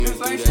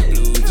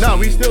No,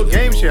 we still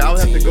game share. I would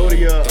have to go to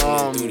your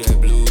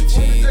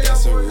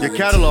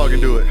catalog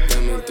and do it.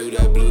 Thumbing through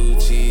that blue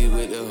cheese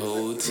with the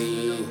whole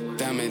team.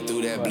 Thumbing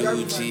through that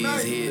blue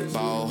cheese, hit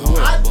ball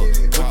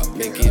harbor. Pop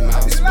Mickey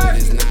Mouse, but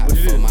it's not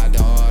for my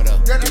daughter.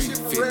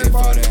 350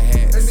 for the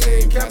hat,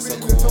 same price a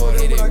quarter.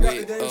 Hit it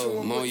with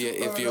ammonia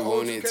if you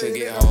want it to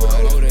get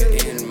hard. Hold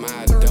it in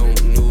my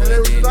don't know it,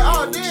 then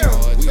no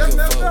charge. We can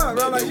fuck with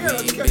the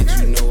weed, bitch,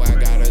 you know I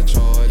got a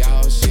charge.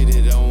 Y'all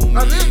shitted on me,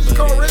 I did just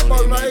call Red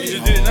Ball, right?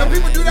 Some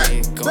people do that.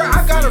 Bro,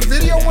 I got a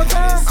video one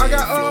time. I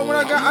got when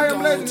I got I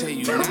Am Legend. They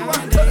ain't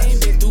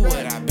been through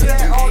what I've been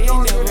through. Ain't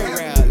never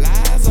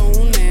realized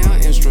on now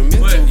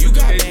instrumental. You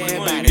got bad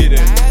body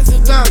thighs,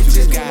 and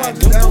bitches got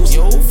dimples.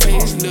 Your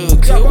face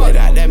look good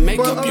without that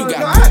makeup. You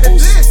got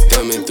dimples.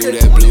 Coming through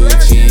that blue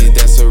cheese,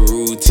 that's a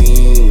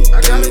routine.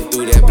 Coming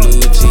through that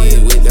blue cheese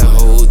with the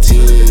whole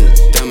team.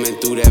 Thumbing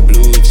through that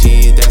blue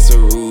cheese, that's a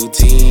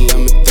routine.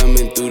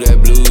 Thumbing through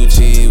that blue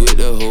cheese with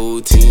the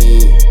whole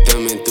team.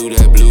 Thumbing through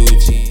that blue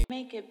cheese.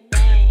 Make it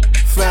bang.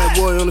 Fat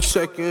boy on the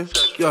check-in,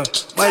 yeah.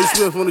 Mike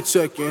Smith on the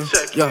check-in,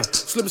 yeah.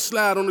 Slip and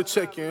slide on the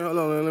check-in. Hold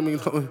on, let me.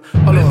 Hold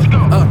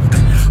on.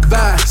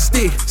 Vibe,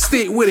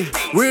 stick with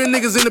it. Real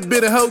niggas in the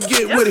bit of hoe,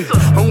 get with it.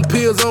 On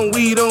pills, on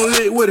weed, on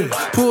lit with it.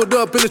 Pulled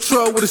up in the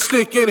truck with a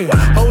stick in it.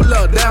 Hold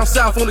up, down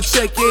south on the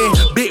check-in.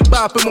 Big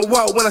bop in my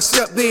walk when I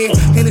stepped in.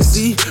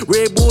 Hennessy,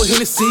 Red Bull,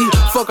 Hennessy.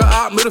 Fuck a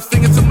op, middle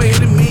finger to my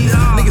enemies.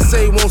 Niggas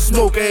say won't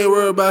smoke, I ain't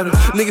worried about him.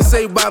 Niggas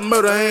say about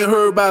murder, I ain't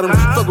heard about him.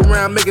 Fuck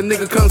around, make a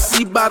nigga come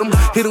see about him.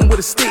 Hit him with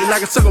a stick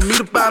like a tuck on me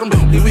to bottom.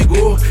 Here we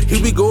go,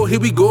 here we go,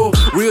 here we go.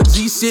 Real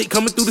G shit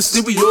coming through the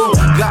stereo.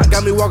 God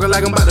got me walking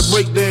like I'm about to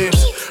break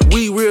dance.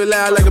 We real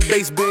loud like a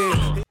bass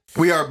band.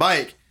 We are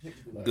byke.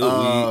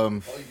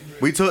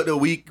 We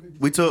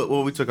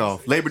took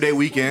off Labor Day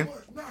weekend.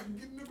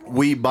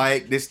 We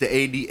byke. This is the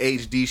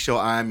ADhd show.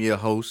 I am your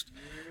host,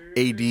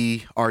 AD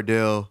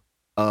Ardell.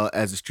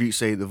 As the streets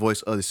say, the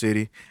voice of the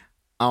city.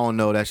 I don't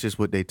know. That's just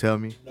what they tell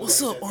me.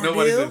 What's up,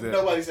 Ardell?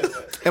 Nobody said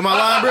that. Am I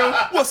lying, bro?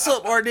 What's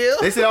up, Ardell?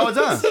 They say it all the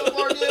time. What's up,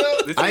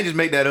 Ardell? I ain't just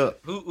make that up.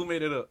 Who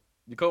made it up?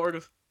 Your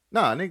coworkers?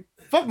 Nah, nigga.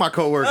 Fuck my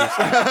coworkers.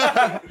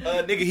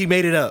 Nigga, he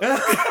made it up.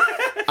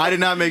 I did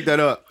not make that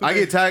up. I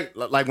get tagged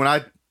like when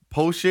I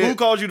post shit. Who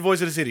called you the voice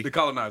of the city? The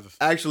colonizers.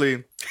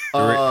 Actually,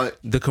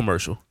 the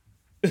commercial.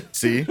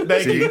 See?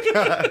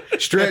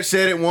 Stretch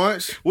said it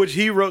once. Which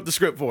he wrote the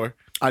script for.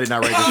 I did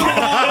not write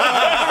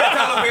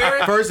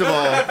this. First of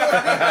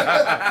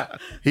all,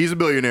 he's a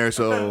billionaire,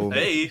 so.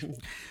 Hey.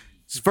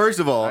 First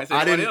of all,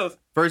 I didn't. Else.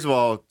 First of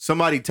all,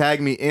 somebody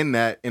tagged me in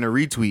that in a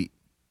retweet.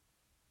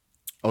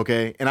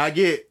 Okay, and I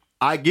get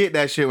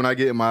that shit when I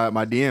get in my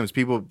DMs.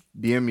 People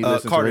DM me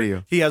listening to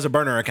radio. He has a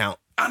burner account.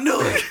 I knew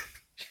it.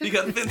 You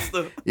got a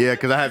Finsta. Yeah,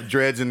 because I have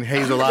dreads and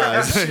hazel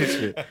eyes.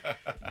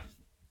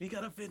 He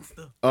got a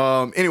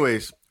Finsta.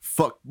 Anyways,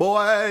 fuck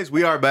boys,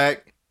 we are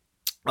back.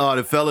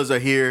 The fellas are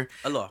here.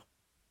 Hello.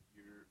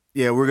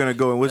 Yeah, we're gonna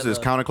go. And what's this?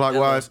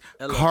 Counterclockwise.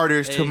 Hello.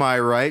 Carter's to my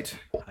right.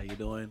 How you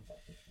doing?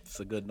 It's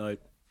a good night.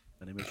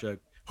 My name is Chuck.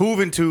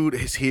 Juventude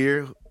is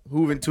here.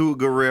 Juventude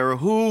Guerrero.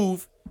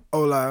 Huve.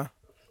 Hola.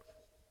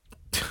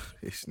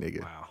 This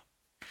nigga. Wow.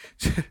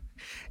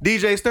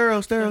 DJ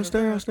Sterl.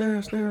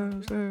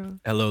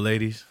 Hello,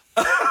 ladies.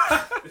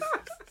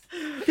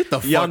 Get the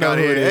fuck Y'all know out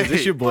who here. it is.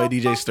 It's your boy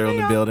DJ Sterl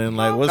in the building.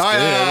 Like, what's good?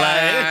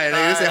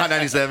 This is Hot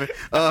 97.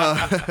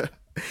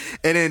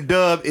 And then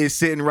Dubb is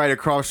sitting right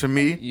across from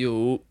me.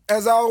 Yo.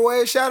 As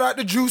always, shout out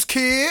to Juice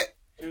Kid.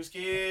 Juice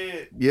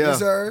Kid. Yeah. Yes,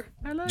 sir.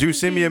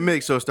 Juice, send me a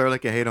mix so Sterl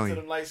can hate on you.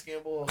 Light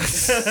skinned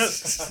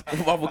boys.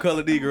 Waffle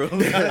color Negro.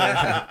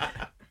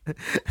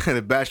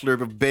 The Bachelor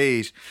of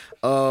Beige.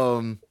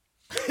 The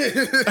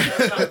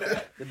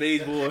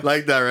beige boy.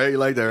 Like that, right? You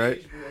like that,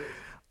 right?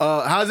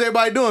 How's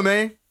everybody doing,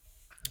 man?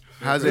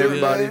 How's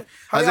everybody?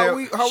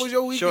 How was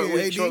your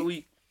weekend, Short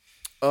week.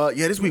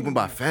 Yeah, this week went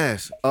by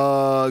fast.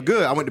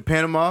 Good. I went to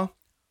Panama,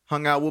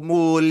 hung out with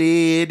more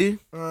lady.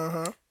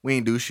 We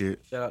ain't do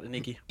shit. Shout out to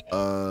Nikki.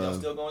 Y'all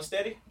still going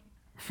steady?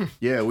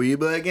 Yeah, we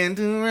begin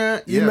to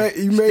run. You made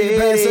it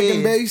past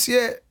second base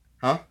yet?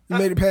 Huh? You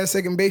made it past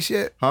second base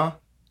yet? Huh?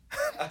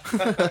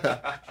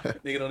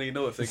 Nigga don't even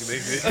know what second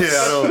base is.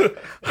 Yeah,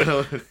 I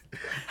don't.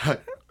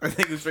 I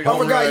think it's I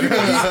forgot you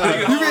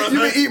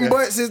been eating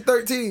butt since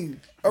 13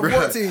 or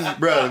 14.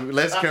 Bro,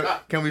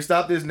 can we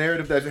stop this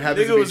narrative that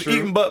happens Nigga to be was true?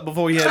 eating butt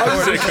before he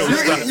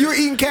had You were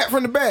eating cat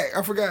from the back.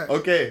 I forgot.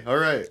 Okay, all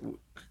right.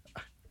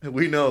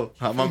 We know.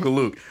 I'm Uncle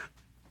Luke.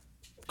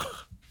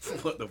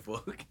 What the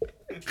fuck?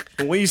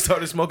 When you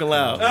started smoking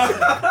loud.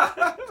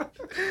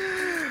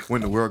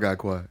 When the world got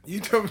quiet.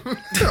 You told me.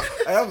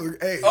 That was,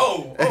 hey.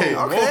 Oh, Hey,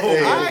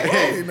 Okay.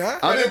 hey. Nah.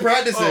 I've been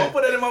practicing. Oh,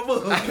 put that in my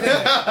book. I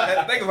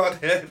had to think about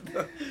that.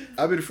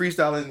 I've been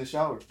freestyling in the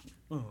shower.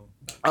 Oh.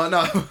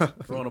 No.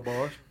 Throwing the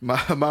bars.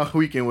 My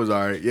weekend was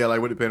all right. Yeah, like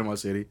with the Panama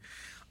City.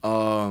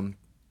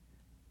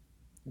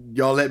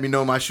 Y'all let me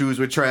know my shoes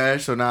were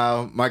trash, so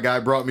now my guy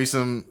brought me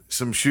some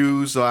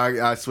shoes, so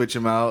I switch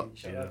them out.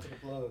 Shout out to the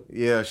plug.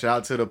 Yeah, shout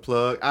out to the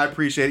plug. I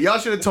appreciate it. Y'all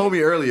should have told me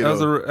earlier. That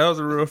was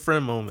a real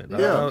friend moment. Dog.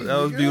 Yeah. That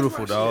was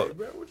beautiful,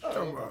 dog.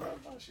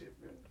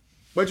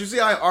 But you see,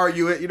 I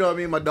argue it. You know what I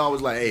mean? My dog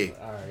was like, "Hey,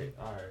 All right.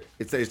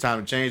 it's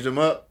time to change them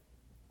up."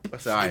 I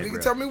said, "All right, Nigga,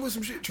 bro." tell me with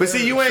some shit. But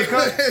see, you ain't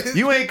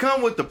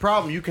come with the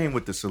problem. You came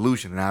with the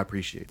solution, and I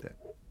appreciate that.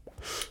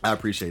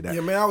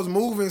 Yeah, man, I was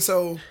moving,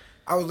 so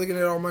I was looking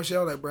at all my shit.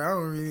 I was like, bro, I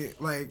don't really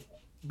like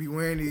be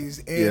wearing these.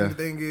 And the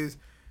thing is,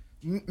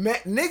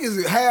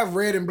 niggas have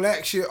red and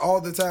black shit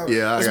all the time.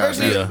 Yeah,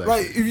 especially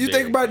like if you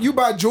think about it, you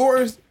buy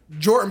Jordans.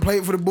 Jordan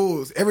played for the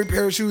Bulls. Every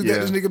pair of shoes that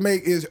this nigga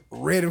make is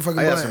red and fucking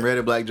black. I got some red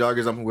and black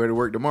joggers I'm gonna wear to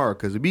work tomorrow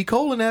because it be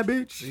cold in that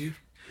bitch. See?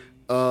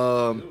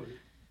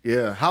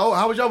 Yeah.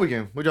 How was y'all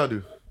weekend? What'd y'all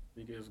do?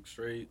 Weekend was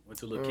straight. Went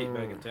to a little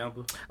kickback in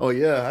Tampa. Oh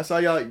yeah, I saw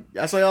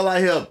y'all out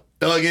here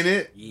thugging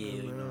it. Yeah,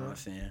 you know what I'm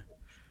saying.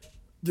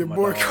 Your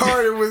boy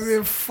Carter was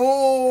in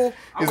full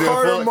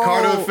Carter mode.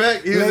 Carter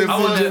effect. He was in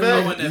full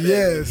effect.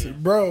 Yes,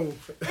 bro.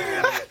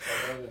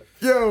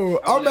 Yo,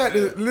 I'm about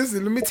to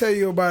listen. Let me tell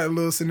you about a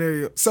little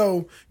scenario.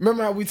 So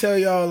remember how we tell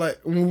y'all like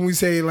when we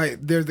say like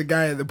there's the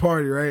guy at the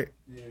party, right?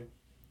 Yeah.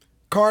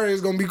 Carter is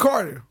gonna be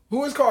Carter.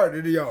 Who is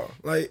Carter to y'all?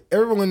 Like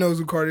everyone knows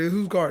who Carter is.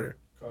 Who's Carter?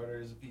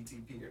 Carter is a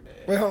PTP man.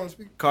 Wait, hold on.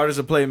 Speak. Carter's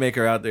a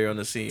playmaker out there on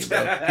the scene,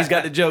 bro. He's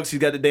got the jokes. He's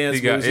got the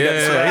dance moves. He got the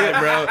yeah, swag,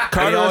 bro.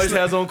 Carter always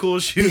has on cool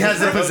shoes. He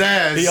has the bro.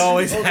 pizzazz. He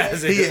always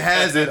has it. He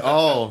has it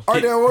all.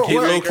 Ardell, He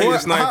low-key a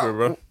sniper,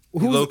 bro.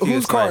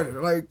 Who's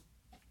Carter? Like,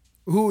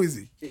 who is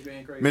he?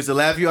 Mr.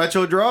 Laugh you out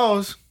your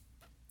drawers.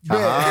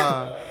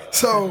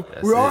 So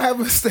we all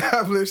have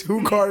established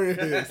who Carter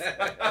is.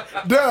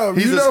 Dubb,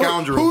 He's you a know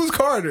scoundrel. Who's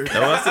Carter?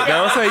 That's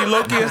how you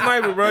low-key a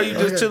sniper, bro. You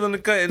just chill in the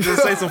cut and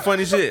just say some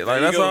funny shit.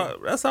 Like, that's all.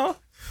 That's all.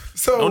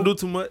 So Don't do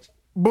too much.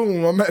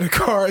 boom, I'm at the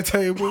card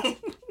table.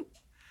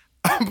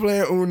 I'm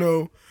playing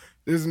Uno.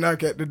 There's a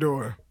knock at the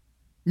door.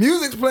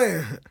 Music's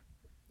playing.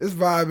 It's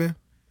vibing.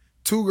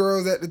 2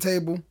 girls at the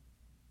table.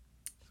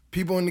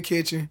 People in the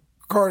kitchen.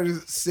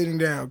 Carter's sitting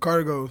down.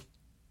 Carter goes,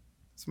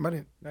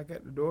 somebody knock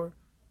at the door?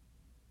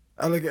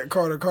 I look at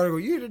Carter. Carter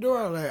goes, you at the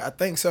door? I'm like, I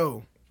think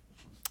so.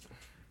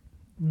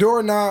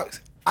 Door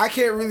knocks. I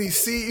can't really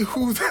see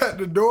who's at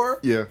the door.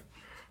 Yeah.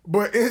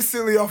 But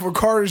instantly off of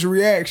Carter's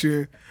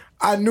reaction,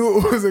 I knew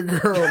it was a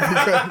girl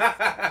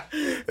because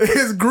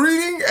his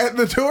greeting at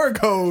the door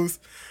goes,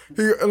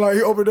 he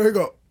opened the door, he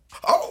go,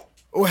 oh,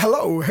 well,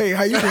 hello, hey,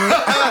 how you doing?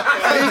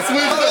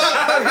 I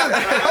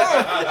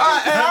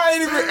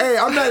ain't even, hey,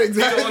 I'm not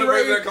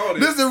exaggerating.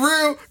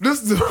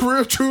 This is a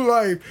real true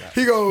life.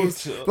 He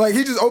goes, like,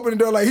 he just opened the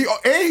door, like, he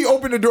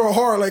opened the door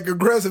hard, like,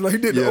 aggressive, like, he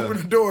didn't open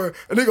the door,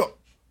 and they go,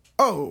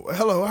 oh,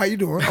 hello, how you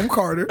doing? I'm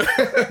Carter.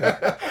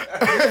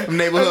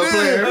 Neighborhood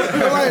player.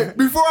 Like,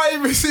 before I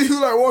even see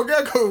you like walk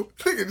out, I go,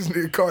 look at this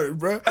nigga Carter,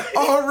 bro.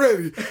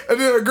 Already.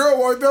 And then a girl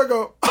walked out,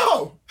 go,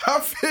 oh,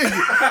 I figured.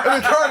 And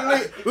then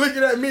Carter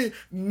looking at me.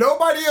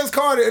 Nobody else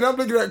Carter. And I'm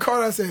looking at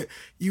Carter. I said,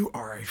 you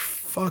are a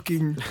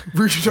fucking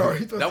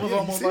retard. That was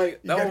almost like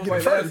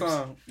last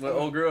time when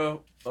old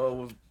girl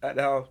was at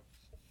the house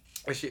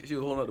and she was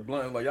holding up the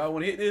blunt. Like, y'all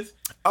want to hit this?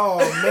 Oh,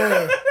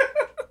 man.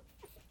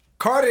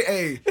 Carter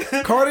is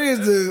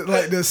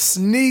the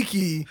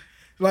sneaky,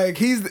 like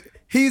he's the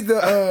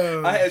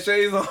I had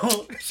shades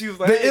on. She was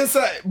like, the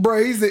inside,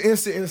 bro. He's the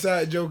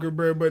inside joker,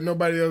 bro. But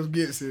nobody else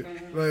gets it.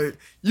 Mm-hmm. Like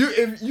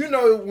if you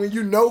know when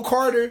you know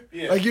Carter,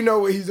 like you know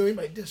what he's doing.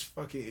 You're like, this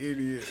fucking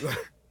idiot.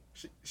 Like,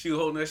 she was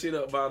holding that shit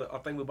up I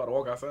think we were about to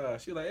walk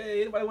outside. She was like,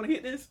 hey, anybody want to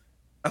hit this?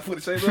 I put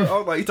the shades on. I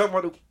was like, you talking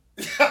about the...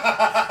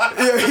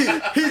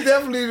 Yeah, he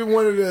definitely the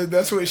one of the.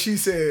 That's what she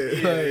said.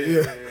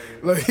 Yeah.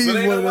 Like he's but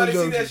ain't one of nobody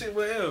those. see that shit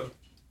but him.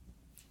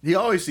 He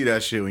always see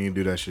that shit when you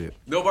do that shit.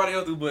 Nobody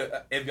else do,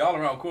 but if y'all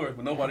around court,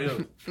 but nobody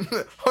else.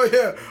 Oh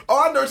yeah.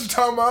 Oh, I know what you're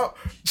talking about.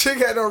 Chick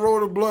had no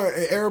roll of blunt,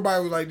 and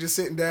everybody was like just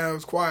sitting down, it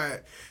was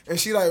quiet, and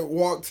she like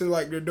walked to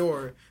like the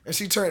door, and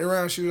she turned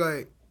around, she was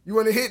like, you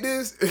want to hit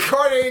this? And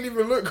Carter ain't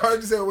even look. Carter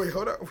just said, wait,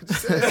 hold up. What you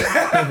said?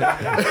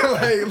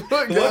 Like,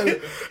 look at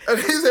it. And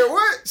he said,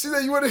 what? She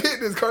said, you want to hit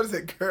this? Carter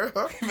said, girl.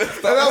 And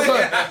I was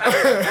like,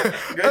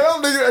 and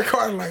I'm looking at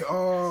Carter like,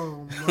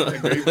 oh, my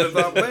God.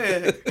 Stop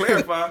playing.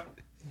 Clarify.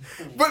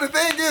 But the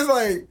thing is,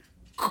 like,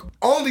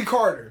 only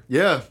Carter.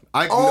 Yeah.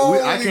 I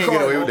can't get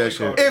away with that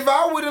shit. If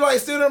I would have, like,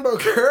 stood up and go,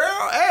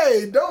 girl,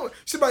 hey, don't.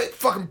 She'd be like,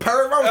 fucking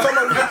perv. I was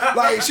talking about,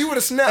 like, she would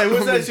have snapped. Hey,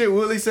 what's on me. that shit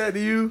Willie said to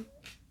you?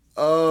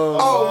 When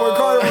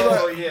Carter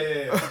was like,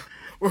 yeah.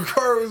 when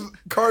Carter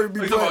be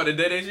You playing. talking about the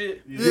Dede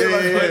shit?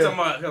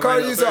 Yeah.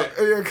 Carter used to,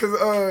 because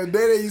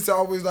Dede used to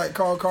always, like,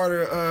 call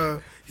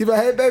Carter, he be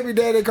like, hey, baby,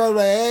 daddy. Carter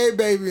like, hey,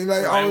 baby. And,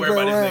 like, always go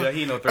around. Nigga,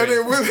 he no threat. And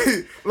then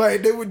Willie,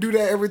 like, they would do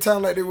that every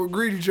time, like, they would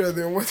greet each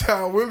other. And one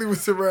time, Willie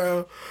was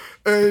around,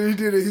 and he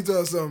did it. He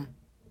told something.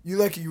 You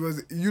lucky you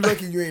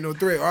ain't no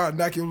threat. I'll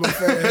knock your little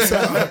fat ass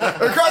out.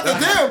 Across the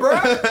damn, bro.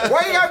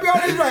 Why you gotta be all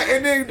these like?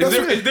 And then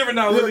It's different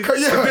now, Willie. Yeah. You're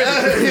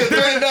It's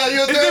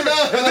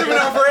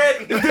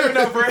different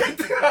now, Fred.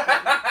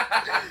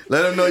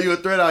 Let them know you a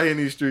threat out here in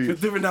these streets.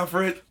 It's different now,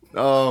 Fred.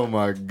 Oh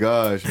my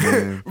gosh,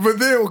 man. But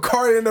then when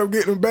Carter ended up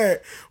getting him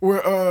back,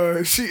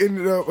 when she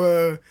ended up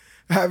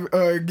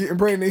getting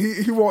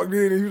pregnant, he walked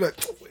in and he was like,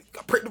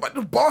 got pregnant by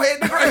the bald head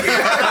nigga right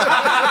here.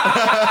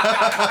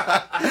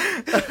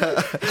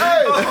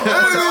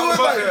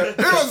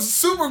 It was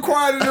super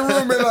quiet in the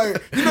room, and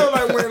like, you know,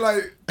 like when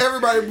like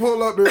everybody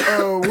pull up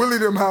to Willie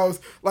them house,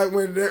 like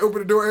when they open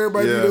the door,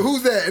 everybody do the,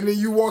 who's that? And then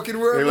you walk in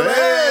the room, like,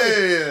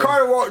 hey.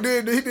 Carter walked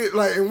in, he did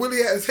like, and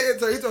Willie had his head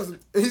turned, he told him,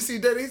 and he see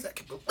Daddy, he's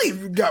like, I can't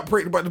believe you got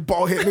pregnant by the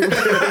bald head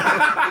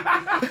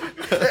nigga.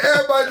 And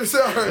everybody just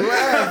started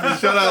laughing.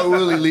 Shout out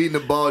Willie leading the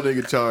bald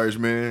nigga charge,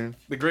 man.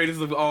 The greatest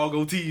of all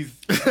goatees.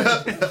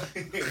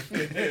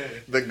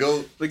 The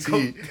goat. The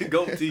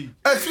goatee.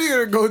 Hey,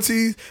 speaking of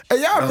goatees,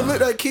 hey, y'all ever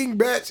looked at King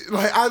Batch?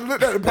 Like, I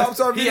looked at the pop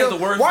star video. He has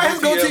the worst Why his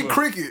goatee ever.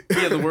 cricket? He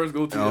has the worst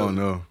goatee I don't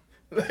know.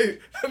 Like,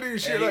 that nigga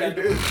shit like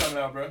this. coming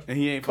out, bro. And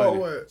he ain't Call funny.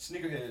 what?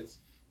 Sneakerheads.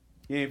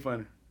 He ain't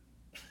funny.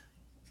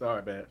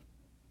 Sorry, bad.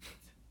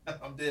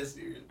 I'm dead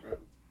serious, bro.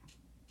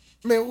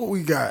 Man, what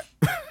we got?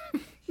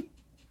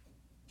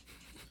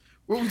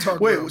 What we talking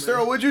Wait, about?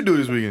 Sterl, what'd you do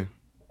this weekend?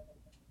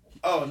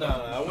 Oh, no.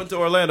 I went to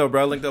Orlando,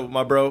 bro. I linked up with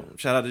my bro.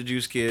 Shout out to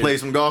Juice Kid. Play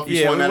some golf? You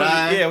Yeah, swung we that went,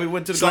 eye? yeah, we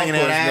went to the Slinging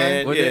golf course, that eye?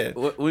 man. What Yeah. did you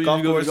go to the golf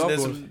and then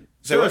course? some-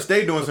 Sterl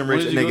stay doing some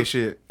rich did you nigga go-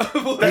 shit.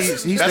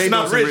 That's He stay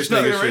not doing rich,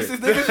 some rich nigga. nigga shit.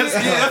 Racist nigga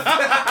shit?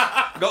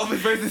 Yeah. Golf is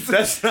racist.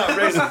 That's not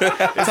racist.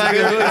 It's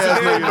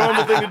a very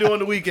normal thing to do on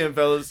the weekend,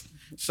 fellas.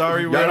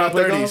 Sorry, we're in our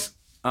 30s.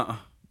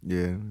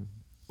 Yeah.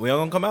 We all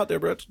gonna come out there,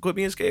 bro. Quit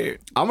being scared.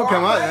 I'm gonna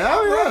come out.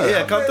 Oh, yeah.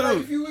 Yeah, come Like through.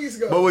 a few weeks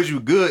ago. But was you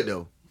good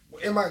though?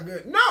 Am I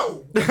good?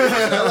 No. Like,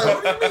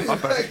 what do you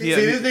mean? Like, See,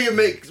 this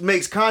nigga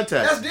makes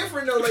contact. that's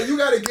different though. Like, you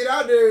got to get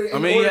out there. I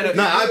mean, he had a-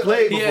 Nah, I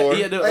played before.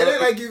 He had Like, it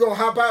ain't like you gonna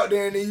hop out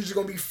there and then you just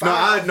gonna be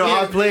fine.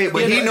 I played,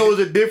 but he knows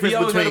the difference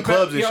between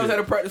clubs and He always had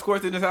shit. a practice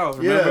course in his house.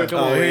 Yeah. Remember?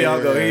 Come on, Here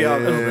y'all go. Here y'all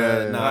go.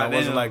 Yeah. Nah, it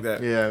wasn't like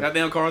that. Yeah.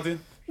 Goddamn Carlton.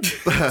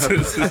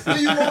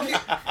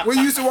 When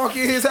you used to walk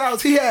in his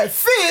house, he had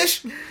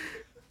fish in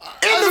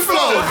the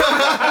floor.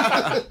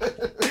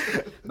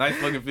 Nice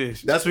fucking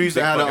fish. That's when we used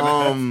to have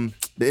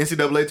the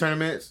NCAA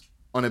tournaments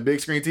on a big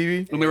screen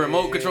TV. When they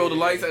remote control the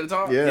lights at the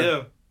top.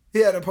 Yeah. He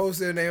had a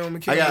poster of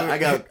Naomi Campbell.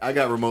 I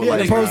got remote He had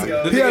a lights. poster.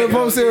 now. He had a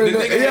poster. The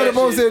nigga He had a had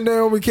poster of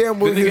Naomi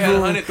Campbell in The nigga his had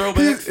room. 100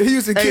 throwbacks. He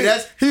used to Hey,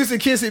 kiss. He used to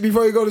kiss it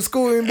before he go to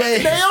school and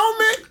bang.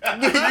 Naomi,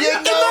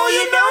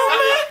 you know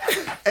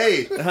me.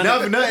 Hey,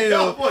 not for nothing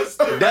though.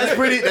 That's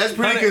pretty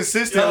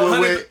consistent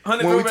with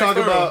when we talk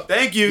about.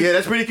 Thank you. Yeah,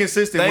 that's pretty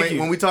consistent Thank you.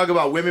 when we talk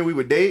about women we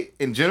would date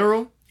in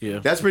general. Yeah.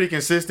 That's pretty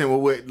consistent with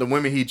what the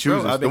women he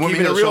chooses. Bro, I've the been women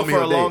keeping it he'll real show me for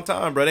a he'll long date.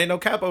 time, bro. There ain't no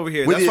cap over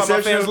here. With That's the why my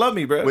exception fans love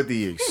me, bro. With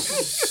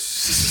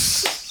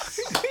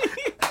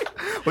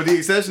the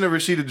exception of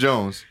Rashida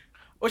Jones.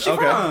 What's she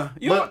from?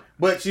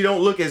 But she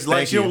don't look as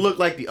like she don't look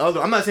like the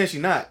other. I'm not saying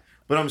she's not,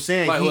 but I'm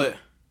saying Like what?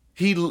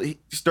 he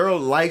Sterl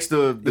likes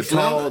the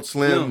tall,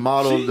 slim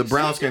model, the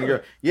brown skin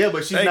girl. Yeah,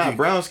 but she's Thank not you.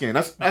 brown skin.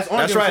 That's That's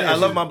only thing I'm right. saying. I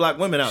love She's- my black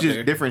women out She's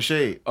there. a different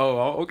shade.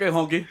 Oh, okay,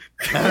 honky.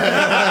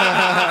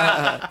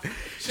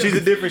 She's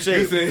a different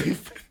shade.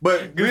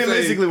 But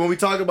realistically, when we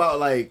talk about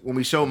like when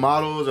we show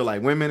models or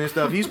like women and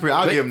stuff, he's pretty.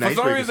 I'll give him that. For He's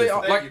some pretty reason, they,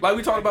 consistent. like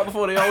we talked about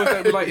before, they always have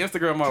to be like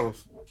Instagram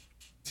models.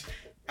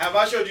 Have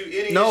I showed you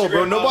any No,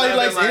 bro. Instagram Nobody models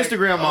likes that, like,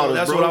 Instagram models.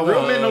 that's bro. what I Real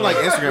want. men don't like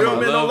Instagram Real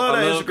models. men don't love I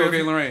that love Instagram.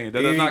 Cocaine Lorraine. That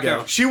Here does not you go.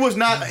 count. She was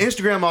not an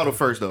Instagram model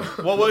first though.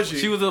 What was she?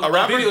 She was a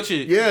rapper? video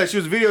chick. Yeah, she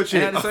was a video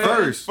chick had the same-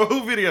 first. For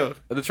who video?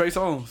 The Trey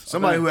Songz.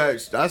 Somebody who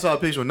had. I saw a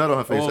picture with nut on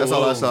her face. Oh, That's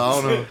all I whoa. saw.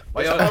 I don't know.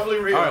 Why y'all, probably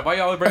real. All right, why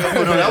y'all bring up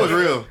Oh, no, that was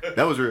real.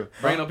 That was real.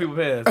 Bring up people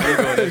past. They go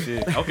with that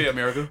shit. Okay,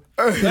 America.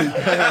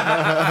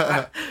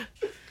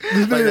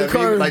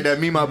 Like that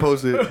meme I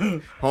posted.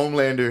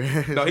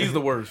 Homelander. No, he's the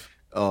worst.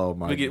 Oh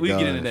my god. We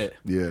get into that.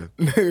 Yeah.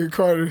 Nigga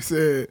Carter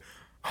said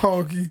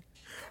honky.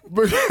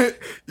 But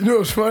you know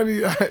what's funny?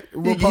 He get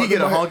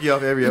a honky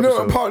off every You know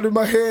episode. what popped in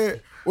my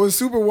head was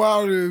super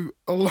wild is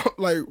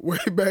like way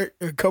back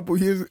a couple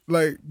years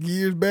back.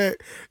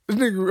 This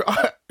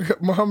nigga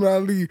Muhammad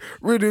Ali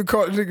really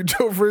called the nigga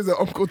Joe Frazier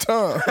Uncle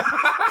Tom.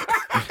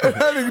 And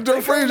that nigga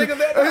Joe Frazier.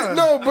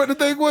 No, but the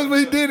thing was when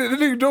he did it, the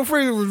nigga Joe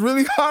Frazier was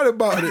really hot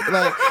about it.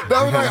 Like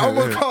that was like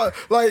almost called,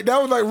 like that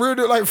was like real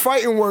deal, like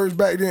fighting words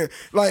back then.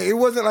 Like it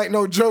wasn't like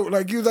no joke.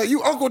 Like he was like,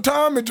 you Uncle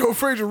Tom, and Joe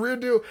Frazier real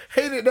deal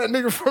hated that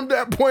nigga from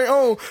that point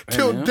on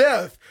till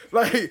death.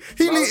 Like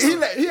he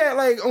had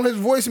like on his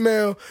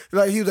voicemail,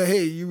 like he was like,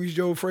 hey, you was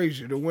Joe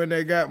Frazier, the one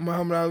that got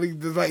Muhammad Ali.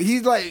 Like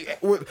he's like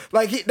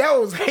that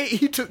was hate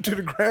he took to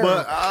the ground.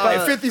 But,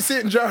 like 50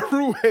 Cent and Ja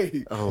Rule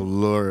hate. Oh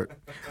Lord.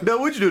 Doug,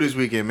 what'd you do this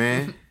weekend,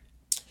 man?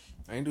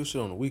 I ain't do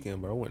shit on the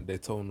weekend, bro. I went to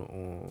Daytona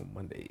on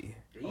Monday.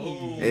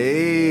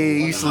 Hey,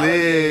 he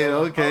slid.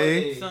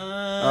 Okay. All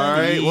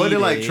right. What,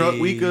 like truck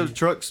week of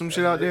truck some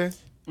shit out there?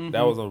 Mm-hmm.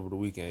 That was over the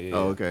weekend, yeah.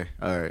 Oh, okay.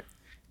 All right.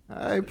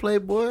 All right,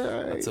 Playboy. All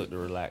I right. took the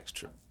relaxed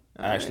trip.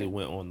 I actually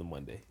went on the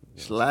Monday.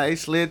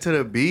 Slid to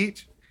the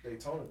beach.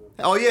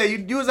 Oh yeah,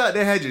 you was out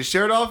there, had your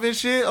shirt off and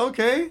shit.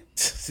 Okay.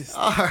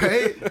 All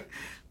right.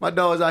 My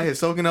dog was out here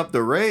soaking up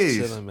the rays.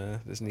 Chilling,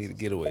 man. Just need to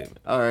get away, man.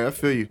 All right, I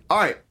feel you. All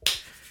right.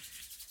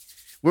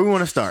 Where we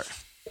want to start?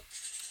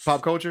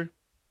 Pop culture?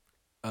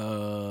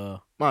 Might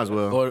as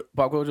well. Or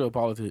pop culture or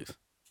politics?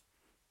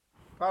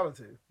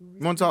 Politics.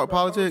 You want to talk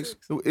politics?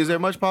 Is there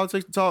much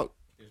politics to talk?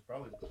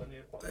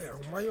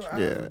 Damn, why your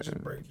Yeah. just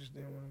break just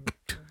then?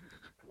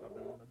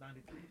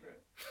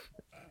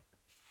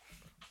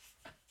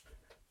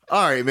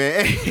 All right,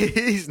 man.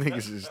 These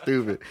niggas is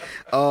stupid.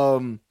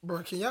 Bro,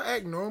 can y'all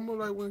act normal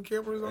like when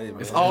cameras on?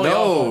 It's Like,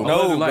 all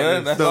No, like bro.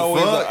 this. That's The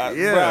always fuck? bro,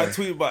 Yeah. I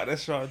tweet about that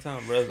shit all the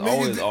time, bro. It's Niggas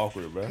always do-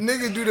 awkward, bro.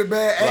 niggas do the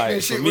bad acting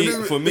Like shit. for me,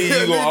 when for me, niggas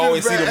you do gonna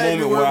always the see the bad acting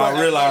moment where I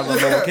like-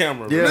 realize I'm on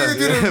camera. Yeah. Bro. Niggas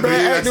do the but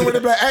bad you acting with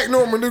the bad act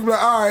normal. Niggas be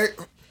like, all right.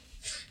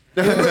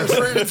 Look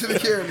straight into the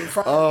camera.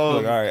 Look,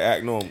 all right,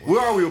 act normal.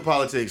 Where are we with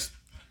politics?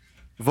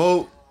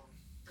 Vote.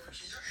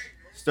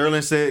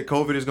 Sterling said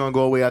COVID is going to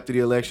go away after the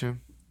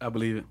election. I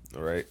believe it.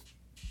 All right.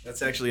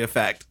 That's actually a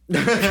fact.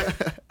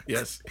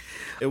 Yes,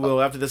 it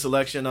will after this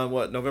election on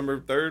what, November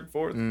 3rd,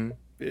 4th.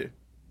 Yeah,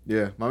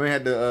 Yeah, my man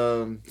had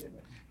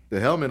the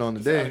helmet on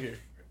out today. here.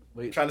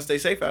 Wait, trying to stay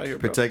safe out here,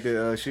 bro.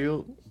 Protected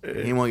shield. He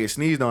ain't want to get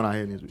sneezed on out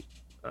here this week.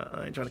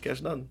 I ain't trying to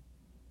catch nothing.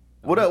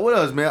 What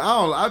else, man?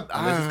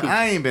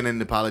 I ain't been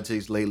into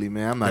politics lately,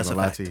 man. I'm not gonna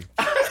lie to you.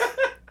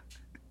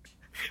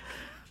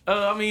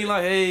 I mean,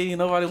 like, hey,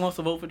 nobody wants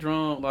to vote for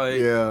Trump. Like,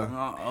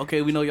 Yeah.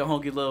 Okay, we know y'all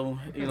honky low.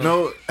 You know.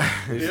 No,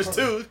 There's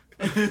two.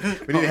 we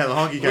need to have a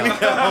honky count,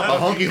 a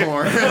honky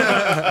horn.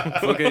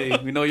 Okay,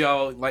 we know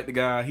y'all like the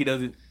guy. He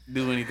doesn't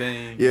do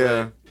anything.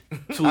 Yeah.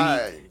 Tweet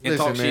and listen,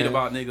 talk shit man.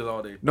 about niggas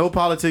all day. No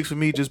politics for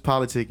me, just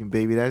politicking,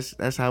 baby.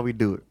 That's how we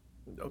do it.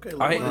 Okay.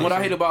 What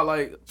I hate about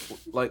like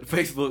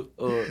Facebook,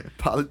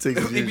 Politics.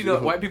 Is you know,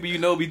 white people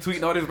be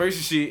tweeting all this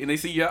racist shit, and they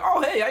see you.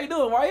 Oh, hey, how you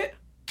doing, Wyatt?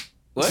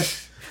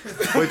 What?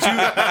 but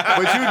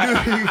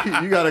you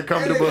do. You got a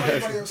comfortable.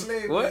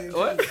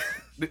 What?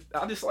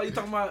 I just saw you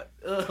talking about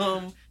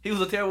he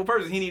was a terrible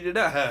person. He needed to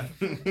die.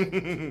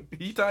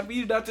 You trying to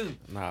be that too?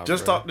 Nah,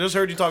 Just bro. just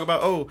heard you talk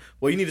about. Oh,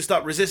 well, you need to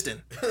stop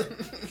resisting.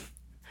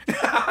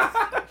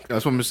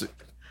 That's what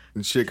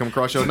shit come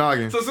across your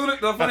noggin. So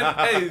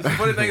the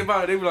funny thing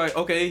about it, they were like,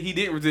 okay, he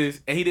didn't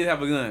resist and he didn't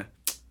have a gun.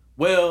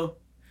 Well,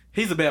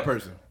 he's a bad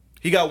person.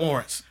 He got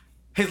warrants.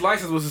 His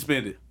license was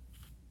suspended.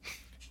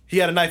 He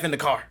had a knife in the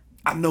car.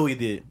 I know he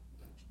did.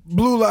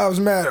 Blue Lives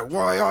Matter.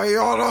 Why are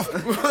y'all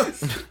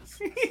off?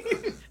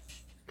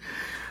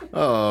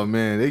 Oh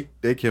man,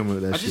 they kill me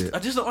with that shit. I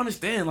just don't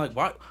understand. Like,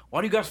 why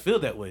do you guys feel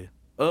that way?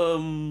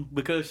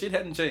 Because shit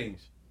hadn't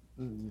changed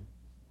in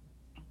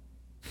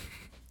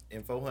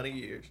 400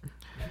 years.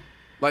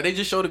 Like, they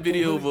just showed a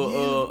video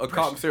of a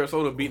cop in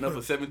Sarasota beating up a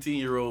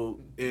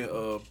 17-year-old in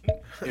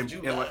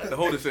like the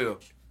holding cell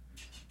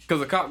because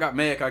the cop got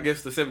mad. 'Cause I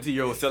guess the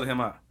 17-year-old was selling him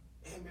out.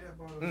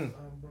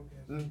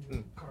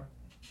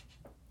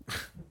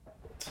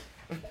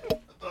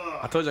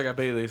 I told you I got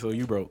paid today, so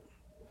you broke.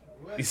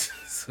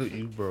 So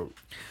you broke.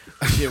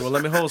 Yeah, well,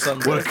 let me hold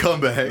something. What a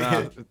comeback.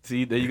 Nah,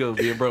 see, there you go,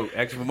 being broke,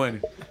 asking for money.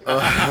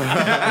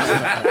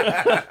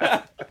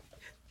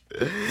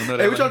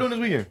 Hey, what y'all doing this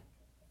weekend?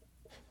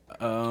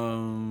 I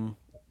don't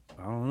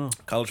know.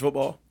 College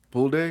football.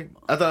 Pool day?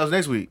 I thought it was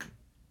next week.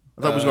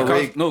 I thought we was gonna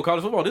raid. No,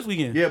 college football this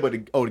weekend. Yeah, but the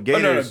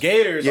Gators. no, the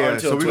Gators are Yeah,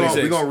 until so we're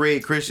 26. gonna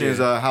raid Christian's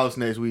house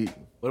next week.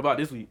 What about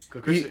this week?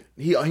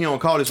 He on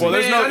call this Well,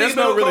 week. there's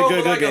no really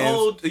good games. A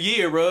whole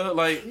year, bro.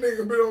 Like,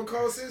 Nigga been on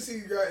call since he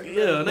got.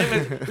 yeah,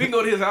 we can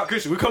go to his house,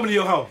 Christian. We're coming to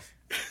your house.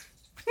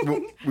 We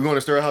going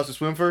to Sterl house to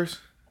swim first?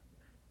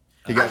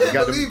 He I can't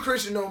got believe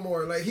Christian no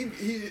more. Like he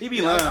be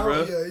lying,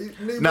 bro.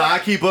 Yeah, Nah, I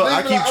keep up.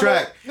 I keep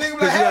track. Nigga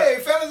be like, hey,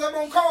 fellas, I'm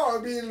on call.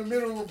 Be in the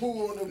middle of a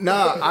pool. On the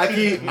Nah,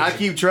 I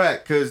keep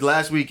track because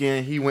last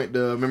weekend he went to.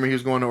 Remember, he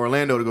was going to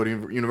Orlando to go to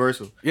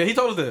Universal. Yeah, he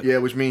told us that. Yeah,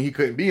 which means he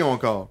couldn't be on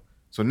call.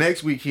 So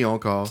next week he on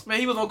call. Man,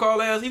 he was on call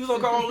last. He was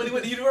on call when he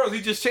went to Universal.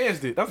 He just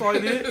chanced it. That's all he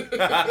did. All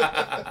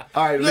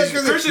right,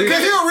 Because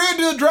he'll real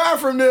deal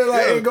drive from there,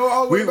 like, and go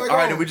all the way back all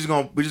right, home. then we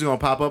just gonna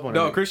pop up on that.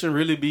 No, nigga. Christian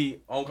really be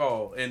on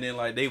call, and then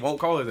like they won't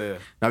call his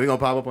ass. Now we gonna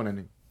pop up on that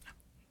nigga.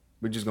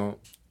 We just gonna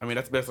I mean,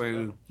 that's the best thing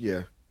to do.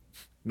 yeah.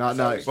 Not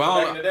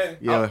Well,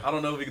 yeah. I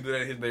don't know if we can do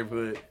that in his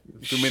neighborhood.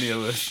 Too many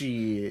of us.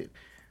 Shit.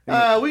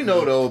 We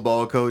know the old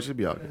ball coach. He'll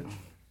be out there.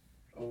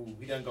 Oh,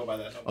 he doesn't go by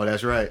that. Oh,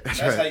 that's right. That's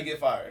That's how right. you get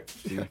fired.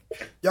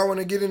 Y'all want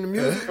to get into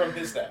music? From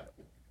his staff.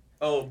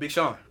 Oh, Big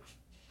Sean.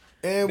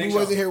 And Big we Sean.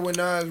 wasn't here when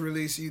Nas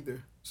released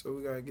either, so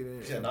we gotta get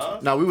in. Yeah, nah.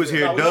 No, we was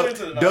here. Nah, we went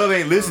into the Dub Nas.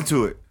 ain't listen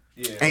to it.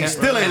 Yeah. Ain't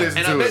still ain't listen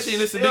And to I it. bet you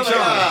listen to Big Still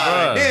Sean.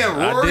 God damn,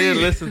 I Rory. did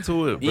listen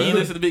to it, bro. You ain't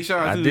listen to Big Sean,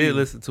 I too. did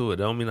listen to it.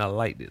 That don't mean I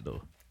liked it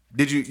though.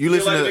 Did you You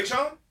listen like to? Big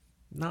Sean?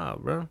 Nah,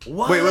 bro.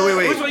 What? Wait.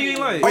 Which one you ain't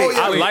like? Wait,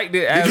 I liked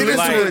it as Did you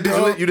like listen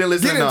to it? You didn't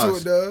listen Get to into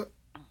Nas? it, dog.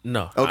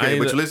 no. Okay, I ain't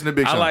but you listen to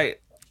Big Sean.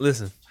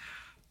 Listen.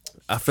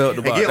 I felt Hey,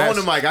 about get that. on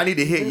the mic. I need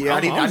to hit you. I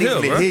need I'm to here,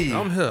 bro. hear you.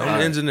 I'm here. I'm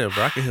an engineer,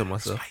 bro. I can hear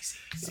myself.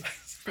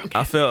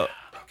 I felt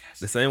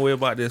the same way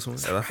about this one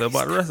as I felt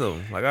about the rest of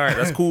them. Like, all right,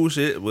 that's cool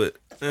shit, but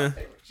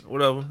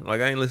whatever.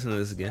 Like, I ain't listening to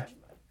this again.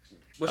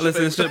 I listen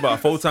to this shit about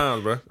 4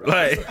 times, bro.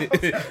 Like,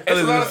 It's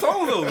a lot of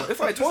songs though. It's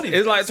like 20.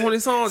 It's like 20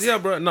 songs, yeah,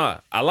 bro. Nah,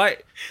 I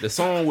like the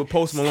song with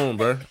Post Malone,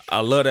 bro. I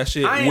love that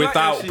shit I ain't like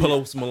without that shit.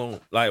 Post Malone,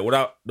 like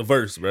without the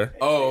verse, bro.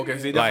 Oh, okay.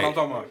 See, that's Like, what I'm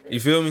talking about. You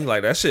feel me?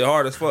 Like that shit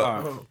hard as fuck.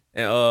 Alright.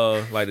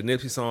 And like the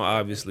Nipsey song,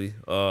 obviously.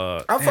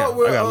 I fuck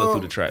with I gotta look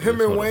through the track him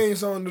list. and Hold on. Wayne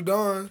song The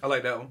Dawn. I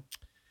like that one.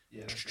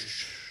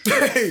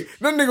 Hey,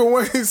 that nigga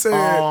Wayne said,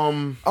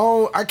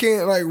 I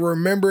can't like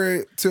remember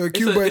it to a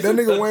cue, but that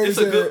nigga Wayne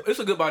said, it's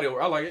a good body of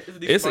work. I like it. It's a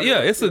decent body of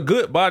work. It's a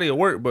good body of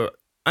work, but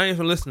I ain't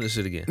finna listen to this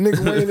shit again.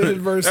 nigga Wayne in his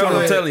verse That's what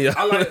I'm said, telling you.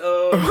 I like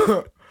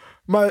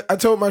I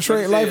told my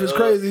shrink said, life is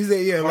crazy. He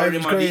said, yeah, life Harder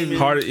is Than My crazy. Demon.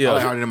 Harder, yeah.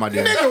 Harder than my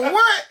dad. Nigga,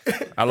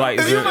 what? I like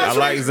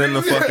Zen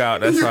the fuck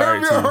out. That's You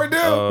heard alright me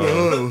on too.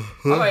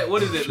 Ardell? I like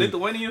what is it?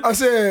 Lithuanian? I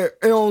said,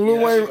 and on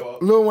that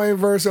shit Lil Wayne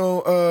verse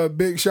on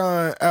Big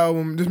Sean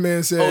album, this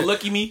man said, Oh,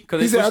 Lucky Me,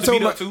 because he they said, switched the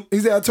beat up too. he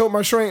said, I told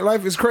my shrink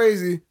life is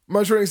crazy.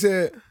 My shrink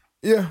said,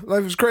 yeah,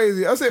 life is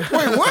crazy. I said,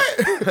 wait,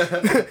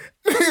 what?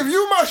 If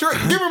you my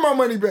shrink, give me my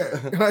money back.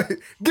 Like,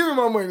 give me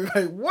my money.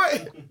 Like,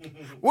 what?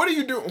 What are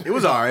you doing? It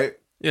was all right.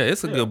 Yeah,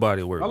 it's a good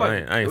body of work. I I, like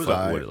ain't, I ain't was fucking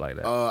alright. with it like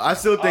that.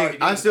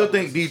 I still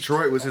think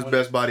Detroit was his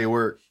best body of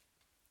work.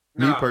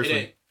 Me Nah, it personally.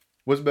 ain't.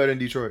 What's better than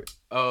Detroit?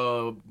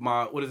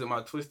 My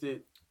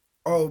Twisted?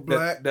 Oh,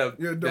 black. That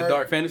Yeah,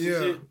 dark fantasy yeah,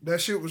 shit? That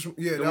shit was,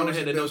 yeah, The that one was that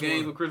had the that no best games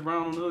one. with Chris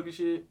Brown on the hook and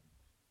shit.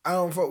 I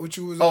don't fuck with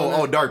you. Was Oh,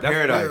 on Dark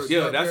That's- Paradise.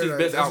 Yeah, that's his best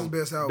That's album.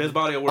 his best album. Best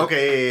body of work.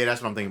 Okay, yeah,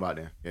 that's what I'm thinking about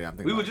then. Yeah, I'm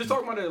thinking. We about were just it.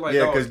 talking about it like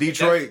Yeah, dog, because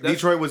that's-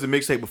 Detroit was a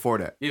mixtape before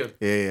that. Yeah.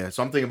 Yeah.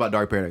 So I'm thinking about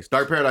Dark Paradise.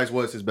 Dark Paradise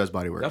was his best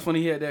body work. That's when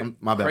he had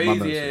that My bad,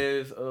 crazy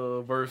ass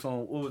verse on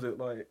what was it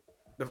like?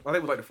 I think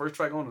it was like the first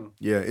track on him.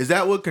 Yeah, is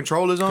that what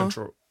Control is on?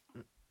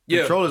 Yeah,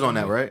 Control is on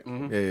that, right?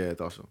 Mhm. Yeah, I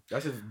thought so.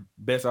 That's his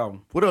best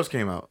album. What else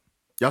came out?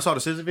 Y'all saw the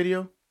SZA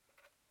video?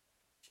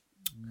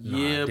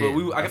 Yeah, but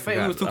damn. I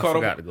think we was too caught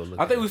forgot up. to go look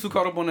I at think we it. was too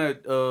caught up on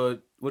that.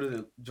 What is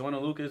it? Joyner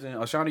Lucas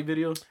and Ashanti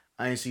video.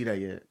 I ain't see that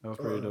yet. That was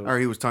pretty dope. I heard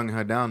he was tonguing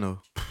her down though.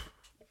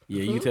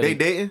 Yeah, you can tell. They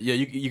dating? Yeah,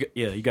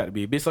 you got to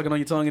be a bitch sucking on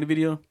your tongue in the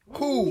video.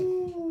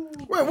 Who?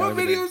 Wait, what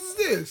videos is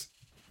this?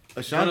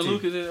 Ashanti. Joyner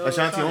Lucas and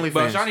Ashanti OnlyFans.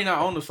 But Ashanti not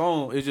on the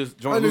song. It's just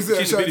I Joyner just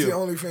Lucas. said She's in the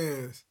Ashanti video.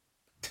 OnlyFans.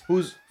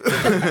 Who's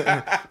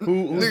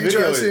whose Nigga video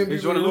trying to is send it? people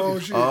Joyner the wrong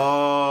Lucas. shit.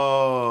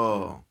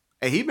 Oh.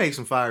 Hey, he makes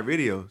some fire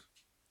videos.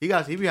 He be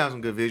having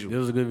some good It visuals.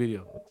 was a good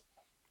video.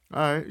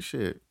 All right,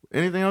 shit.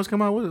 Anything else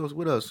come out? What else?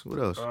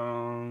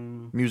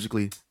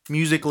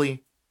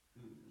 Musically.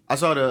 I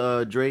saw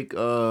the Drake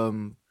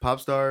pop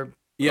star.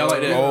 Yeah, I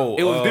like that. Oh,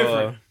 it was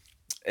different.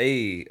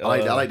 Hey, I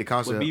like the With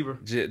concept.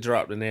 Bieber. Jit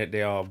dropped and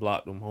they all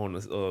blocked him on the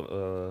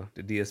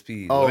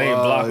DSP. Oh, They ain't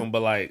block him,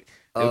 but like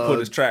they put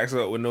his tracks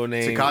up with no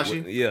name.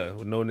 Tekashi?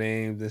 With no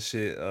names and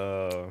shit.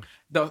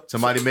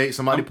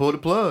 Somebody pulled the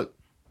plug.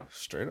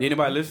 Straight up. Did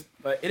anybody listen?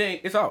 Like,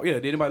 it's out. Yeah.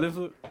 Did anybody listen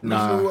to it?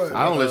 Nah, to what?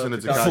 I don't listen to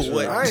Tekashi.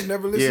 what? I ain't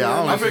never listened Yeah, I to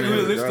don't I that. figured we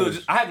would listen to it.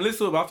 regardless. I haven't listened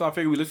to it, but after I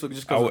figured we listened to it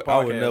just I because of would, the I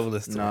would podcast. never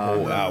listen to the Nah.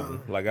 whole Nah.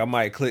 album. Like I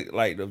might click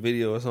like the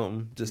video or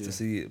something just to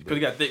see it. Because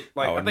he got thick.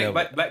 Like I I would think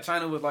never. Black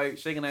China was like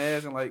shaking her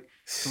ass and like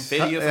some It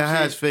fitty or some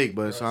has shit. fake,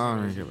 but so I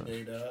don't give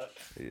a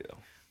Yeah.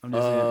 I'm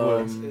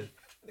just saying.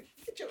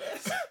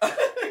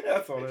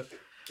 I saw that.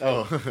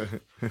 Oh.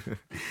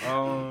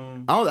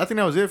 I think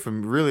that was it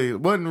from really. It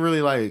wasn't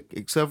really like,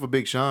 except for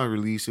Big Sean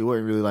release, it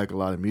wasn't really like a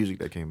lot of music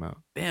that came out.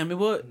 Damn, it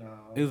was.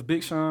 It was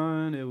Big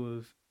Sean. It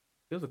was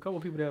a couple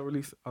people that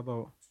released. I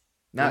thought.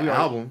 Not we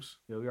already- albums.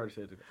 Yeah, we already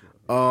said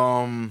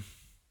that.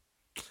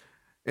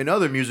 In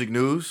other music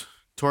news,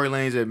 Tory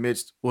Lanez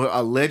admits, well,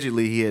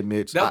 allegedly he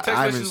admits. That text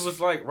Ivan's- message was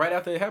like right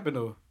after it happened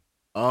though.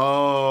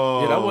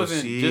 Oh, Yeah, that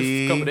wasn't see? just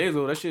a couple days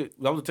ago.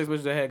 That was a text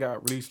message that had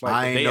got released like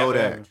I the ain't day know after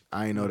it that. happened.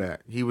 I ain't know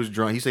that. He was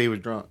drunk. He said he was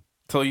drunk.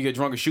 So you get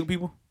drunk and shoot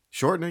people?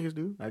 Short niggas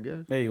do, I guess.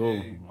 Hey, whoa.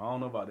 I don't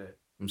know about that.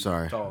 I'm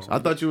sorry. Tall. I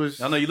thought you was.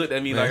 I know you looked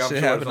at me Man, like I'm that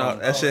shit short or happen all,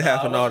 something. that shit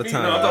happen all the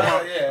time. No, I'm talking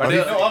about.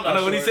 Yeah. I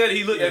know when he said it,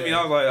 he looked at me and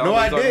I was like, No,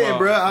 what I you talking didn't, about?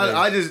 bro.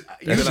 I just.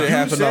 That shit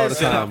happen all the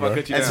Shut time, up, bro. I'll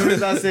cut you As down. soon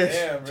as I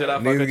said. Shut up,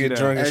 I'll Niggas cut you get down.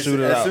 drunk and As- shoot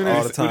it as out soon all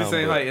as- the time. we the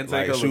same bro. height and take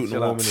Like over. shooting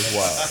Chill a out. woman is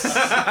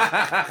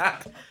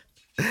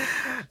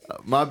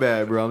wild. My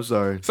bad, bro. I'm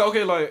sorry. So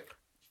okay, like,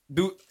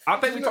 dude, I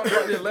think we talked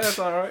about this last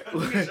time, right?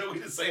 We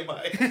the same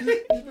height. You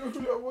know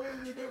who that was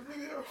in that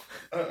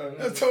video?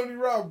 That's Tony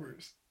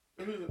Roberts.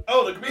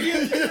 Oh, the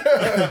comedian?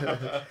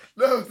 Yeah.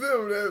 That was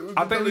them. That was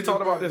I think we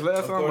talked about this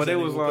last time, but it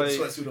was like,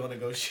 sweatsuit on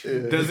and go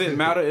shit. does it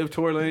matter if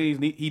Tory Lanez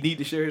need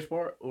to share his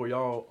part, or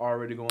y'all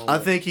already going? I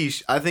think he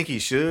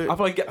should. I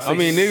feel like you got to I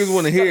mean, niggas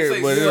want to hear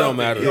it, but it don't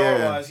matter. Yeah.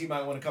 Otherwise, he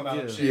might want to come out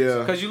and shit. Yeah.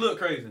 because you look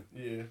crazy.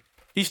 Yeah.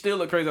 He still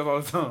look crazy all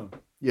the time.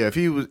 Yeah, if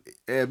he was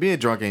being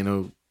drunk, ain't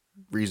no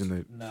reason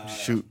to Nah.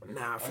 shoot.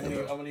 Nah,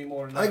 I'm gonna need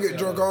more than I that. get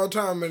drunk all the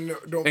time and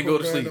don't And put go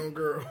to gun sleep. on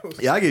girls.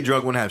 Yeah, I get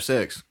drunk when I have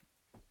sex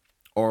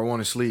or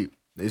want to sleep.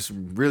 It's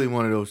really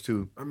one of those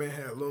two. My man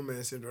had little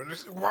man syndrome.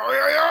 This is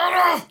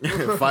why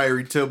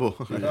Fiery Tibble.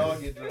 My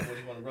dog get drunk when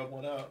he want to rub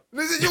one out.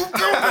 This is you killed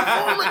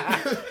me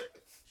for me.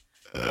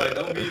 Like,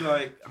 don't be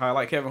like how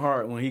like Kevin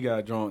Hart when he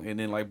got drunk and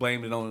then like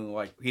blamed it on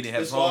like he didn't have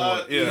his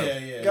squad. homework.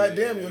 Yeah.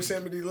 Goddamn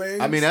Yosemite Lane.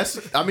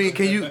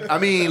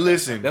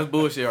 Listen. That's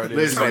bullshit right there.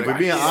 Listen, if we're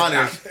being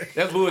honest.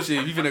 That's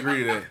bullshit. You can agree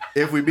to that.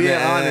 If we being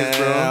honest,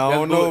 bro. I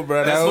don't know,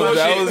 bro. That was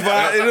bullshit.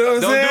 you know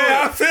what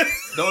I'm saying?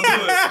 Don't do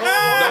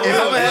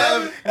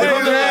it.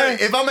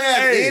 If I'm gonna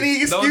have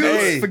any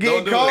excuse for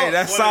getting caught, Hey,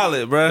 that's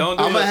solid, bro. Don't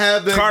do I'm gonna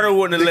have the Carter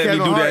wouldn't have let me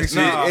Kevin do Hart that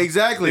shit. shit.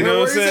 Exactly. You know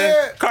what I'm What he saying?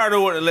 said? Carter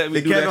wouldn't let me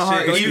The do Kevin that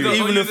Hart shit. excuse.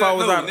 Even if I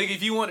was out. Nigga,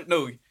 if you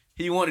wanted,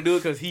 he wanted to do it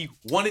because he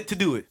wanted to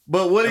do it.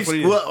 But what is? That's what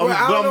he is. Well,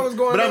 I don't know what's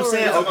going But I'm on.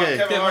 saying, It's okay.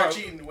 Kevin Hart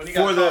cheating when he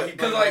got For caught. the- He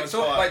Because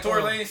like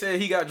Tory Lanez said,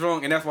 he got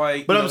drunk and that's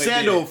why. But I'm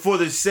saying though, for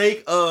the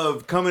sake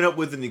of coming up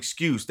with an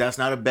excuse, that's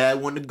not a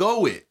bad one to go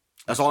with.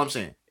 That's all I'm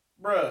saying.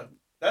 Bruh,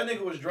 that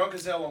nigga was drunk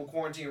as hell on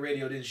quarantine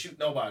radio. Didn't shoot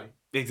nobody.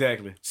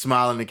 Exactly.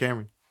 Smiling at the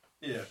camera.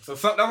 Yeah. So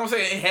that's what I'm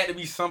saying. It had to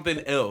be something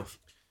else.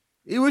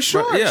 It was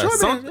short. But yeah,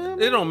 short,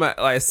 man. it don't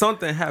matter. Like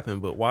something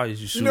happened, but why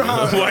is you shooting? know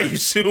how- up? Why you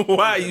shooting?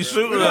 Why you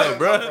shooting up,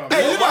 bro?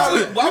 Hey, you know how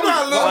little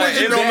Like,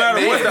 niggas it don't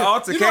matter what the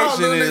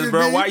altercation is,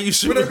 bro. Why you When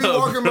shooting they be up?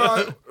 walking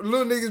by,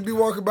 little niggas be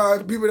walking by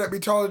people that be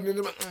taller than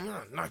them. Like,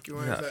 I'll knock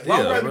your ass out. Yeah,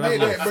 Why bro.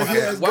 did that? But he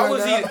has Why was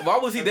gun he? out. Why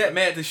was he that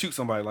mad to shoot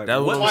somebody? Like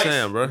That's what I'm what?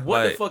 saying, bro.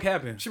 What the Like, fuck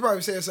happened? She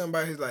probably said something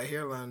about his like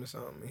hairline or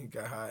something. And he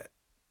got hot.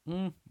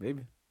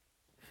 Maybe.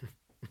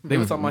 They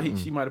were talking about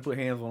she might have put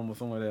hands on him or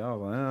something like that. I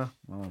was like, I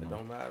don't know.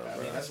 don't matter, I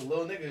bro. mean, that's a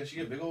little nigga and she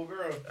a big old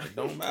girl.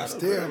 Don't matter.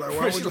 Still, like,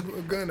 why would you put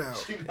a gun out?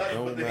 She might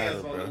have put the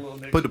hands on the little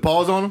nigga. Put the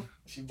paws on him.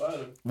 She might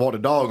have. Walk the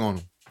dog on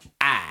him.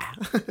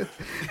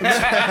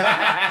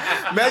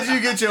 Imagine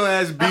you get your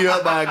ass beat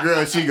up by a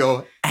girl. She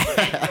go.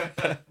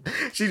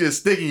 She just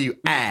sticking you.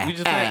 We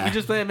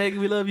just playing Megan.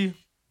 We love you.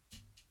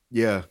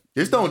 Yeah.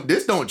 This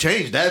don't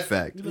change that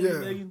fact. We love you, Yeah.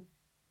 Megan.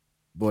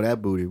 Boy,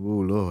 that booty. Oh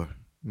Lord.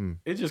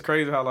 It's just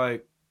crazy how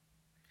like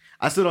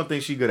I still don't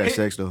think she good at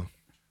sex though.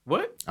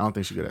 what? I don't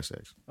think she good at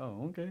sex.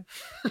 Oh, okay.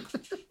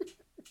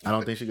 I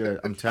don't think she good at.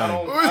 I'm I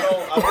telling don't. you.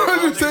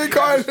 What did you say,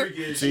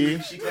 Carter? See?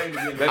 She claimed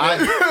to be.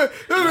 That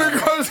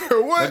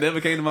What?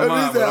 never came to my At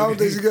mind. least that, I but don't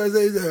think she gonna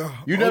say that.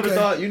 You never Okay.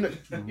 thought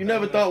you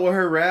never thought with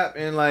her rap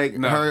and like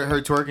No. her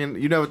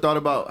twerking. You never thought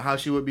about how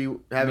she would be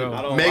having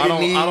No. Megan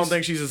I don't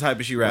think she's as hype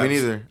as she raps. Me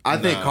neither. I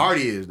think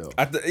Cardi is though.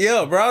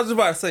 Yeah, bro. I was just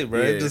about to say,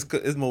 bro. Yeah.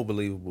 It's more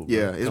believable. Bro.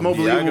 Yeah, it's more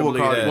Yeah, I can believable.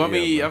 believe Cardi. that. Well, I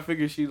mean, Yeah, I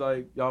figured she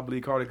like y'all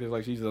believe Cardi because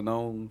like she's a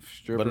known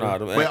stripper. But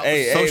nah, Well,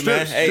 hey, so man.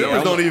 strippers Hey,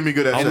 don't even be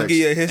good at I'm gonna sex. give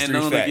you a And history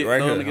none of fact them right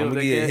get- here. none of I'm them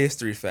gonna get give you a that.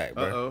 history fact,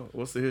 bro. Uh-oh.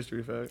 What's the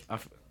history fact?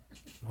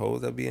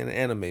 Hoes that be in the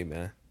anime,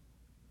 man.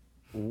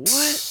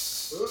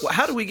 What? Well,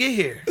 how do we get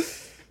here?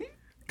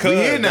 We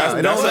here now.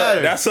 It don't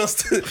matter. That's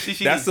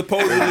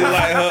supposedly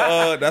like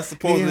her. That's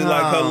supposedly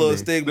like her little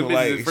stigma. The bitch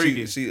Like is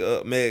freaky.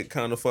 she mad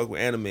kind of fuck with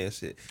anime and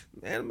shit.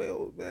 Anime,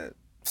 oh, man.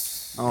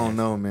 I don't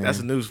know, man. That's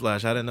a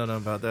newsflash. I didn't know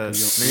nothing about that.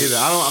 Me either.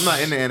 I'm not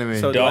into anime.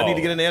 So do I Dog. need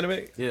to get an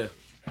anime? Yeah.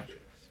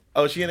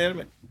 Oh, she in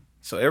anime?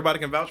 So everybody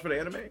can vouch for the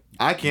anime?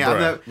 I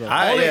can't.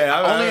 Bruh.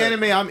 Only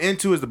anime I'm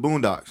into is the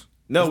Boondocks.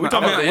 No, we're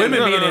talking about women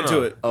being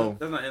into it. Oh,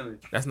 That's not anime.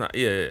 That's not.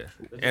 Yeah.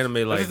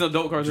 Anime like just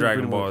adult cartoon, Dragon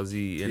pretty Ball much.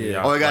 Z. And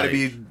Yeah. oh, it got to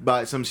be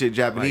by some shit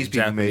Japanese Like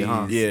people made, huh?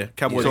 Japanese. Yeah,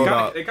 Cowboy Yeah.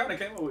 Bebop. They kind of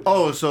came up with.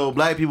 Oh, so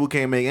black people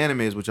can't make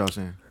anime is what y'all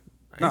saying?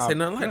 I ain't say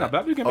nothing like that.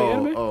 Black people can make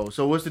anime. Oh,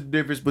 so what's the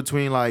difference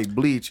between like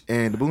Bleach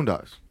and the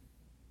Boondocks?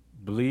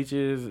 Bleach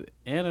is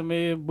anime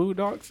and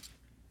Boondocks.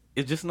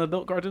 It's just an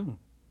adult cartoon.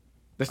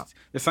 That's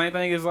the same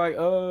thing as like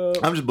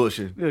I'm just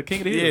bullshitting. yeah, King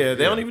of the Hill. Yeah,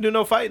 they don't even do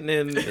no fighting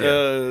in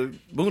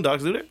Boondocks,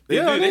 do they? They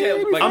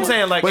have, like, I'm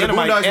saying like But anime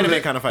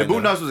was kind of fight. The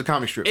Boondocks was a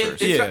comic strip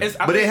first.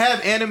 I But they think-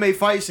 have anime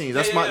fight scenes.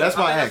 That's my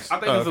ex. I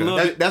think it's a little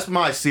bit That's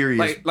my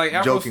serious like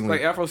Afro, jokingly.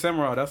 like Afro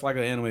Samurai. That's like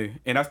an anime,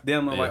 and that's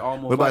them like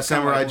almost. What about like,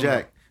 kinda Samurai like,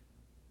 Jack?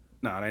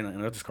 Nah, that ain't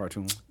nothing. That's just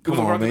cartoon. Come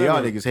on, man.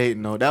 Y'all niggas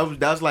hating though. That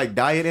was like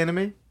diet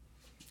anime.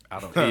 I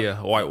don't know. Yeah,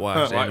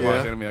 whitewashed anime.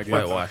 Whitewashed anime, I guess.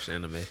 Whitewashed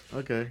anime.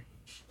 Okay,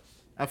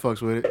 I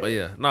fucks with it. But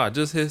yeah, nah,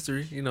 just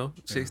history. You know,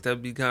 chicks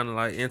that be kind of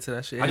like into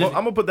that shit. I'm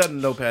gonna put that in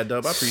the notepad,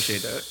 Dubb. I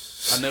appreciate that.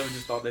 I never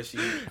just thought that she.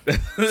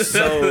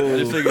 So,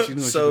 just figured she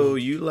knew what she so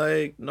you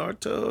like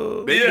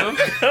Naruto?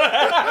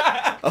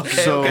 Yeah.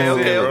 Okay.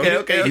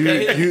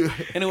 You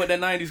And then with that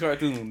 '90s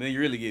cartoon, then you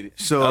really get it.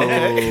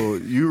 so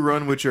you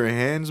run with your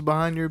hands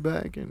behind your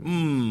back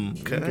and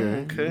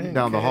Okay.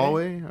 down the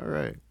hallway. All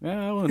right.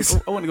 Yeah, I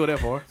wouldn't go that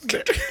far.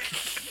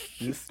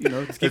 Just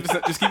keep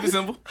it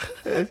simple.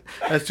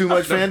 That's too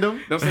much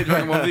fandom. Don't say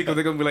Dragon Ball Z because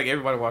they're gonna be like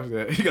everybody watch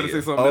that. You gotta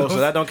say something Oh, else. so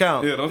that don't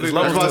count. Yeah, don't say It's that.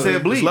 levels That's why I to said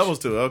it. Bleach. It's levels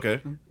to it.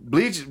 Okay.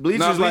 Bleach Nah,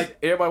 is Bleach, like.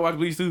 everybody watch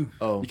Bleach too.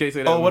 Oh. You can't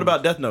say that. Oh, what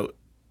about Death Note?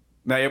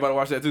 Now everybody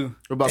watch that too.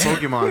 What about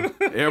Pokemon?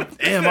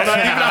 Damn,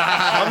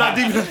 I'm not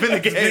deep enough in the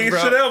game, bro.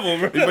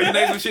 ever, bro. But you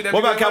name some shit that What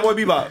about people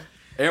Cowboy watch? Bebop?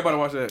 Everybody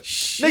watch that.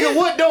 Nigga,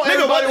 what don't Nigga,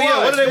 everybody what- yeah,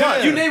 watch? what do they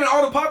watch? You naming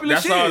all the popular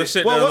That's shit. all the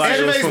shit. Well, that, what like,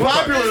 anime's was from-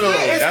 popular though?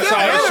 That's still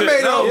all the anime,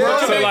 shit. though, bro.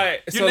 So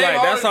like, You name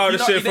all that's all the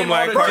you shit name from all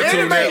like the- Cartoon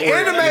Anime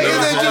Network.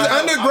 isn't just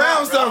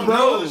underground stuff,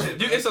 bro.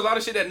 It's a lot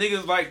of shit that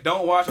niggas like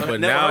don't watch or But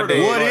never heard of.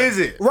 nowadays- What is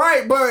it?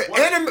 Right, but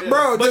anime,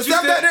 bro, the But you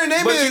stuff said- that they're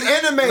naming but is you-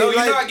 anime. No, you're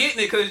like, not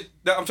getting it because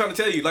that I'm trying to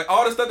tell you. Like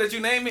all the stuff that you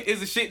naming is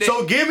the shit that.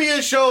 So give me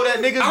a show that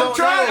niggas don't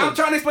know. I'm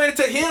trying to explain it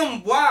to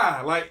him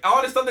why. Like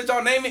all the stuff that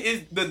y'all naming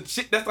is the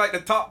shit that's like the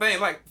top thing.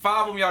 Like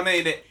 5 of them y'all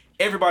name that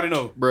everybody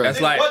know. Bro,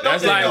 That's like when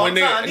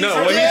niggas.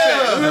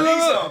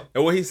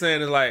 No, what he's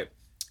saying is like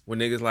when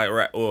niggas like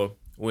rap or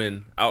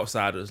when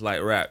outsiders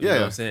like rap. You know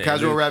what I'm saying?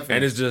 Casual rap.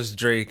 And it's just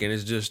Drake and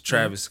it's just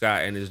Travis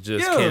Scott and it's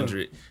just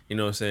Kendrick. You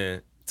know what I'm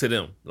saying? To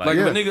them, like a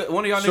nigga,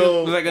 one of y'all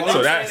niggas was like a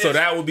nigga. So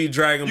that would be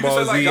Dragon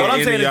Ball Z. What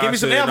I'm saying is give me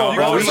some ammo,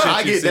 bro.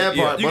 I get that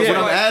part. But what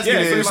I'm asking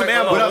is,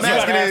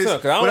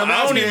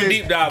 I don't even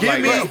deep dive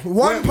like that.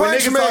 One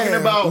Punch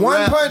Man.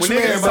 One Punch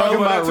Man. Talking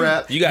about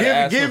rap. You gotta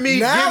ask give me.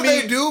 Now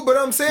they do, but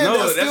I'm saying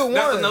that's still one.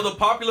 That's another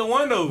popular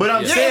one though. But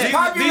I'm saying it's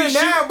popular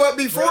now, but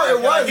before it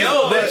wasn't.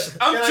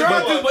 I'm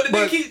trying to, but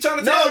they keep trying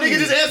to tell me. No, nigga,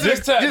 just answer.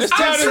 Just tell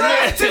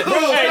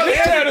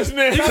this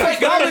man. You say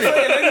Goblin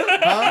Slayer,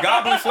 nigga.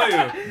 Goblin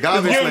Slayer.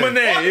 Goblin Give him a Slayer.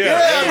 name.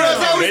 Yeah, bro.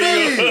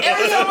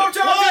 Every time I'm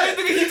trying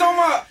to keep talking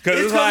about,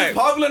 it's like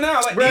popular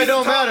now. Like, bro, it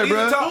don't matter,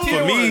 bro.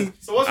 For me,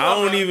 I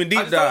don't even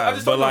deep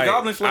dive, but like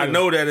I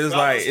know that it's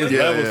like it's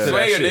levels to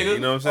that shit. You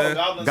know what I'm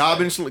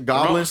saying?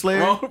 Goblin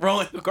Slayer.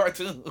 Wrong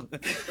cartoon. Wait,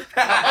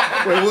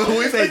 what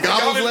we say?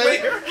 Goblin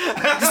Slayer.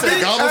 You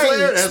say Goblin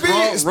Slayer? That's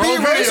wrong. Speed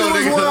Racer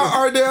was one.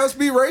 Ardell.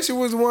 Speed Racer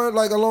was one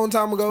like a long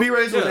time ago. Speed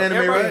Racer was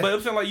anime, right? But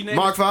I'm saying like you name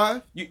Mark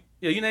 5.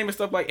 You naming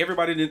stuff like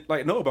everybody didn't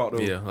like know about though.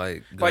 Yeah,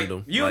 like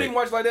Gundam. You don't even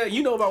watch like that.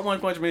 You know about One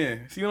Punch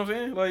Man. See what I'm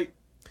saying? Like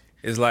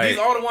it's like these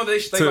all the ones they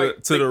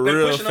to the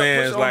real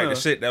fans like the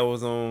shit that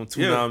was on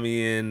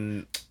Toonami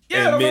and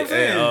what's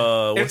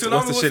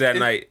the shit at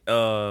night?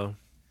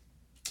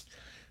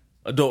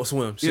 Adult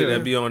Swim shit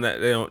that be on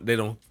that they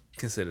don't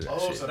consider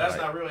that shit. So that's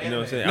not real anime. You know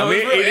what I'm saying? I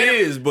mean it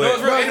is, but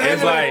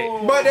it's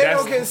like but they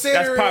don't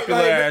consider that's popular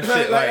ass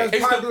shit. Like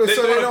it's popular,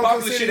 so they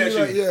don't consider it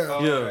like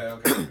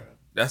yeah.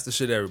 That's the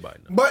shit everybody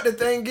knows. But the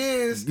thing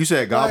is, you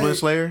said Goblin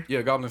Slayer?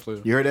 Yeah, Goblin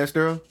Slayer. You heard that,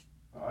 Sterl?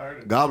 I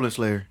heard it. Goblin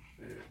Slayer.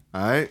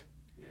 All right.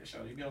 Yeah,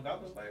 Sean, you be on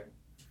Goblin Slayer?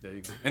 There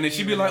you go. And then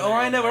she be like, "Oh,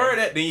 I ain't never heard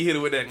that." Then you hit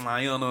her with that,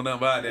 "Man, you don't know nothing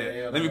about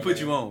that. Let me put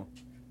you on."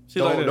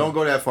 Don't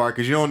go that far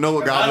because you don't know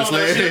what Goblin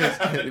Slayer is.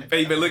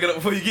 Hey, you better look it up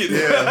before you get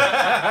there.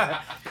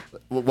 Yeah.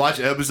 Watch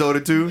an episode or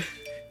 2.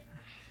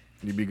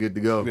 You'd be good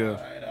to go. Yeah. All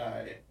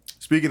right.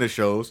 Speaking of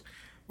shows.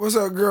 what's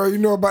up, girl? You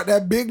know about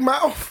that big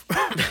mouth?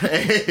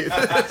 Hey.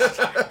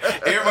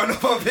 Everybody know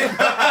about Big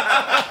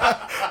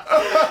Mouth.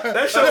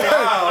 That show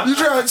wild. You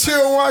trying to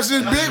chill and watch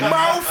this big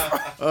mouth?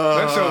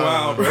 That show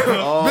wild,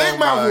 bro. Big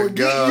mouth will God.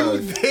 get you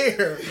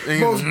there.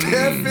 Most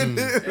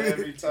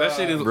definitely. That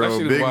shit is Bro, that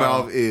shit Big is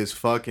wild. Mouth is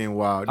fucking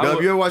wild.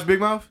 Dub, you ever watch Big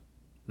Mouth?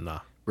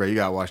 Nah. Bro, you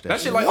gotta watch that.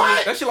 That shit like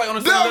on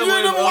the same Dub, level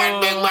you never as,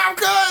 watch Big Mouth,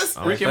 cuz?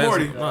 Rick and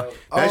Morty.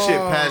 That shit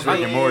past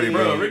Rick and Morty,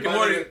 bro.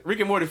 Rick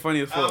and Morty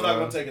funny as fuck. I'm not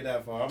gonna take it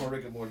that far. I'm a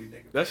Rick and Morty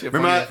nigga. That shit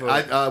funny as fuck.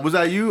 Remember, was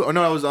that you? Oh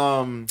no, that was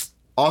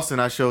Austin.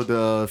 I showed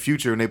the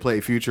Future and they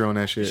played Future on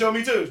that shit. You showed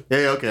me too. Yeah,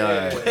 okay, all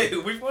right.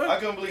 Wait, which one? I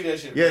couldn't believe that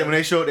shit. Yeah, when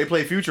they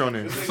played Future on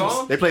there.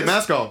 Song? They played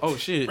Mask Off. Oh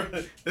shit.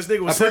 This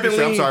nigga was I sipping Percocet,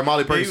 lean. I'm sorry,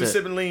 Molly Yeah, he was Percocet.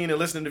 sipping lean and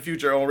listening to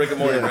Future on Rick and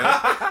Morty, Yeah. man.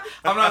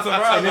 I'm not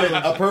surprised. And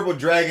then a purple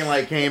dragon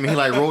like came and he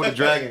like rode the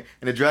dragon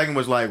and the dragon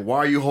was like, "Why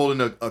are you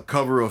holding a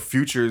cover of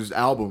Future's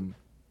album?"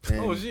 And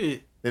Oh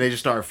shit. Then they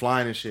just started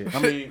flying and shit. I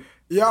mean,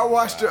 Y'all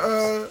watched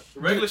the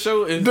regular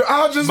show is.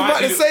 I was just about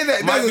to say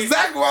that. That's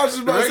exactly what I was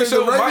just about to say.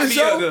 The regular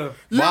show.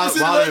 You ever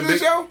seen the regular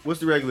show? What's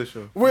the regular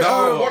show? With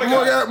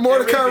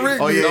Mordecai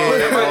Rigby. Oh yeah,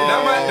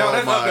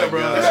 That's up there,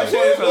 bro. That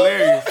shit is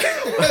hilarious.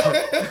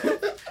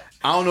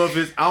 I don't know if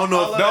it's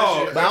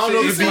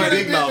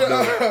Big Mouth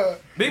though.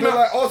 Big They're Mouth.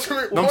 like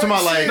alternate. I'm talking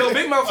about like. No,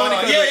 Big Mouth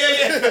funny.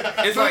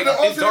 Yeah. It's like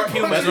it's dark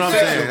humor. That's what I'm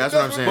saying. That's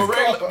what I'm saying.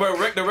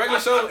 But the regular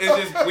show is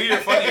just weird,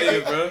 funny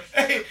niggas, bro.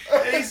 Hey,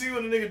 you see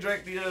when the nigga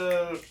drank the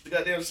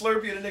goddamn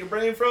Slurpee and the nigga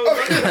brain froze?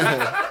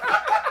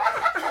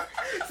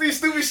 See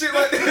stupid shit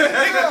like that.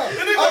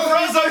 The nigga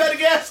froze up at the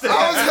gas station.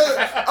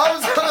 I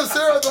was gonna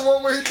say the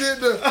one where he did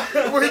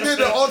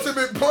the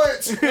ultimate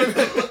punch.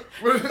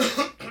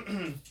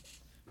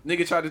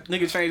 Nigga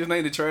changed his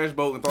name to Trash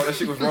Boat and thought that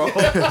shit was wrong.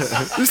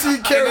 You see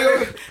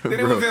karaoke. Then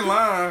it was in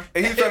line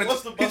and he trying to.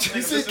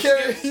 You see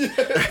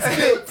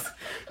karaoke.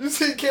 You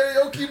see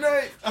karaoke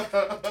night.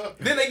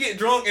 Then they get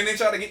drunk and then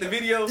try to get the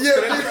video. Yeah.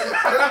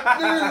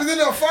 Then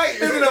they'll fight.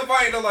 They're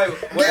fighting. I'm like,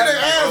 Get their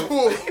ass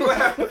whooped. what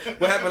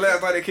happened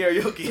last night at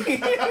karaoke?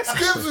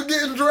 Skips was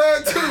getting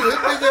dragged too. His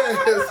big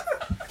ass.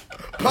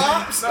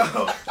 Pops.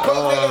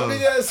 Pops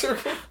big ass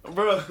circle.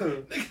 Bro,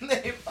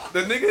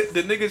 the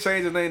nigga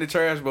changed his name to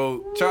Trash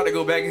Boat. Tried to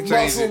go back and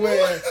change it.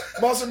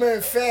 Muscle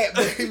man, fat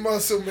baby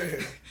muscle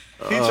man.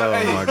 Oh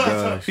my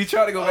gosh. He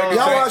tried to go back and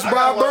Y'all change watch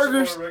Bob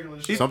Burgers?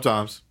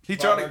 Sometimes. He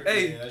tried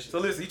to, so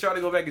listen, he tried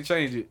to go back and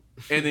change it.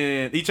 And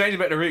then he changed it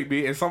back to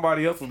Rigby and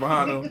somebody else was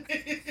behind him.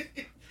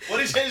 What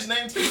did he change his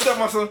name to? He told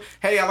my son,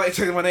 "Hey, I like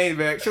to change my name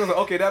back." She was like,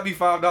 "Okay, that'd be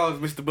 $5,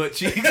 Mr. Butt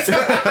Cheeks."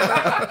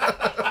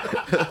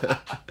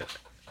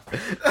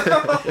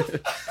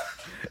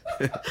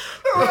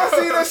 When I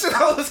seen that shit,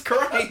 I was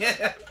crying.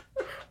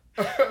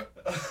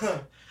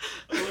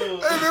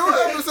 Hey man,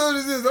 what episode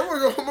is this? I'm gonna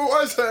go home and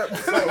watch that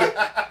episode.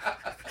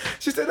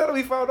 She said that'll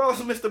be $5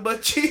 for Mr.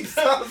 Butt Cheeks.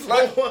 I was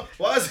like,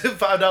 why is it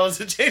 $5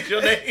 to change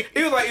your name?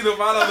 It was like either $5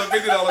 or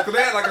 $50 because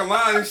they had like a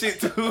line and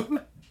shit too.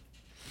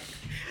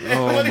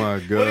 Oh my What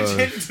did god. you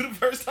change it to the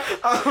first time?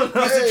 I don't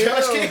know. Was it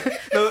trash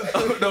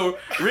can? No,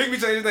 Rigby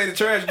changed his name to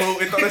Trash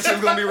Boat and thought that shit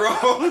was gonna be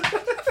wrong.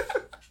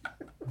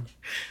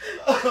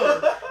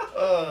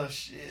 Oh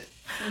shit.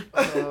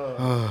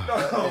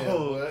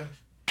 Oh,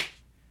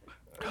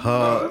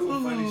 That's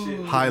some funny shit.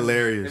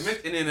 Hilarious.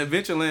 And then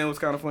Adventureland was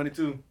kind of funny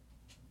too.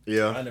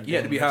 Yeah. You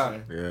had to be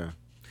high. Yeah.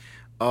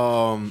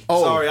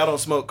 Sorry, I don't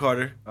smoke,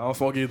 Carter. I don't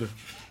smoke either.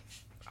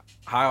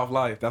 High off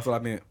life. That's what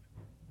I meant.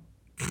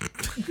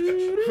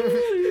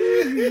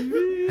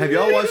 Have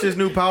y'all watched this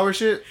new Power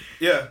shit?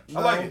 Yeah, I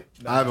like it.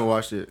 I haven't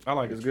watched it. I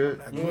like it. It's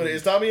good.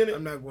 Is Tommy in it?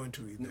 I'm not going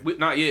to either.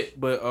 Not yet,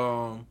 but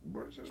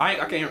I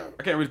can't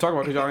really talk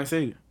about it because y'all ain't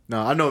seen it.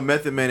 No, I know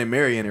Method Man and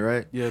Mary in it,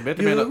 right? Yeah,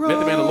 Method Man, the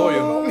lawyer.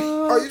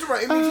 Oh, you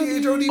talking about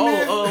ADhd,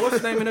 man? What's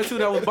his name in there too?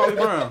 That was Bobby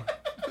Brown.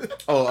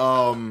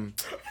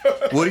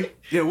 Woody?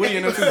 Yeah, Woody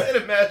in there too. Say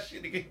the mad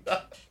shit again.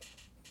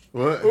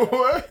 What?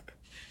 What?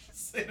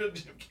 Say the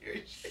Jim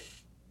Carrey shit.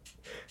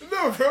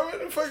 No, bro. What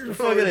the fuck is What the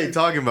fuck are they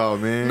talking about,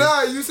 man?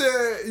 Nah, you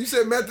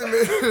said Method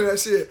Man and that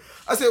shit.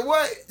 I said,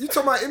 what? You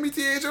talking about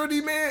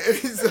METHOD, man? And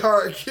he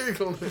started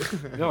giggling.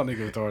 Y'all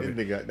niggas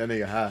retarded. That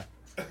nigga high.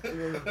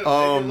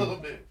 A little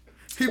bit.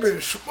 He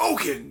been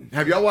smoking.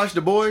 Have y'all watched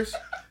The Boys?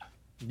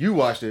 You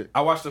watched it.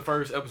 I watched the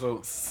first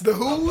episode. The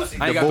Who's?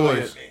 I ain't The got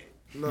Boys. to it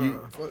yet. Nah.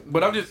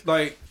 But I'm just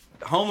like,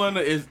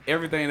 Homelander is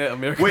everything that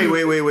America.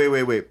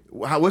 Wait.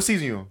 What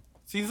season you on?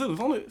 Season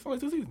 2. It's only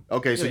 2 seasons.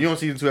 Okay, so Yeah. you on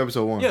season 2,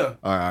 episode 1? Yeah.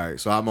 All right.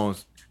 So I'm on.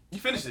 You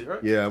finished it,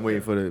 right? Yeah, I'm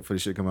waiting for the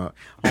shit to come out.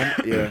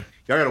 Yeah,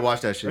 y'all gotta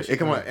watch that shit. It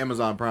come on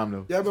Amazon Prime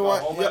though. Y'all been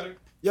watching?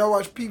 Y'all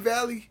watch P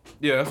Valley?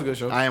 Yeah, that's a good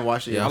show. I ain't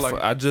watched it Yeah,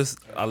 yet.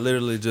 I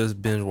literally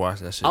just binge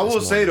watched that shit. I this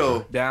will say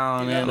morning, though,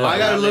 Down and I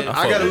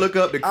gotta look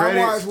up the I credits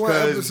watched one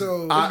 'cause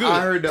episode.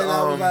 I heard the And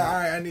I was like, all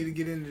right, I need to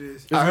get into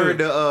this. I heard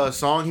the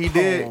song he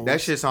did. That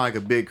shit sound like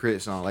a Big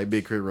Crit song. Like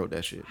Big Crit wrote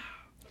that shit.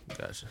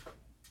 Gotcha.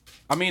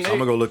 I mean, So I'm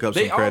gonna go look up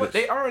some credits.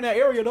 They are in that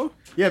area though.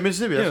 Yeah,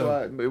 Mississippi. That's Yeah.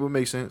 why it would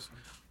make sense.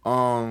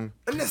 And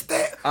that's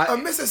that.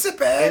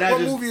 Mississippi. and I What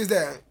just- movie is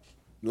that?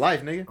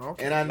 Life, nigga.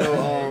 Okay. And I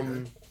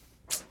know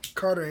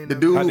Carter ain't the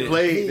never- dude who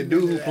played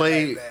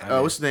He ain't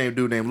what's his name?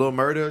 Dude named Lil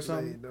Murder or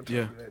something. Don't talk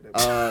Yeah. like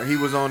that. He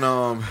was on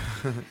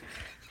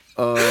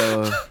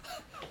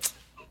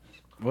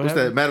what's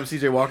that? Madam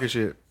C.J. Walker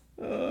shit.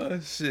 Oh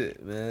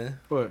shit, man.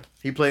 What?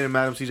 He played in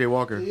Madam C.J.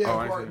 Walker. He had Oh, a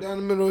I part see. down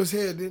the middle of his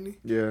head, didn't he?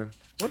 Yeah.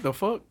 What the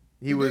fuck?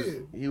 He was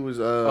did.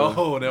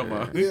 Oh, never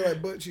mind. He had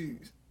like butt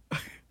cheeks.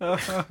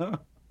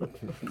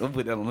 Don't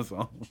put that on the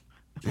song.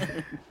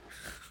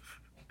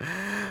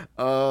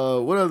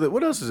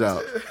 What else is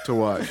out to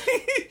watch?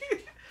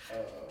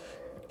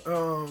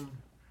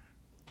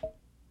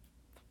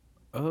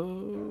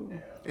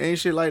 Ain't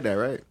shit like that,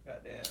 right?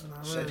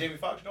 Goddamn. That Jamie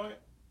Foxx joint?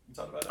 You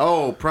talked about that?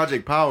 Oh,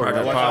 Project Power.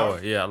 Project right? Power.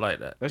 Yeah, I like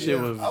that. That shit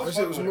was. That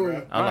shit was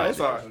smooth. I like It's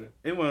alright.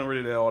 It wasn't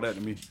really all that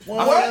to me.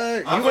 What?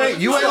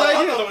 You ain't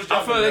like it?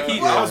 I feel like he,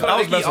 I was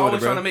always messing with it,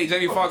 bro. trying to make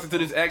Jamie Foxx into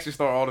this action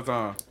star all the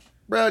time.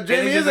 Bro, Jamie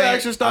And he is just an ain't-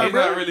 action star, he's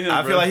bro. not really him,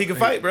 I feel bro. like he can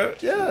fight, bro.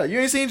 Yeah, you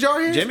ain't seen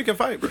Jarhead? Jamie can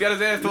fight, He bro. got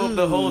his ass told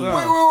the whole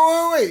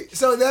time. Wait.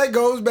 So that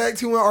goes back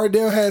to when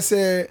Ardell had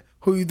said,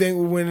 who you think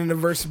will win in the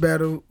versus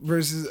battle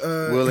versus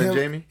Will and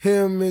Jamie?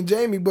 Him and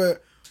Jamie.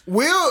 But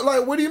Will,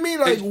 like, what do you mean?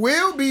 Like,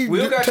 Will be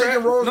Will got taking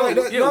trash- roles no, like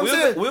that? yeah, You know what Will I'm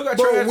got- saying? Will got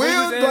but trash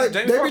Will, movies and like,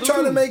 Jamie they be Foxx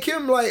trying to too. make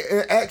him like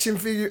an action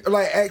figure,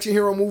 like action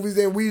hero movies,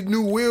 and we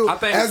knew Will I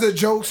think- as a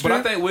jokester. But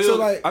I think Will, So,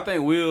 like, I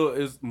think Will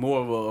is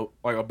more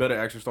of a better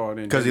action star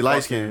than Because he Jamie light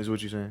Foxx skinned, is. is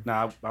what you saying.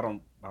 Nah,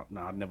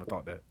 I never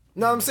thought that.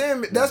 no, I'm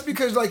saying that's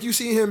because like you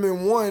see him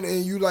in one,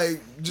 and you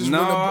like just No,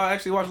 win the- I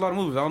actually watch a lot of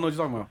movies. I don't know what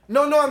you're talking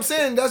about. No, I'm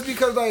saying that's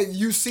because like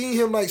you see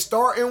him like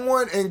start in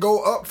one and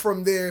go up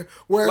from there.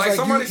 Whereas Like, like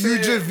somebody you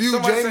said- just view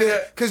somebody Jamie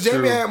said- because Jamie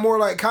True. had more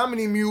like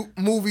comedy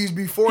movies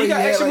before He he,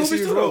 got had action like movies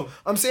serious too, roles. though.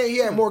 I'm saying he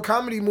had more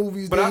comedy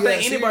movies. But than I he had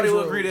think anybody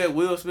serious will agree roles. that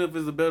Will Smith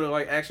is a better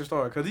like action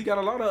star because he got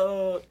a lot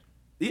of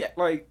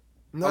like.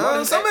 No, a lot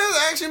of some of his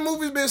action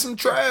movies been some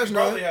trash He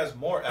now. probably has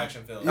more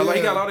action films. Like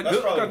he got a lot of That's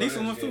good, probably got what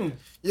decent it ones is, too.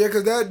 Yeah,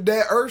 because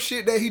that Earth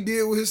shit that he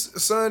did with his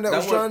son that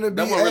was trying to be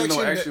that wasn't really action.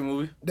 no action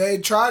movie. They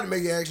tried to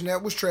make it action.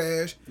 That was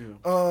trash.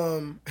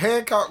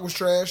 Hancock was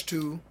trash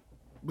too.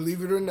 Believe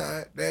it or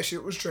not, that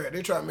shit was trash.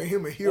 They tried to make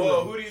him a hero.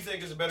 Well, who do you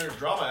think is a better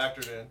drama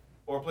actor then?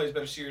 Or plays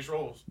better serious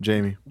roles?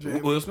 Jamie.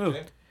 Will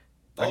Smith.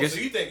 Oh, guess- so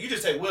you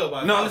just say Will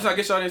by No, now. listen, I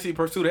guess y'all didn't see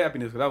Pursuit of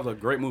Happiness because that was a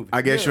great movie.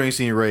 I guess you ain't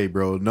seen Ray,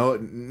 bro. No,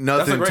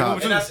 nothing great top.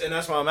 movie, And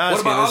that's why I'm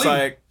asking. about It's Ali?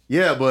 like,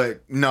 Yeah,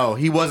 but no,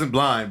 he wasn't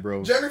blind,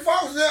 bro. Jamie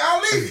Foxx was in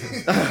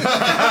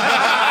Ali.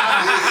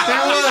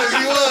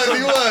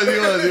 He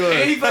was.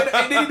 And he played,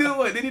 and did he do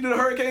what? Did he do the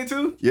Hurricane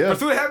too? Yeah.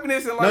 Pursuit of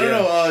Happiness and like.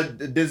 No.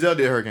 Denzel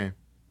did Hurricane.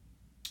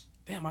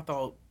 Damn, I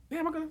thought.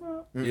 Damn, I could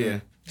have. yeah.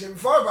 Jamie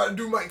Foxx about to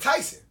do Mike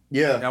Tyson. I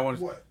Yeah. wanted.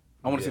 What?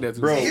 I want to see that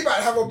too. Bro, He about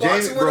to have a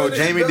boxing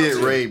Jamie did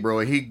Ray, bro.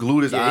 He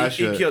glued his eyes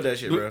shut. He killed that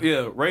shit, bro.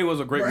 Yeah, Ray was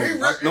a great movie.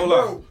 No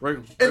lie. Ray,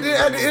 and then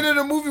at the end of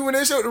the movie, when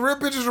they showed the real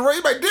pictures of Ray,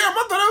 he like, damn,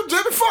 I thought that was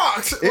Jamie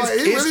Foxx. Like,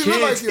 he really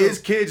looked like him. It's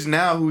kids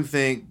now who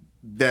think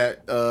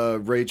that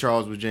Ray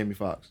Charles was Jamie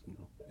Foxx.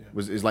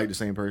 Is like the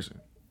same person.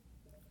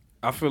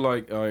 I feel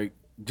like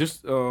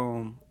just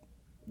the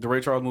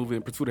Ray Charles movie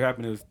and Pursuit of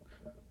Happiness,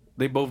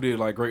 they both did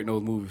like great in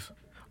those movies.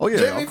 Oh yeah,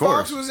 Jamie of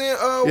course. Foxx was in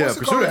what's it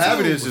Pursuit called? of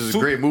Happiness is a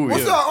great movie.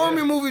 What's the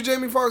army movie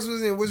Jamie Foxx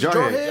was in? Was it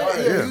Jarhead?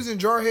 Yeah, he was in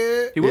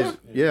Jarhead. He was?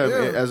 Yeah,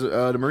 as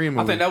the Marine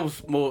movie. I think that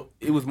was more.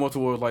 It was more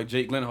towards like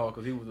Jake Gyllenhaal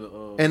because he was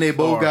a. And they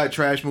both got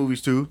trash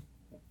movies too.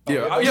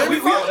 Yeah, Jamie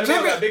Foxx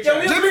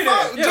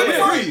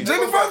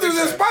was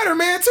in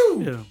Spider-Man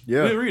too.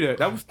 Yeah. We didn't read that.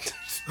 That was.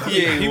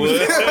 Yeah, he was.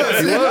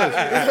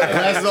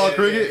 Glasses all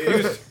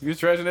crooked. He was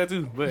trashing that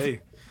too. But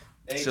hey,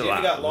 Jamie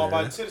got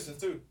law-abiding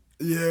citizens too.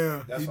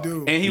 Yeah, he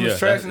do. And he was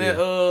trashing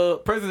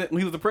that president when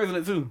he was the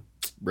president too.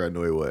 Brad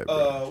knew he was.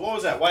 What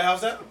was that? White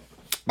House that?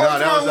 No,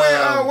 that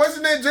was what's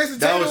his name? Jason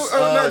that Taylor. was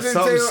Not Jason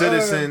some Taylor,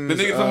 citizen. The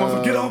nigga talking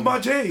about get off my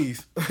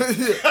J's.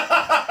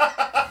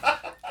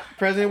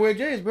 President wear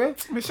J's, bro. No,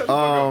 that's it.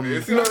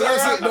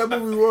 That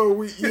movie was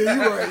weak. Yeah,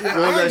 you right. Yeah.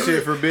 What was that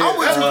shit for big? I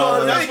went too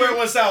hard. That's where it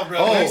went south,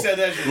 bro. He said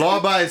that shit.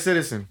 Law-abiding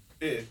citizen.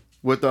 Yeah.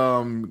 With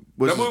That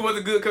movie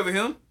wasn't good because of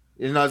him.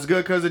 It's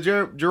good because of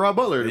Gerard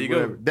Butler. There you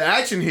go. The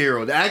action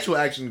hero, the actual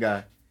action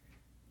guy.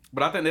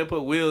 But I think they'll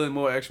put Will in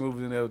more action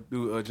movies than they'll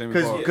do Jamie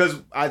Foxx. Because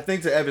I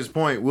think to Evan's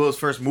point, Will's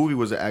first movie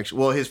was an action.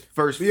 Well, his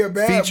first Bad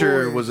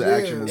feature Boys. was an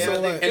action movie. And I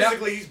think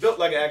physically he's built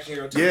like an action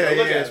hero too. Yeah,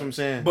 Look at that's him. what I'm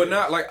saying. But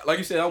not like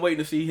you said, I'm waiting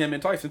to see him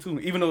and Tyson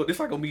too. Even though this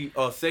like gonna be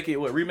a second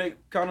remake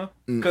kind of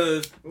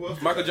because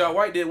Michael John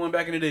White did one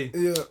back in the day.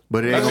 Yeah,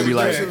 But it ain't gonna be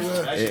like it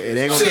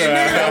ain't gonna be.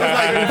 That was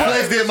like when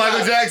Flex did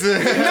Michael Jackson.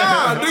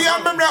 Nah, do y'all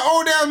remember that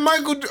old ass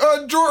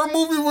Michael Jordan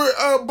movie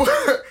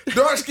with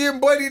dark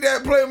skinned buddy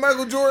that played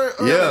Michael Jordan?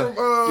 Yeah.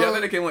 Yeah, I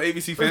think they came on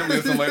ABC Family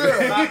or something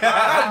like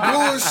that.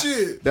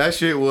 Bullshit. That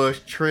shit was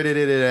treated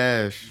it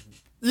ass.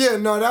 Yeah,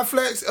 no, that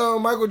flex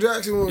Michael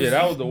Jackson was Yeah,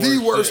 that was the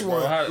worst shit, one.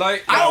 bro. How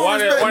Like why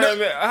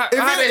respect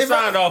how they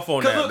signed off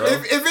on that, bro?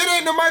 If it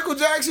ain't the Michael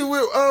Jackson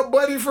with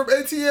Buddy from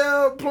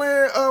ATL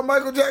playing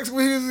Michael Jackson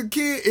when he was a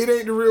kid, it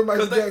ain't the real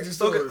Michael Jackson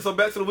story. So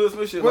back to the Will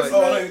Smith shit. What's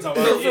Like,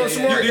 his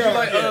name?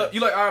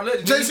 you like I Am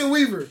Legend? Jason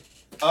Weaver.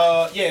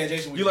 Yeah,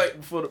 Jason. You like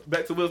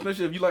back to Will Smith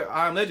shit? You like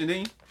I Am Legend,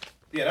 didn't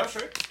you? Yeah, that was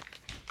true.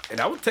 And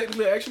that was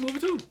technically an action movie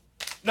too.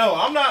 No,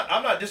 I'm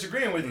not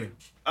disagreeing with you.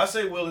 I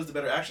say Will is the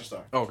better action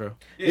star. Okay.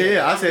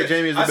 Yeah, I said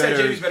Jamie is the better. I said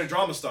Jamie's better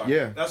drama star.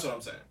 Yeah. That's what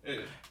I'm saying.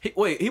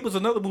 Yeah. He was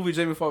another movie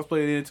Jamie Foxx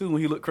played in too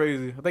when he looked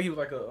crazy. I think he was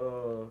like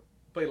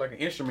played like an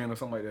instrument or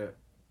something like that.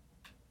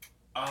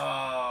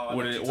 Oh.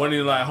 When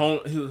he like home,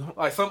 He was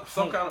like some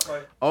kind of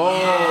like. Oh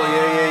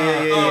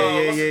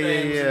yeah. What's his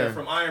name was in there?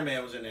 From Iron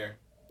Man was in there.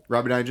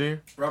 Robert Downey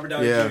Jr. Robert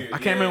Downey Yeah. Jr. I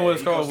can't remember what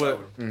it's he called, goes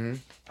but over.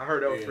 I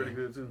heard that was pretty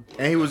good too.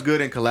 And he was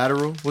good in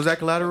Collateral. Was that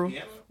Collateral?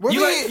 Yeah.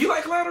 You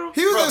like Collateral?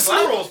 He was Bro, in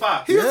Collateral was Sleep.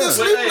 fire. He was in With-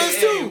 Sleepless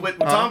hey, too. with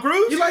Tom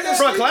Cruise? You like that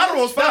Bro, Sleepless?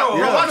 Collateral was fire.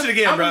 Bro, watch it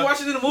again, I've bro. been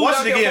watching it in the movie. Watch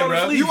I it kept again, falling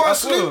bro. asleep. You I watch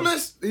swear.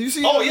 Sleepless? You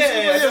see? Oh yeah,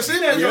 Sleepless,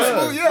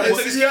 Sleepless. yeah. They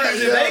took his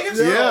characters in Vegas.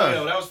 Yeah.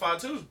 Oh, that was fine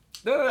too.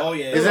 Oh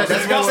yeah. Is that's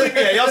y'all the sleep?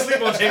 Yeah, y'all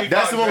sleep on Jamie.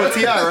 That's the one with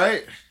T.I.,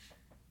 right?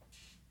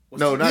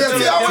 No, not Yeah, T.I.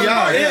 T.I. was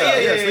T.I.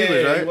 Yeah. Sleepless,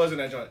 He right? was in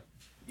that joint.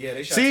 Yeah,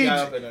 they shot See, T.I.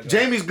 up in that joint.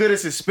 Jamie's good at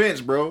suspense,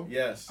 bro.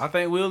 Yes. I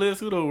think Will is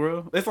too though,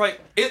 bro. It's like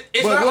it's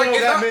But not Will like don't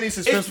it's got not many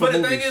suspenseful But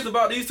the thing movies. is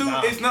about these two,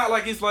 Nah. it's not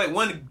like it's like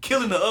one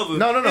killing the other.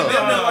 No. It's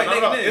not like No.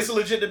 neck and neck. It's a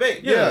legit debate.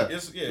 Yeah.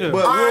 Yeah.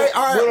 But All right,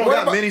 Will don't what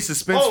got about- many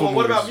suspenseful Oh, well,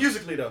 what about movies.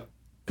 musically though?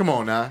 Come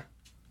on now.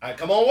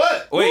 Come on,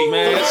 what? wait,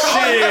 man, shit,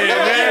 man.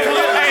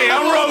 Hey,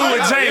 I'm rolling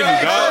with Jamie,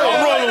 dog.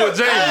 I'm rolling with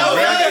Jamie,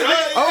 man.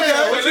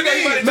 Okay. What you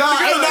mean?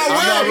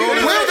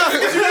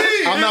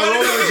 I'm not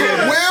rolling with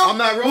Jamie. I'm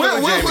not rolling with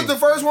Will was Jamie. the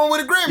first one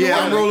with a Grammy. Yeah,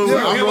 I'm rolling with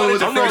I'm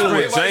rolling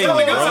with Jamie,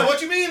 bro.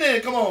 What you mean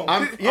then? Come on.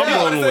 I'm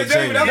rolling with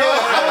Jamie. I was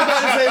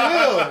about to say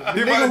Will.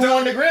 The nigga who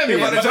won the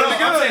Grammy.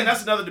 I'm saying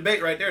that's another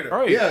debate right there though.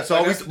 Right. Yeah, so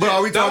are we That's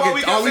why we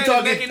kept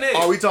saying neck and neck.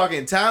 are we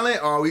talking talent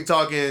or are we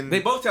talking They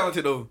both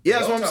talented though. Yeah,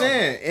 that's what I'm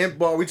saying.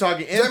 But are we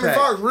talking Jamie impact?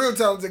 Foxx real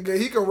talented.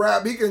 He can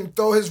rap. He can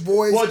throw his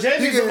voice. Well,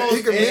 Jamie's the most-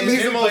 He can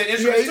he's the most-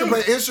 he can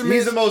play instruments.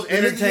 He's the most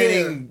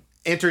entertaining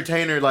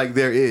entertainer like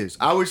there is.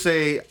 I would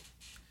say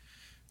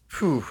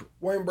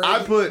Wayne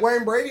Brady.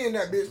 Wayne Brady in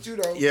that bitch too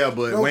though. Yeah,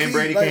 but No Wayne key,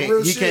 Brady like can't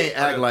real he shit. can't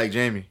act like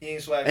Jamie. He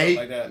ain't swag And he,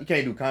 like that. he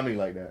can't do comedy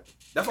like that.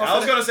 That's I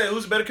was gonna say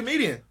who's a better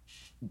comedian?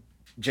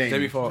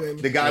 Jamie Foxx.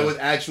 Jamie. The guy with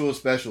actual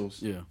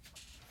specials. Yeah.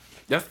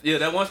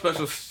 That one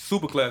special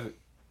super classic.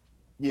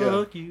 Yeah.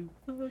 Fuck you.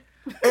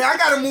 Hey, I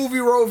got a movie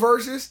role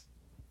versus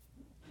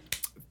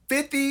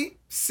 50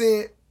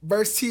 Cent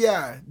versus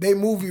T.I. They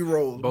movie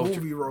roles.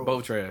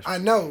 Both trash. I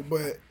know,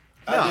 but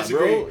I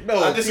disagree. bro.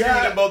 No, I disagree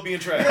with them both being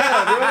trash.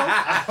 Yeah, bro.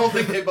 I don't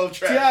think they both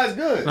trash. T.I. is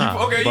good.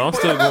 Nah, but I'm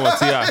still going with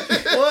T.I.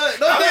 What?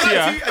 No,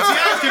 T.I.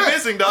 T.I.'s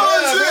convincing, dog.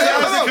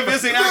 T.I.'s a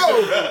convincing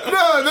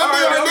actor.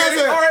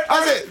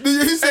 I said,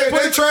 he said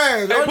they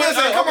trash. I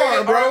said, come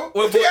on, bro.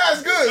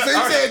 T.I.'s good.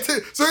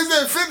 So he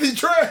said 50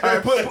 trash.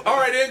 All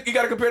right, then you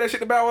got to compare that shit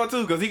to Bow Wow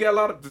too, because he got a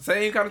lot of the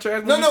same kind of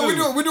trash. No,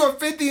 we're doing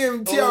 50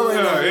 and T.I. right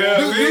now.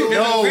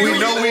 No, we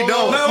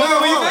don't. No,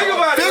 when you think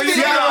about it,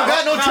 T.I. don't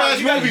got no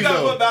trash movies You gotta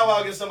though. put Bow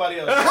Wow against somebody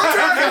else.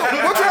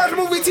 What trash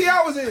movie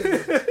T.I. was in?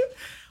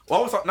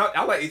 Well,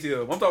 I like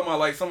ATL. I'm talking about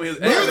like some of his.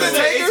 He was in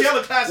Takers.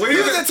 When He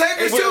was in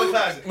Takers too.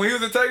 When he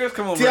was in Takers,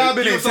 come on, T.I.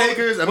 bro. been in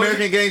Takers,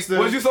 American Gangster.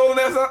 Was you sold in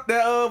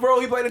that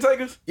role he played in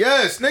Takers?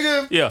 Yes,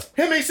 nigga. Yeah.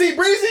 Him and C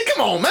Breezy.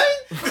 Come on, man.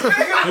 He was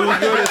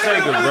good at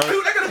Takers, bro.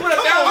 They could have put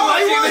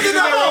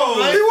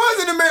He was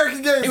in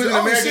American Gangster. He was in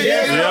American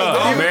Gangster.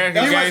 Yeah,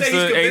 American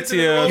Gangster,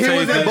 ATL, He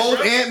was in Takers. both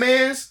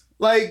Ant-Mans.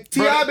 Like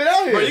T.I. been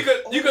out here. Bro,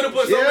 you could have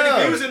put so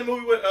many. He was in the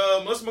movie with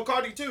Melissa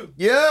McCarthy too.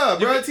 Yeah,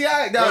 bro.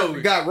 T.I.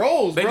 got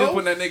roles, They bro. just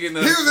put that nigga in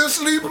the. He was in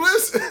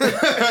Sleepless.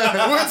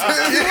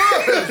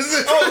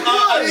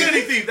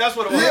 Identity Thief. That's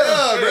what it was.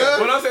 Yeah, bro.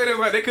 What I'm saying is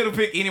like they could have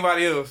picked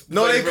anybody else.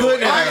 No, they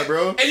couldn't have,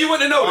 bro. And you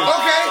wouldn't have noticed.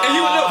 Okay. And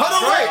you wouldn't know. Hold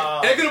on, wait.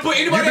 They could have put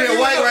You anybody else. being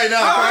white right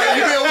now, right?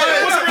 You being white.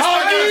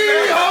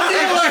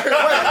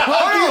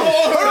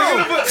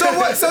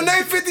 Hold on. So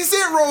name 50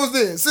 Cent roles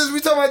then. Since we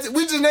talking about,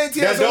 we just named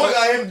T.I. That don't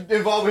got him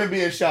involved with him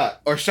being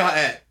shot or shot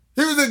at.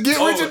 He was in Get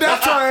Rich or Die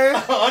Trying.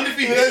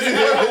 Undefeated.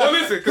 Well,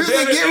 listen, He was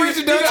in Get Rich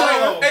or Die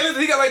Trying. Hey,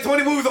 listen, he got like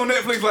 20 movies on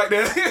Netflix like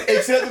that.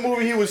 Except the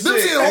movie he was Them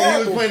sick shit and he was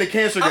horrible. playing the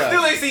cancer I guy.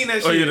 still ain't seen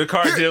that shit. Oh, yeah, the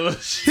car dealer.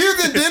 He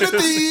was in Den of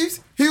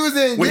Thieves. He was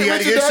in When he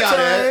Get had to Rich or get Die shot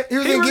Trying. at. He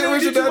was He in really Get didn't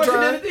Rich or do too Die much in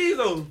Trying. Identity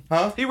though.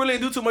 Huh? He really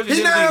didn't do too much in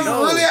He Identity. not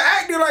really an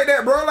actor like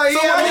that, bro. Like, He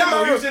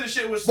was in the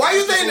shit with. Why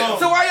you think that?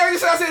 So why y'all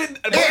just said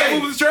that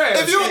movie was trash?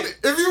 If you really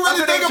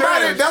said think they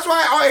about trash. it, that's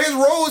why all his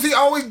roles he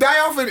always die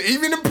off, and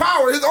even in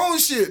Power, his own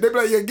shit. They be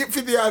like, yeah, get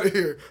 50 out of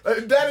here.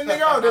 Like, that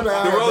nigga out. They be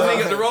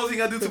like, The Rose ain't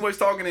gotta do too much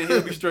talking and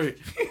he'll be straight.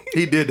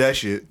 He did that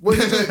shit. Well,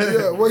 he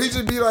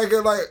just be like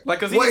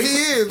 'cause what he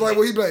is, like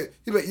what he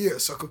be like, yeah,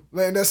 sucker,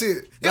 like that's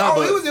it. Nah,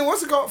 He but- was in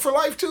what's it called For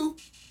Life too.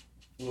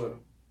 What?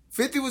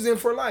 50 was in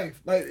For Life,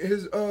 like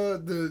his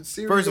the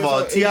series. First of all,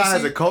 that's on T.I. ABC.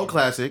 has a cult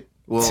classic.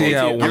 Well,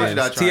 T.I. Get Rich or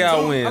Die wins. Trying. T.I. I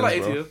wins,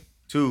 like bro. ATL.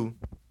 2.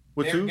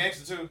 What 2?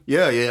 Gangster too.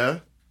 Yeah.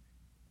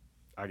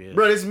 I guess.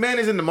 Bro, this man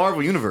is in the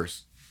Marvel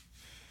universe.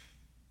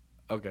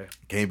 Okay.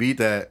 Can't beat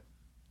that.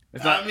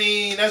 I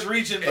mean, that's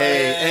reaching, man.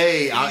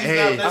 Hey, He's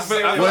hey. not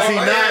necessarily Was a he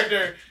not?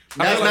 character.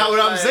 That's not what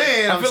I'm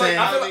saying. I I'm feel saying.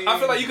 I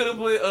feel like you could have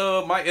put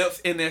Mike Epps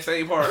in that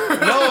same part.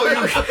 No, you.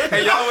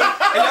 and y'all went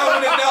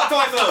down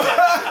twice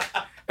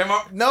up.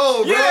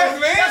 No, bro. Yes,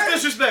 man. That's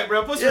disrespect,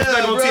 bro. Put some Yeah,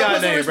 respect on bro, T.I. put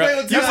some name, bro. respect on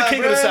You're the T.I., king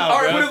of the bro. South,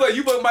 All right, bro. put it like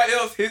you put Mike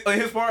Epps on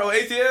his part on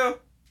ATL.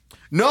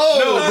 No,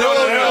 Not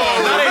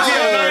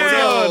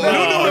ATL. no. You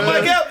knew it,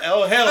 Mike Epps?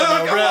 Oh, hell no,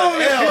 come bro.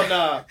 on, Hell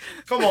nah.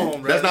 Come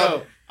on, bro. That's not-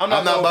 No. I'm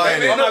not going buying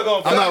for it. I'm not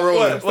going for I'm not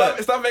rolling.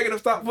 Stop making him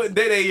stop putting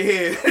Day in your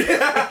head.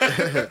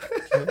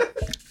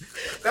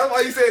 That's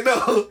why you said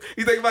no.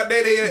 You think about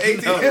Day and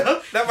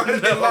ATL. That might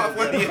have been a lot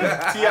funny.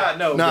 T.I.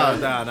 No, Nah,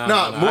 bro.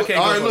 Nah. All I can't go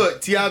right, for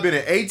look. T.I. been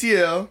in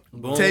ATL,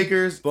 Boom.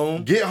 Takers,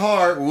 Boom. Get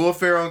Hard, Will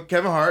Ferrell, and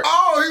Kevin Hart,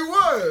 Oh, he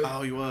was.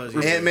 Oh, he was.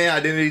 Ant-Man,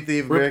 Identity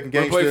Thief, American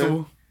Gangster,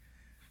 Replaceable.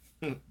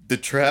 The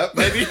Trap,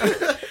 maybe. Hey,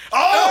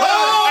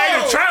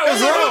 the trap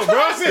was wrong,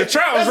 bro. The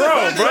trap was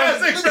wrong, bro.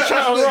 The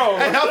trap was wrong.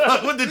 Hey, I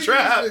fuck with the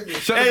Trap.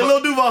 Hey, Lil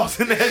Duval's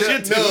in that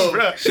shit too, No.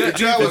 bro. The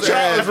Trap was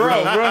ass,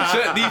 wrong, bro.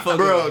 Shut the fuck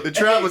Bro, up. The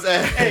Trap was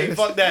ass. Hey,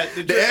 fuck that.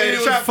 The editing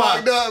was Trap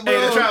fucked 5. up, bro.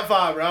 Hey, the Trap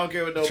 5, bro. I don't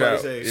care what nobody Trap.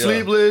 says. Yeah.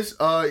 Sleepless.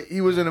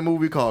 He was in a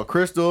movie called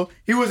Crystal.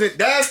 He was in.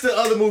 That's the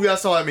other movie I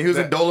saw him in. He was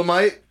in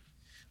Dolomite.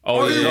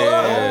 Oh,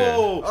 yeah.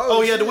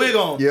 Oh, he had the wig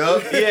on.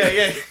 Yup.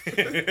 Yeah.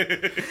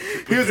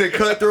 He was in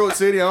Cutthroat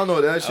City. I don't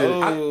know that shit.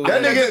 Oh.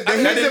 That nigga.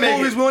 He's didn't in make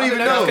movies it. we don't even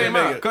That just know. came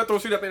out. Cutthroat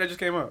Street, I think that just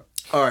came out.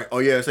 All right. Oh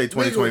yeah. Say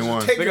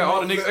 2021. They got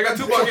all the niggas. They got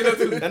Tupac in there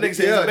too. That nigga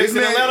said Yeah, he's based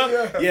in this man-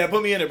 Atlanta. Yeah,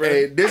 put me in it, bro.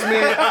 Hey, this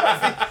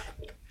man.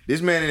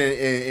 This man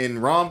in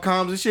rom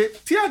coms and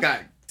shit. T.I.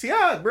 got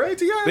T.I. bro.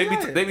 T.I. They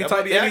got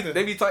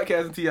it. be tight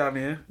casting T.I.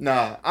 man.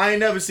 Nah, I ain't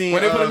never seen.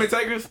 When they put him in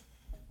Takers,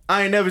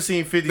 I ain't never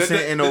seen 50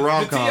 Cent in no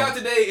rom The T.I. com.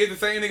 today is the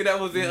same nigga that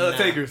was in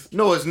Takers.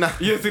 No, it's not.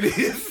 Yes, it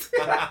is.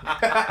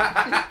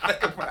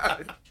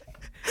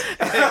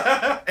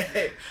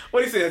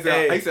 What he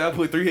said? He said, I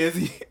put three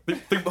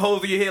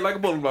holes in your head like a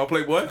bowling ball,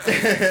 playboy. That's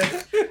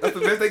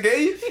the best they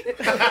gave you?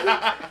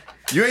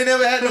 You ain't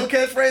never had no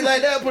catchphrase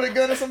like that. Put a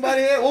gun in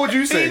somebody's head. What would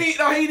you say?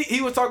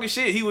 He was talking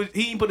shit.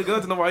 He ain't put the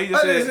gun to nobody. He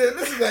just said,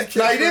 This is that kid.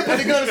 Nah, he didn't put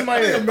the gun in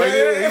somebody's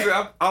head. he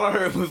said, all I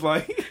heard was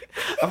like,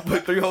 I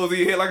put 3 holes in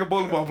your head like a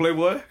bowling ball,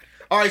 playboy.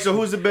 All right, so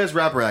who's the best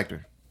rapper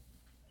actor?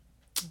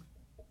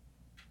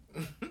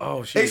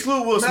 Oh shit.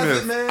 Exclude Will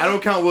Method Smith. Man. I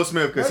don't count Will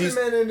Smith because What's he's.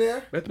 the man in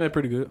there? That man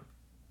pretty good.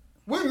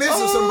 We're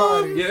missing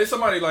somebody. Yeah, it's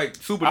somebody like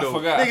super dope. I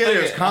forgot. Nigga,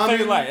 there's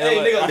Common. Like Hey,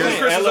 nigga,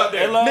 Ludacris is up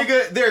there.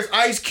 Nigga, there's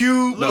Ice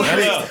Cube. Ludacris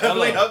is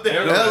definitely up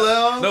there.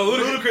 LL. No,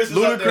 Ludacris is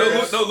up there.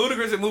 No,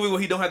 Ludacris is a movie where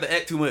he don't have to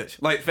act too much.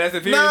 Like Fast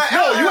and Furious.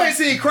 No, you ain't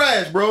seen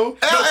Crash, bro.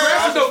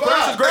 Crash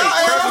is great.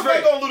 Crash is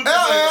great.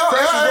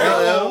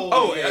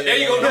 Oh, there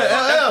you go.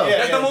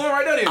 That's the one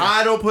right there.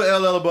 I don't put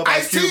LL above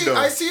Ice Cube, though.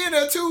 Ice T in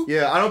there too.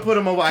 Yeah, I don't put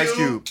him over Ice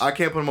Cube. I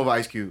can't put him over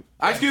Ice Cube.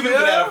 Ice Cube Been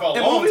at it for a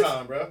in long movies.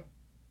 time, bro.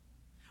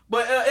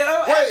 But Will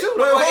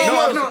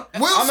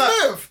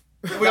Smith.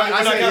 I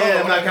said, yeah,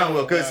 I'm not counting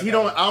Will because I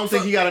don't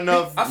think he got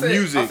enough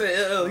music. I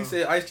said LL. He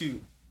said Ice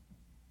Cube.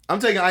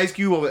 I'm taking Ice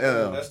Cube over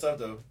LL. That's tough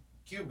though.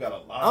 Cube got a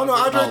lot. I don't know.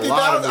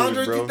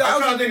 Andre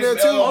 3000 in there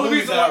too. Only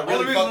reason why I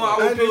would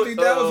put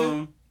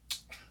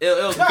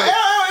LL.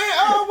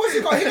 What's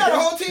he called? He got a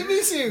whole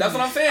TV series. That's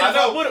what I'm saying. I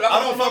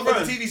don't fuck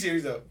with the TV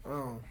series though.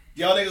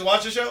 Y'all niggas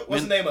watch the show?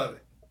 What's the name of it?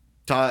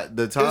 Todd.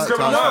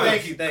 Criminal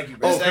Minds. Thank you.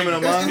 Oh, Criminal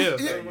Minds? No,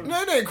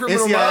 it ain't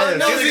Criminal Minds.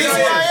 No,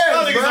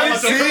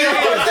 NCIS.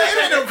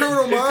 it ain't no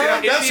Criminal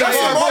Minds.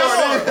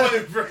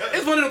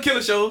 It's one of them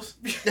killer shows.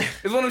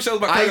 It's one of them shows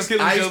about Ice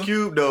killing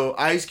Cube, though.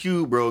 Ice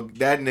Cube, bro.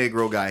 That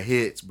Negro got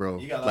hits, bro.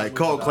 Like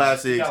cult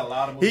classics.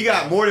 He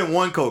got more than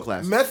one cult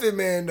classic. Method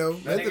Man, though.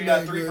 Method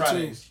Man good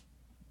too.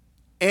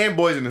 And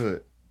Boys in the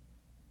Hood.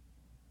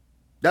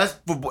 That's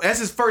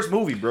his first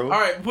movie, bro. All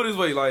right, put it this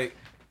way, like.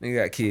 They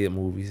got kid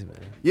movies, man.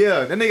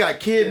 Yeah, then they got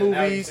kid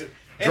movies,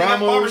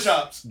 dramas.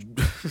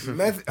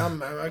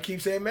 Barbershops. I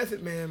keep saying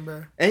Method Man,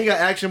 bro. And he got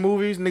action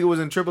movies. Nigga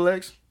was in Triple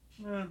X.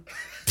 That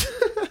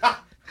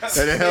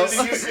helps.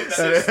 Come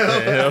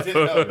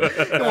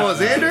on,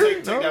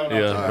 Xander.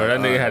 Yeah, but that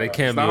nigga had a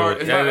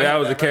cameo. That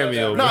was a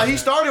cameo. Nah, he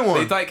started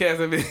one. They typecast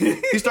him.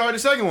 He started the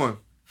second one.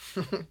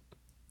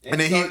 And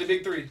then he started the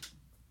big three.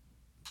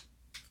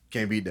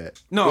 Can't beat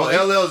that. No,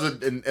 well, LL's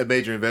a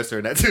major investor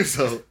in that too,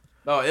 so.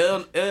 No, L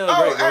great,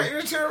 bro.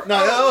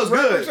 LL was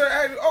good.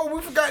 Oh,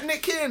 we forgot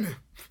Nick Cannon.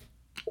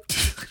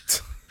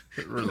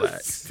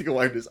 Relax. He can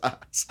wipe his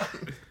eyes.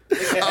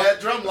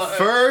 Drumline.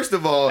 First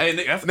of all, hey,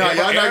 Nick, y'all not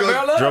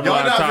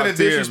finna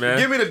disrespect.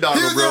 Give me the dogger,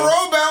 bro. He was in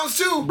Roll Bounce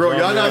too. Bro,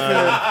 y'all not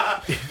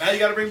finna. Now you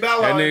gotta bring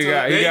Bow Wow into it.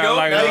 Now you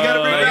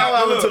gotta bring Bow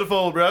Wow into the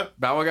fold, bro.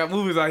 Bow Wow got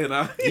movies out here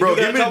now. Bro,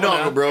 give me the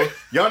dogger, bro.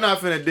 Y'all not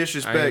finna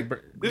disrespect.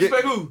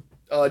 Disrespect who?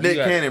 Nick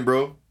Cannon,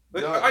 bro.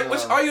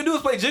 All you do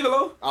is play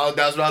Gigolo. Oh,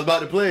 that's what I was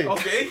about to play.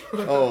 Okay.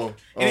 Oh.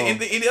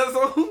 Any other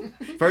song?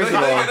 First of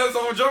all, another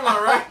song on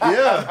Drumline, right?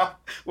 Yeah.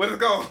 What is it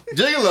called?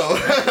 Gigolo.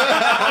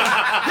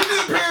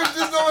 His parents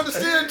just don't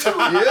understand too.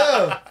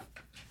 Yeah.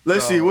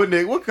 Let's see what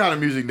kind of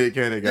music Nick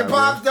Cannon got. Your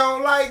pops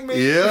don't like me.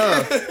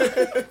 Yeah.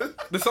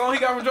 The song he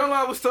got from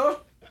Drumline was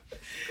tough.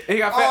 He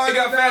got Fat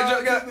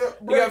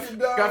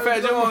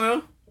Joe on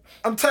him.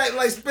 I'm tight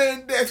like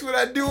spandex. What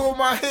I do on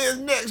my hands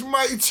next,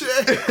 mic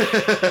check.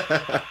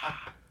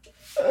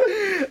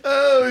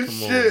 Oh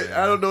shit!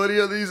 I don't know any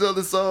of these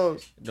other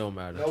songs. It don't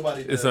matter.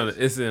 Nobody does.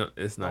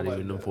 It's not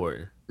even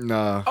important.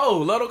 Nah. Oh,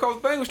 Lotto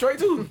Coast Bang was straight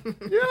too.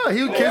 Yeah,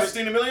 he was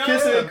Christina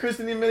Milian.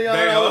 Christina Milian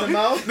in the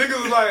mouth.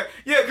 Niggas was like,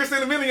 yeah,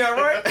 Christina Milian,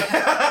 right?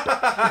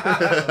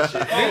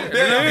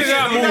 He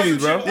got movies,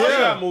 bro. Yeah, he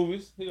got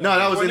movies. No,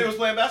 that was when he was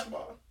playing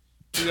babasketball.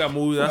 He got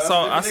movies. I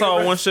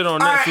saw one shit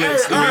on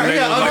Netflix. Y'all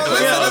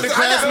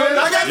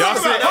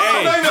said,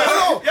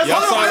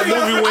 y'all saw the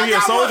movie when he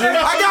a soldier?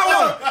 I got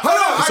one. Hold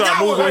on. You saw the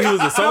movie when he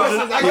was a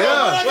soldier?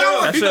 Yeah.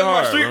 That shit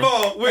hard, Street bro.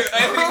 Ball with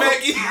Anthony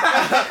Mackie.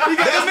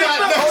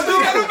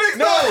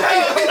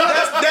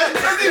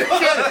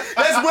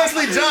 That's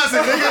Wesley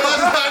Johnson, nigga.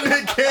 That's not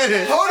Nick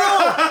Cannon. Hold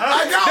on.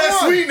 I got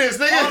That's one. sweetness,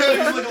 nigga.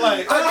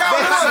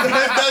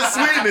 That's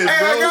sweetness, bro.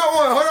 Hey, I got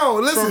one. Hold on.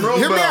 Listen.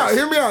 Hear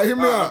me out.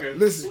 Okay.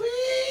 Listen.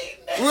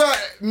 We got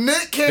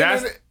Nick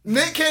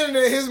Cannon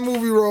in his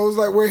movie roles,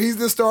 like where he's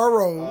the star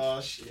role. Oh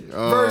shit.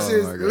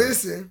 Versus,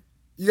 listen,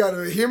 you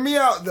gotta hear me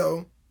out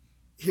though.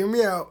 Hear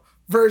me out.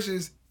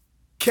 Versus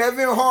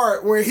Kevin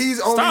Hart, where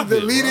he's only the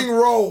leading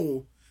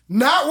role.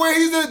 Not where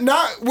he's the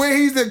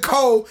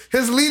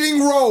his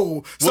leading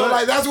role. So What?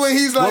 like that's when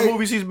he's like What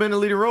movies he's been the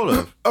leading role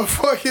of? a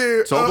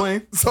fucking Soul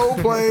Plane? Soul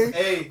Plane.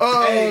 Hey,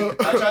 I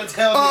try to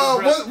tell you.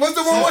 What's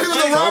the one where he was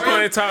a Soul rapper?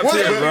 Plane top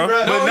 10, bro.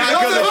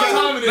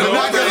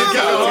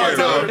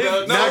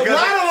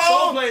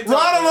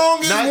 Ride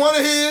Along is one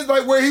of his,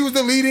 like where he was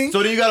the leading.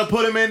 So then you gotta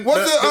put him in. The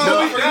movie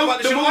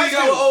he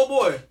got with old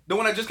boy, the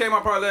one that just came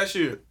out probably last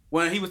year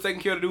when he was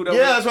taking care of the dude.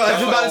 Yeah, that's what I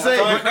was about to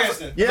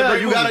say. Yeah,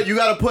 you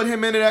gotta put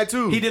him into that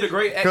too. He did a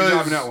great acting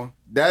job in that one.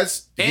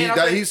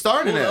 He's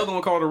starting that. that. The other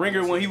one called The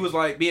Ringer when he was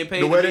like being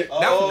paid. The wedding.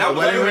 That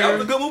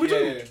was a good movie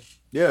too.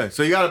 Yeah,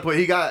 so you gotta put.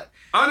 He got.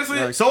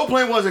 Honestly, Soul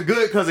Plane wasn't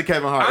good because of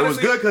Kevin Hart. It was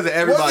good because of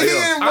everybody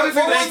else. What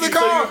was the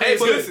car? Hey,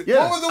 but listen.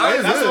 Yeah, What was the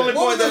That's the only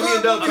point that me and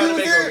Dubb trying to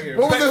make over here.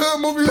 What was the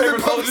hood movie? Paper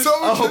Soldiers.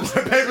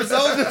 Paper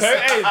Soldiers.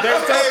 Hey,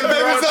 Paper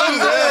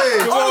Soldiers.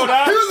 Hey, come on.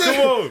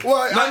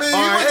 What? I mean,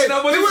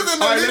 he was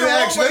in the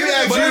let me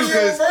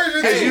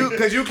ask you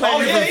because you claim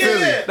you from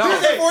Philly. He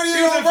was in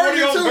 40-year-old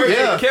virgin too.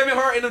 Yeah. Kevin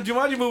Hart in the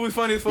Jumanji movie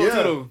funny as fuck too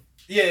though.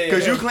 Yeah.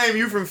 Because you claim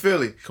you from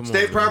Philly.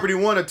 State Property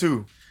 1 or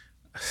 2.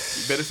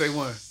 You better say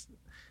one.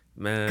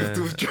 Man,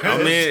 I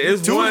mean,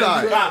 it's Two one.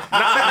 like-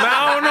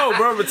 I don't know,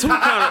 bro, but two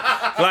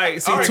kind of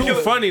like, see, two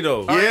funny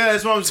though. Yeah,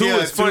 that's what I'm saying.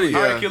 Two is funny.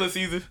 All right, Killer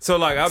Caesar. So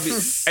like, I'll be,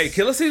 hey,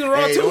 Killer Season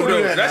raw Hey, too don't do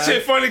though. that, That nah.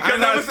 shit funny. I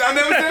never said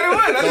it was.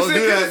 I just Don't said do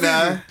Killer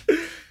that Caesar.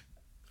 now.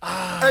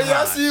 Hey,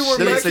 y'all see when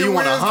They Mac say and you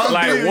want a Wiz hump? come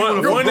Like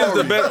through? one is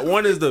the Go better,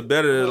 one is the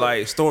better like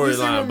You see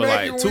storyline, when but Mac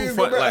like and two Wiz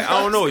fun, go like back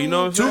I don't know, you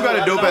know. Two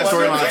got a dope ass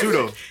storyline too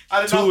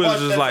though. Two is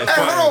just like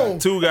Hey, hold fun. on.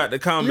 Two got the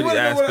comedy You wanna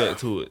know what aspect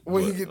to it.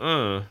 when he But,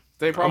 get-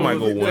 They probably I might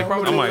go was- one. They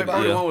probably I might,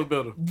 probably yeah. one was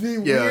better.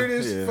 The Yeah,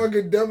 weirdest, yeah.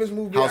 fucking dumbest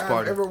movie House I've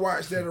Party. ever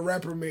watched that a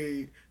rapper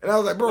made. And I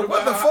was like, bro, what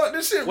about the how- fuck?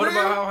 This shit What real?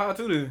 about How High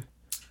Too then?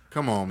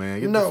 Come on, man.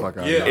 Get No. the fuck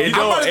out Yeah. of here. It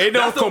don't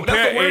that's the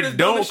compare. weirdest, It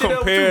don't dumbest shit ever,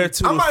 compare too.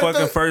 to I the might fucking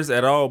think- first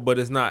at all, but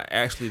it's not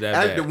actually that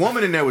Like, bad. the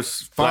woman in there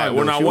was fine. Like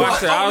when though. I She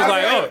watched it, I was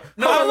like, oh,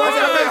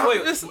 No,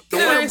 wait. it's, The it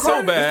one- ain't so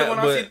It's bad, the one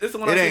I but seen- it's the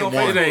one it I seen ain't on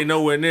one. it Facebook. ain't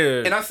nowhere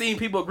near. And I seen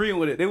people agreeing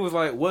with it. They was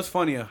like, what's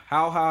funnier,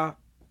 How High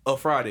or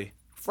Friday?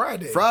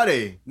 Friday.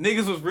 Friday.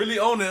 Niggas was really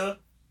on there Nah,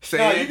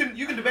 saying,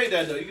 you can debate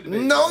that though. You can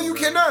debate No, that, you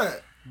bro. cannot.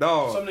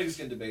 dog. Some niggas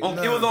can debate. It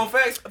that. was on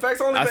Facts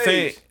Only I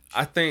page.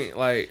 think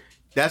like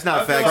That's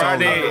not I feel facts. like-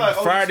 only. I Friday, feel like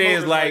Friday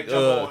is Smokers like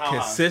jump on How High.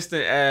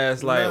 consistent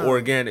as like Nah.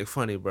 organic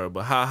funny, bro.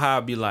 But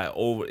how be like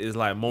over is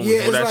like moments Yeah,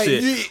 where it's that like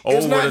shit it's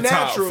over not the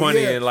top natural.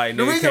 funny yeah. and like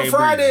the nigga reason can't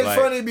Friday breathe. is Like,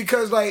 funny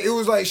because like it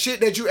was like shit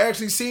that you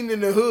actually seen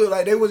in the hood.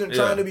 Like they wasn't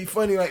trying Yeah. to be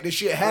funny. Like the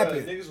shit Bro,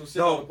 happened. niggas was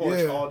sitting on the porch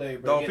Yeah. all day,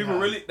 bro. Dog, getting people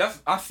high. really,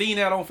 I seen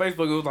that on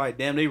Facebook. It was like,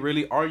 damn, they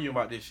really arguing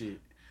about this shit.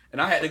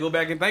 And I had to go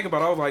back and think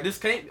about it. I was like, this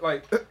can't,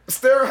 like,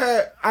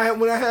 Sterl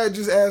when I had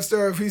just asked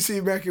Sterl if he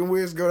seen Mac and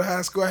Wiz go to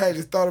high school, I had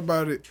just thought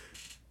about it.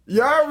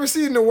 Y'all ever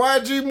seen the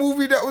YG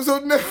movie that was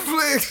on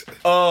Netflix?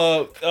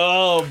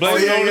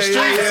 Blame on the street.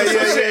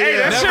 Hey,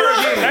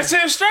 that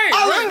shit straight.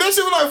 I like that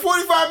shit was like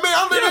 45 minutes.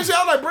 I looked at that shit.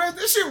 I was like, bro,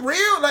 this shit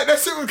real. Like that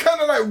shit was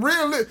kind of like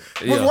real. Was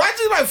Yeah.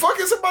 YG like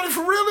fucking somebody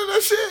for real in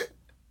that shit?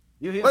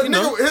 Like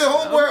nigga, his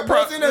homeboy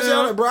brought in that shit. I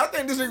was like, bro, I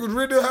think this nigga was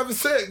really having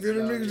sex. And the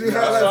nigga just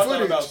had like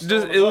footage.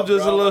 It was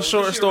just a little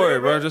short story,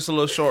 bro. Just a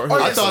little short. Oh,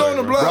 yeah, hood Stone story,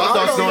 the bro. Blood. Bro, I thought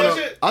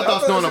I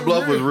thought Stone the that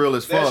Bluff shit was real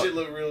as That fuck. shit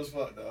look real as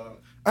fuck, dog.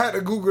 I had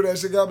to Google that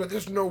shit. I was like,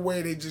 there's no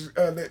way they just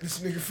let this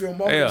nigga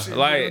film all Yeah, this shit.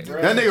 like-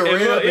 That nigga It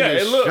ran up look, yeah, and it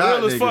just looked shot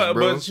real as niggas, fuck,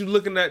 bro. but you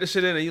looking at the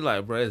shit in there, you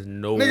like, bro, there's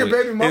no Nigga, way.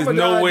 baby mama There's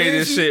no died, way didn't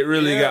this she? shit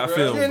really Yeah, got bro.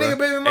 filmed, Yeah, bro. nigga,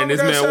 baby mama And this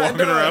got man shot walking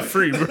down. around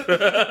free, bro.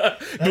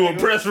 Doing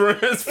press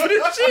runs for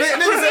this shit.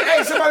 Nigga said,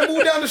 hey, somebody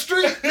moved down the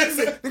street.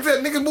 Nigga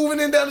said, niggas moving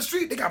in down the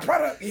street. They got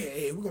product.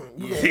 Yeah, we're gonna.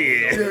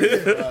 Yeah.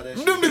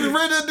 Them niggas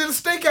ran there, did a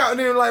stakeout, and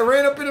then like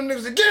ran up in them niggas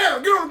and said, get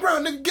out, get on the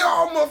ground, nigga, get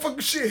all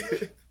motherfucking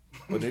shit.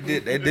 But they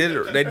did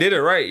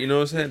it right. You know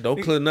what I'm saying?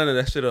 Don't clear none of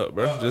that shit up,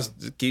 bro.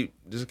 Just keep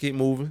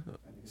moving.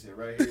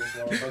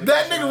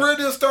 That nigga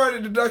really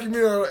started the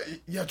documentary.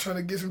 Like, y'all trying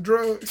to get some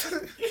drugs?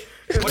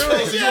 What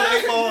else? You want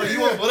 8 ball?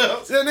 You want what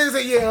else? Yeah, nigga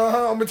said, yeah,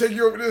 I'm gonna take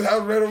you over to this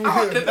house right over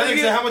here. That nigga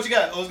said, how much you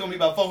got? Oh, it's gonna be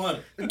about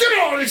 400. Get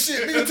all this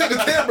shit. Nigga took the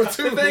camera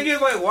too. the thing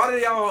is, like, why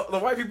did y'all, the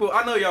white people,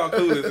 I know y'all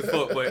cool as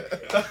fuck, but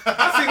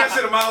I seen that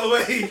shit a mile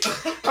away.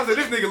 I said,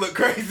 this nigga look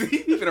crazy.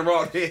 He finna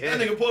rob That head.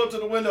 nigga pulled up to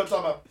the window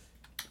talking about,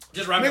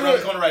 just right around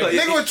the corner right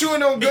Nigga here. was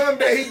chewing on gum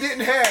that he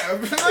didn't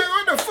have. Like,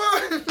 what the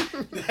fuck?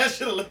 That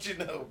shit'll let you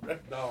know, bro.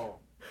 No.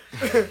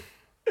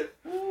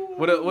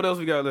 What else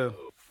we got left?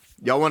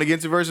 Y'all want to get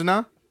into Verzuz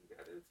now?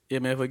 Yeah,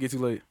 man, if I get too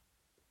late.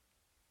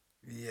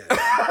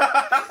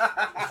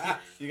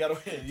 You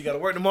gotta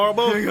work tomorrow,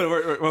 bro. You gotta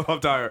work. I'm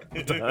tired.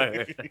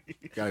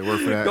 Gotta work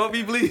for that. Don't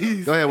be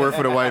pleased. Go ahead, work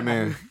for the white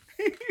man.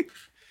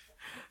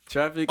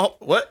 Traffic. Oh,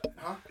 what?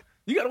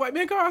 You got a white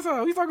man car outside.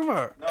 What you talking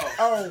about?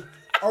 Oh,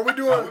 are we We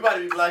doing? about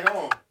to be black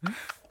on.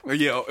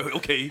 Yeah,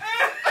 okay.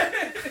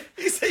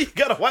 He said you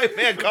got a white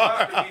man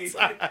car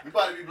outside. You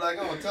about to be black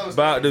on. Tell us.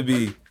 About to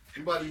be.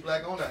 You about to be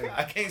black on that.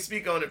 I can't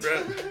speak on it,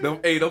 bro.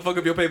 Don't fuck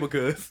up your paper,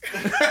 cuz.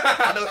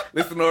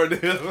 Listen to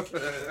Ardell.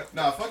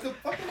 Nah, fuck the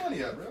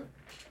money up, bro.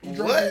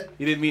 What?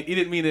 He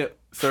didn't mean it,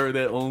 sir,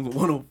 that owns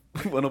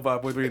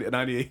 105.3 at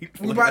 98.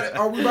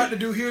 Are we about to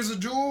do Here's a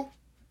Jewel?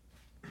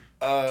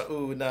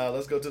 Nah,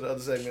 let's go to the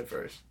other segment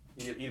first.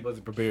 He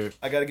wasn't prepared.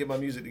 I gotta get my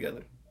music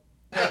together.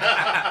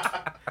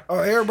 Oh,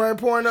 everybody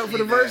pouring up for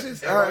the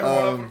verses? All right.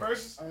 Going up for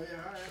verses?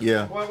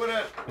 Yeah.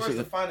 Where's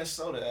the finest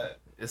soda at?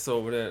 It's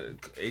over there.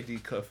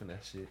 AD cuffing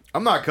that shit.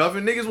 I'm not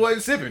cuffing. Niggas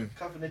wasn't sipping.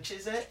 Cuffing the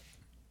chizette?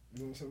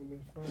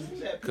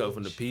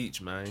 Cuffing the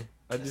peach, man.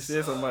 I just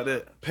said something about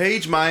that.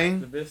 Page,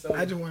 man.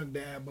 I just want to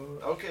dab, bro.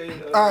 Okay.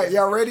 All right,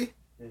 y'all ready?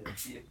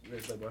 Yeah.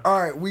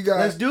 All right, we got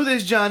Let's do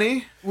this,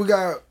 Johnny.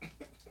 the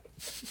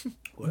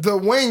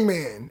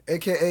wingman,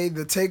 aka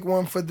the take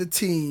one for the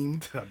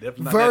team,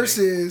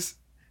 versus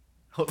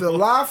the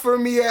lie for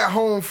me at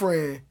home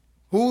friend.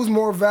 Who's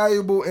more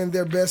valuable in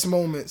their best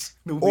moments,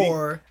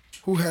 or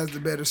who has the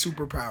better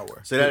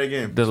superpower? Say that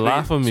again. The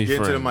lie for me, Get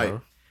friend, to the mic.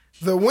 bro.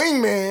 The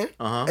wingman,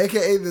 Uh-huh.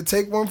 aka the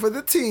take one for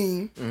the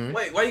team,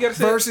 Wait, why you gotta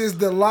say versus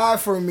the lie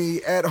for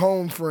me at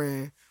home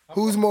friend.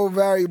 Who's more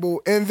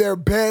valuable in their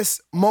best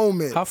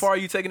moments? How far are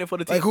you taking it for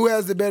the team? Like who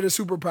has the better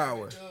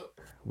superpower?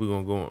 We're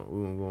gonna go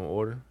in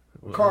order.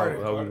 Carter.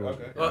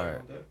 Okay. All right.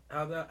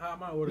 How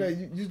am I No,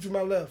 ordering? you to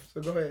my left,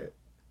 so go ahead.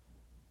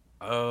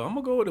 I'm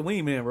gonna go with the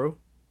wingman, bro.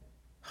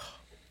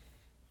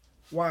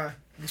 Why?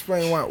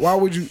 Explain why. Why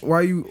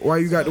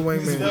you got the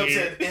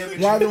wingman?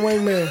 Why the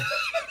wingman?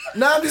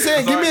 Nah, I'm just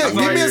saying. Give me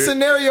a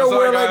scenario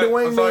where like the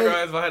wingman. I'm sorry,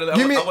 guys. If I had to, I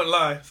wouldn't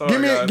lie.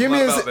 Sorry,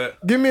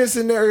 give me a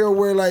scenario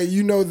where like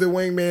the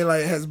wingman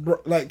like has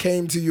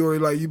came to you or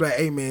like you be like,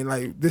 hey man,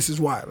 like this is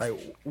why. Like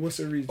what's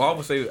the reason? Well, I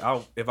would say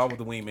if I was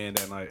the wingman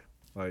that night,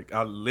 like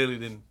I literally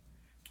didn't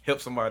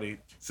help somebody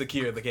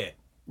secure the cat.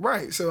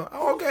 Right. So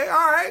okay,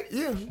 all right,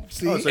 yeah.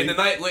 See, and the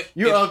night went.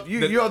 You're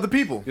of the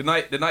people. The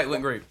night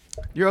went great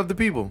You're of the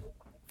people.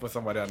 for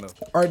somebody I know.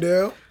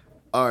 Ardell.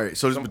 All right,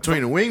 so it's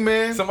between the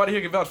wingman Somebody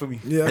here can vouch for me.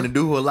 Yeah. and the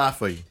dude who'll lie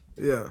for you.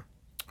 Yeah.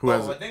 Who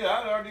has But nigga,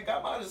 I already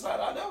got mine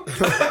decided. I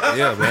know.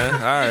 Yeah, man.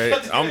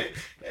 All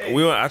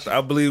right.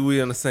 I believe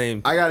we on the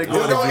same. I gotta go.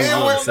 It's gonna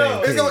end with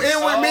same It's gonna page.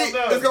 end with me.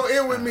 It's gonna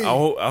end with me.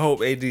 I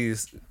hope AD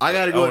is. I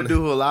gotta go and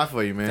do who'll lie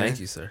for you, man. Thank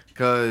you, sir.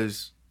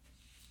 Cause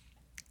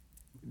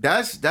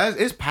that's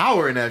it's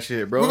power in that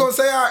shit, bro. We're gonna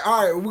say all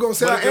right. We're gonna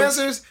say But our if you-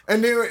 answers,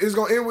 and then it's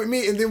gonna end with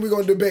me, and then we're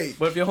gonna debate.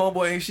 But if your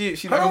homeboy ain't shit,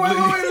 she Hold not on,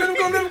 gonna wait. believe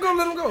you.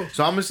 Let him go.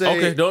 So I'm gonna say,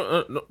 Okay,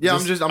 don't. No, Yeah,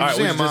 I'm just all right,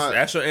 saying my-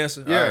 That's your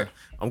answer. Yeah. All right.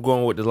 I'm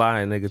going with the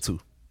lying nigga too.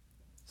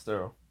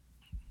 Sterl.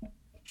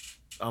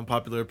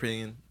 Unpopular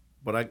opinion,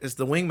 but it's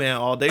the wingman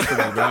all day for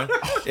me, bro.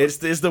 it's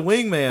the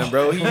wingman,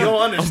 bro. You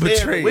don't understand. The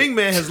betrayed.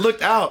 wingman has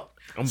looked out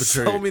I'm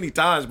so betrayed. many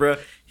times, bro.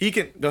 He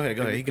can go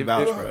ahead. He can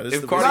vouch, bro. This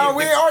is the Cardi- No,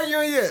 we ain't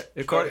arguing yet.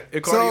 If Cardi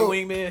So- your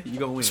wingman, you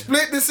gonna win.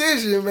 Split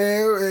decision,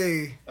 man.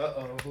 Hey,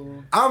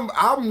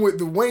 I'm with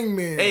the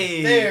wingman.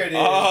 Hey, There it is,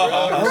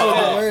 I'm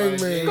bro. with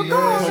the wingman. Come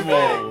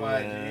man. on,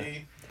 My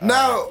G.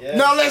 Now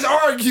let's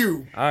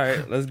argue. All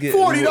right, let's get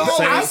 $40.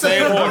 I say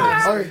Same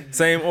order. Okay.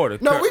 Same order.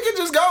 No, we can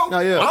just go. No,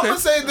 yeah. I'm Okay.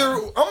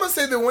 gonna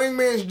say the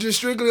wingman's just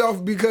strictly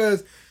off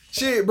because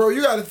shit, bro.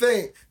 You got to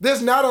think.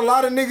 There's not a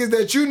lot of niggas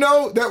that you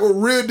know that will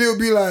real deal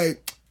be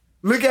like,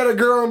 look at a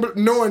girl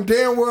knowing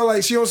damn well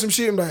like she on some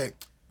shit and be like,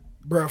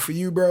 bro, for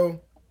you, bro,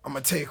 I'm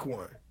gonna take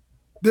one.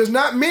 There's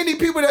not many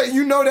people that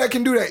you know that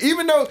can do that.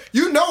 Even though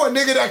you know a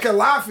nigga that can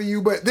lie for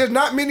you, but there's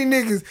not many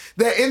niggas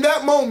that in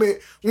that moment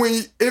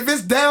if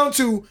it's down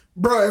to,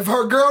 bro, if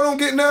her girl don't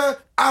get none,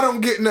 I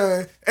don't get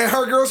none, and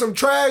her girl some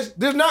trash,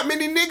 there's not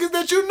many niggas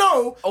that you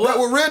know that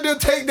will real deal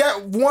take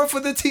that one for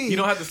the team. You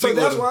don't have to So sleep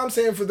that's with why her. I'm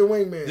saying for the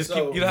wingman. Just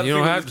So- keep. You don't You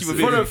don't have have to to keep a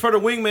see. video. for the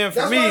wingman. For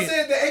That's me, why I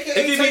said the AKA It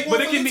can take be, one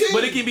but it for can the be, team.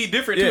 but it can be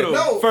different Yeah. too, though.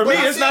 No, For me, but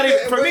I it's not said even.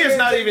 that For me, it's wingman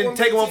not take even one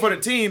for taking the one for the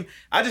team. team.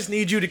 I just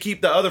need you to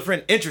keep the other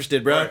friend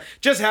interested, bro. Right.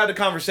 Just have the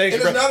conversation,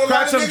 And bro. there's not a lot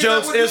Crack of some niggas that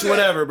jokes. would do It's that.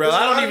 whatever, bro. There's I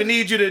a don't lot even of-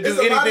 need you to it's do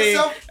a lot of anything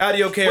self- out of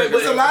your character.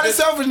 It's a lot of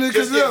selfishness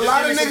because Just there's a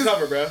lot of give me some niggas.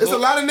 cover, bro. It's a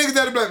lot of niggas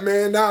that be like,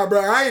 man, nah,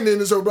 bro, I ain't in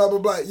this or blah blah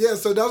blah. Yeah,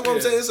 so that's what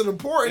I'm saying. It's an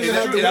important to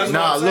have the That's wingman. Nah,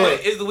 what I'm saying.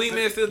 look. Is the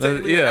wingman still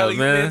technically an Yeah, alley-oop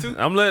man man. too?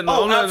 I'm letting.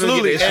 Oh, I'm letting them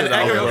absolutely. get that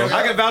And shit out, bro.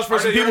 I can vouch for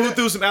some Are they people who heard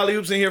threw some alley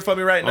oops in here for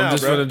me right now, I'm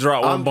just bro. gonna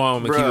drop one I'm-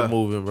 bomb and keep bruh. it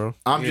moving, bro.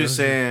 I'm just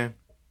saying,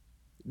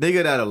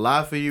 nigga that'll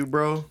lie for you,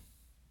 bro.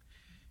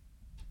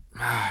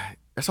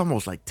 That's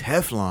almost like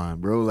Teflon,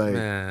 bro. Like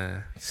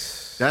Man.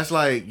 that's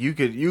like you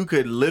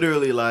could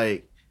literally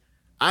like.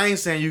 I ain't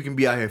saying you can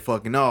be out here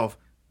fucking off,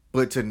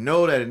 but to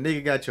know that a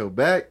nigga got your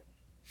back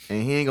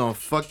and he ain't gonna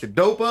fuck the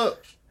dope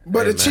up.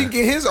 But Hey, the chink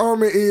in his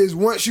armor is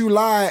once you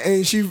lie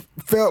and she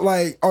felt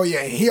like, oh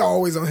yeah, he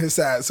always on his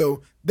side.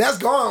 So that's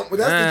gone.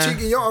 That's the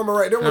chink in your armor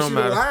right there. Once Don't you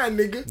matter. lying,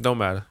 nigga. Don't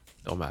matter.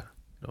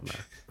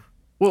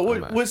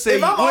 What say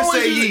If I'm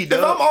ye, if I'm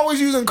dog?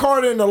 always using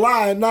Carter in the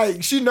lie,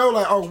 like she know,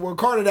 like, oh well,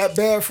 Carter that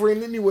bad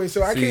friend anyway,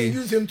 so I See. can't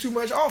use him too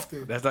much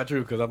often. That's not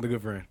true because I'm the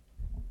good friend.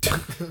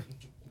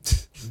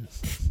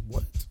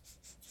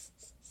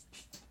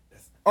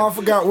 Oh, I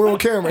forgot we're on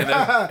camera. And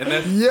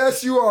that's-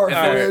 Yes, you are,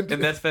 friend.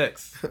 And that's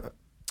facts.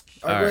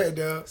 I All read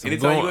that. I'm Anytime you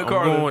going, with I'm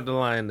Carter- going with the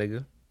lying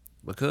nigga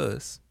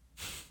because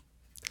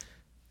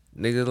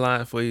niggas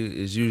lying for you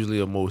is usually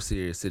a more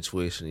serious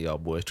situation. Y'all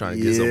boys trying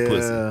to get some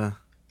pussy.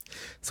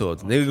 So if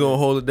the nigga gonna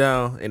hold it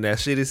down in that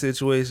shitty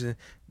situation,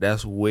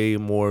 that's way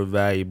more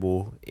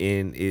valuable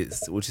in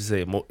its what you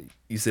say.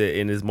 You said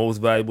in its most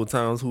valuable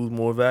times, who's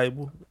more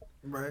valuable?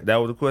 Right. That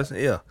was the question.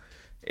 Yeah.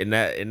 In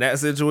that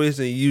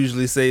situation, you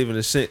usually saving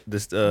the ship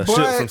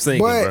from sinking,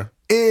 bro.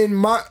 in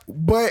my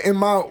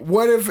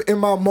what if in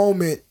my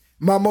moment,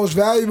 my most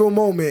valuable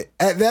moment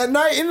at that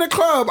night in the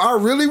club, I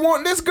really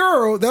want this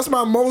girl. That's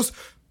my most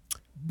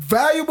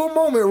valuable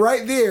moment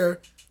right there.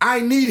 I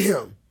need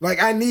him.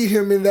 Like I need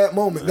him in that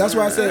moment. That's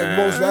why I said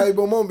most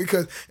valuable moment,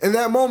 because in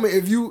that moment,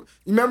 if you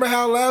remember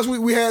how last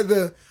week we had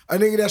a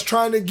nigga that's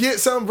trying to get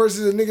some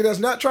versus a nigga that's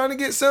not trying to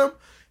get some.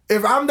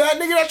 If I'm that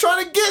nigga that's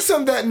trying to get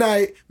some that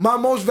night, my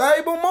most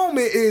valuable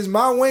moment is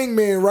my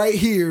wingman right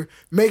here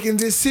making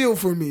this seal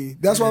for me.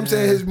 That's why I'm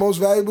saying his most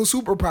valuable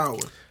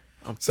superpower.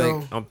 I'm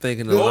So-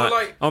 thinking the Or line.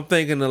 like- I'm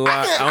thinking the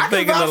line. I I'm can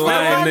thinking the vouch for the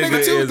lying lying nigga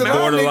nigga too. is The lying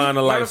borderline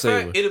a Matter of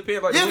fact, lifesaver. it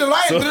depends. Like Yeah, the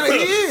light, he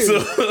is. He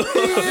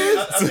is.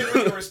 I think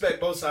we can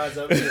respect both sides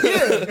of it.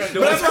 Yeah, but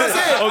that's what I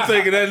said. I'm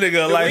thinking that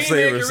nigga a the wingman lifesaver.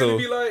 can really So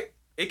be like,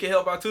 it can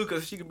help out too,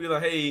 because she can be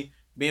like, hey,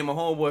 me and my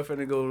homeboy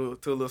finna go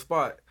to a little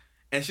spot.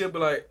 and she'll be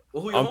like,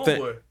 "Well, who your I'm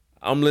homeboy?"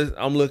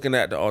 I'm looking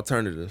at the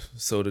alternative.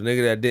 So the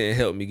nigga that didn't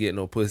help me get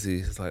no pussy,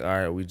 it's like, all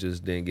right, we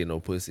just didn't get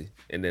no pussy.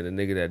 And then the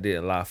nigga that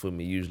didn't lie for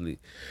me, usually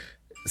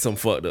some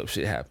fucked up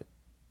shit happened.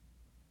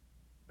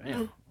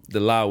 Damn. The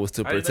lie was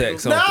to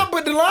protect something. Nah,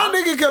 but the lie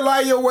nigga could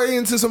lie your way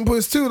into some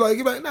pussy too. Like,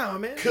 you be like, nah,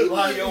 man. Could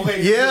lie your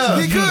way.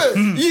 Yeah. He could.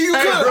 You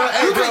Hey, could. bro,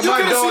 You my could have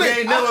dog slid.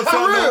 ain't never For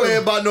felt no real. way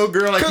about no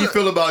girl like he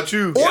feel about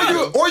you.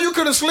 Or you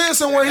could have slid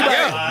somewhere. He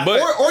like,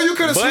 but- or you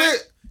could have but slid.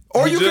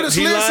 Or you could have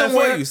he slid lying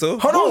somewhere. for you, so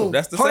hold boom, on,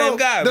 that's the hold same on.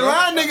 guy, The bro.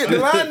 line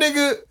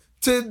nigga.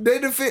 To they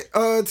defend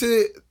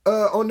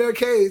on their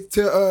case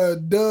to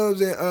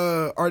Dubb's and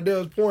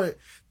Ardell's point.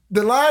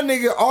 The line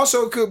nigga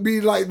also could be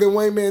like the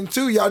wingman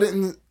too. Y'all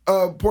didn't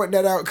point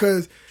that out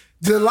because.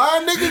 The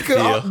line nigga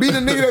could be the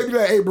nigga that be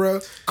like, hey, bro,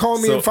 call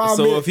me in 5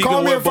 minutes.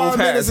 Call me in 5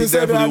 minutes and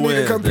say that I need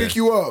to come pick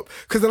you up.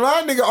 Because the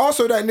line nigga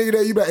also that nigga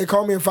that you be like, hey,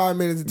 call me in 5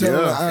 minutes and tell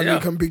me I need to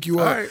come pick you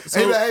up. Right,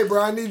 And he like, hey,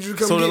 bro, I need you to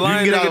come so get the me.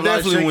 line You get out nigga of life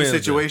definitely shaky wins.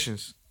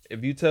 situations.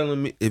 If you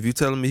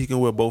telling me he can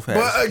wear both hats,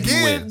 But he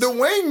again, wins. the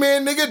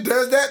wingman nigga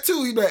does that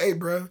too. He be like, hey,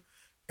 bro,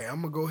 hey, I'm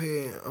going to go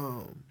ahead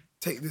and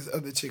take this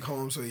other chick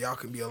home so y'all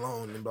can be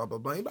alone and blah, blah,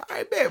 blah. He be like, all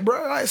right, bet,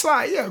 bro. Like,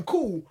 slide, yeah,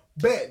 cool.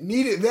 Bet,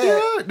 needed that.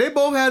 Yeah, they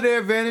both have their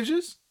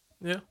advantages.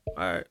 Yeah. All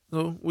right.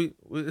 So we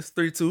it's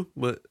 3-2,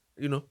 but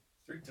you know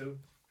 3-2.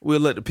 we'll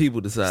let the people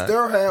decide.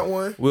 Sterl had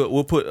one.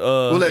 We'll put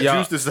We'll let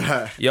y'all, Juice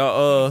decide.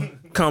 y'all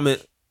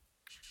comment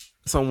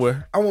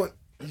somewhere. I want.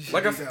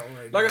 Like I said,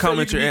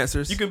 Comment you your can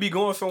answers. You can be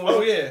going somewhere.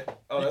 Oh yeah.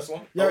 Oh, that's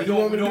one. Y'all, you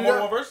want me to do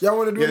that? first? Y'all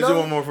want to do Yeah, just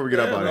another? one more before we get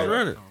up out Let's of here.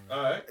 run it.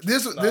 All right.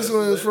 This this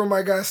one is is from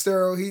my guy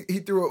Sterl. He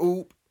threw a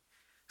oop.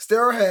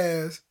 Sterl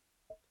has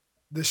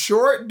the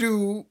short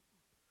dude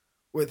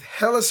with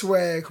hella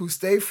swag who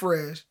stay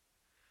fresh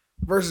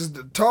versus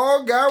the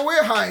tall guy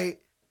with height,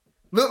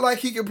 look like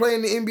he can play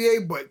in the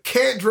NBA but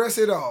can't dress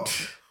at all.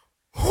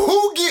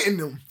 Who getting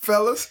them,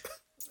 fellas?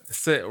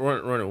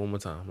 Run it one more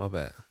time. My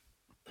bad.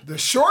 The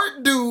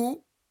short dude,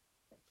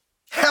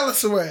 hella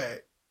swag,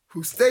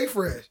 who stay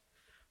fresh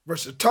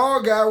versus the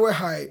tall guy with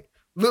height,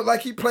 look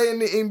like he play in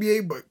the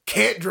NBA but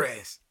can't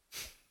dress.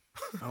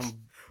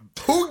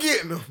 Who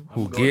getting them?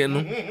 Who getting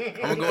them?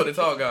 I'm gonna go with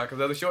the tall guy because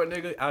as a short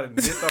nigga, I done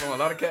missed out on a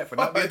lot of cat for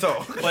not being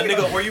tall. But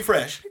nigga, were you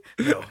fresh?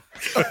 No. You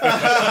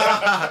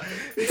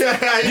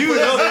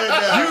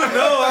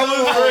know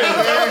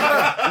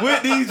I was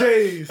with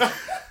DJs.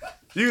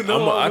 You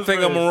know, I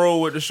think I'm gonna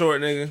roll with the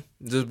short nigga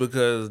just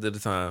because of the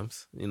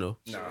times. You know,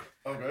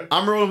 Okay.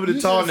 I'm rolling with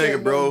the tall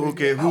nigga, bro. Who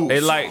can hoop? they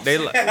like.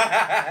 No,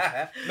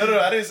 I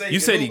didn't say You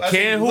said he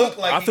can hoop.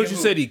 I thought you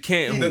said he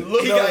can't hoop. He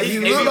look like he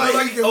can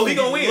Oh, he hoop.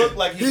 gonna win. Look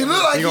like He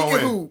look like he gonna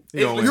can win. hoop. He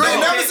gonna win. You ain't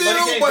No, never seen but he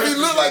him, can't but he dress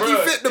look like he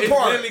Bruh, fit the it's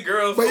part. literally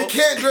girls But he on-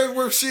 can't dress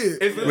with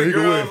shit. It's literally He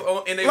can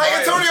girls in their Like bio.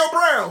 Antonio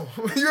Brown.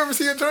 You ever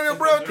see Antonio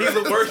Brown He's dress?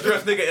 the worst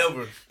dressed nigga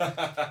ever.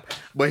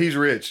 But he's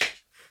rich.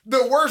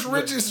 The worst,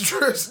 richest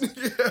dressed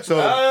nigga. So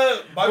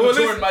Michael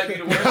Jordan might be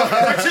the worst.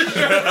 Michael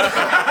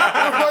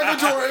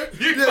Jordan.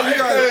 Yeah, you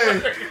got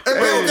it. And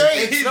Bill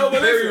Gates. No,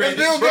 but listen, And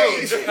Bill bro,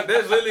 Gates.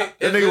 There's literally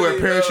that nigga wear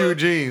parachute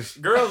jeans.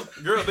 Girls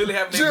literally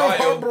having their Chill,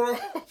 bio. bro.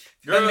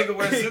 That nigga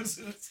wears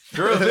suits.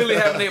 Girls literally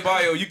having their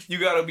bio. You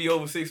gotta be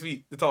over 6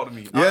 feet to talk to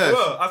me. Yes.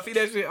 I see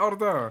that shit all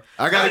the time.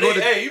 I gotta go to.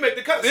 Hey, you make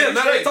the cut. Yeah,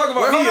 now they talking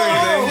about me Hold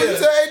on, every who day. you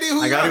say, AD?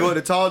 Who I you gotta got? go with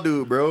the tall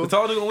dude, bro. The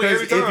tall dude gonna win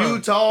every Because time. if you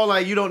tall,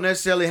 like you don't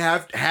necessarily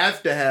have to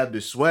have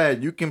the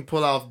swag. You can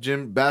pull off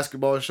gym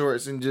basketball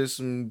shorts and just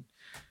some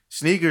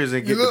sneakers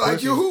and You get look the like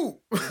pussy. you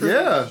hoop.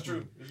 Yeah.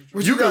 True.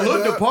 What You can got,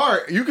 look the Dub?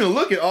 part. You can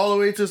look it all the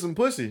way to some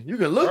pussy. You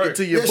can look it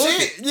to your Yeah,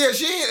 bucket.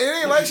 she ain't. It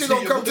ain't like she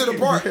gonna come to the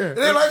park. It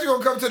ain't like she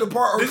gonna come to the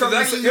park or This come is to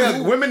actually- see you Yeah,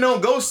 hoop. women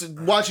don't go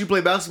watch you play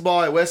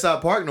basketball at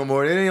Westside Park no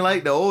more. It ain't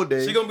like the old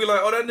days. She gonna be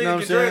like, oh, that nigga Know what I'm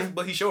can saying? dress,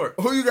 but he short.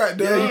 Who you got,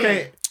 Dub? Yeah, you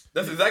can't.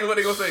 That's exactly what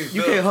they gonna say.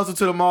 You can't hustle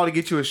to the mall to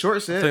get you a short I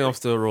set. think I'm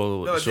still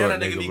rolling with No, the short that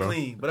nigga nigga, be bro.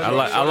 clean, but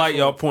I like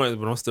y'all points,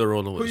 but I'm still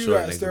rolling with Who the you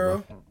short got, nigga, bro.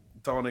 Sterl?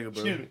 Tall nigga,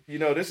 bro. You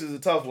know, this is a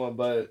tough one,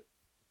 but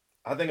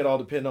I think it all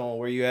depends on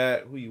where you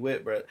at, who you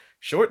with, bro.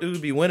 Short dudes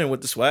be winning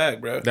with the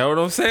swag, bro. That what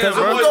I'm saying, Cause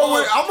bro.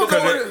 I'm gonna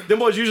go with Them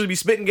boys usually be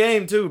spitting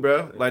game too,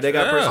 bro. Like they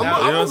got Yeah.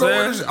 personality. You know what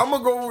I'm saying? I'm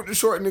gonna go with the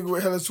short nigga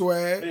with hella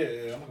swag.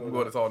 Yeah, I'm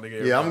going to tall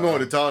nigga. Yeah, I'm going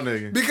with the tall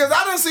nigga. Because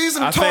I done seen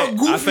some I tall, think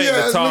goofy the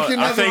ass tall- looking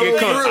I niggas think it over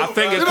comes- real. I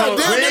think it You know,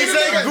 comes- damn We ain't nigga,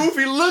 saying nigga-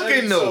 goofy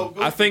looking though.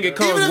 I think it Even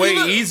comes if way he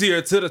look-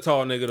 easier to the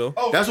tall nigga though.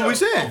 Oh, That's for what we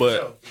sure. said.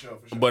 But For sure.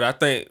 but I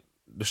think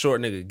the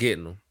short nigga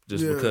getting them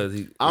just Yeah. because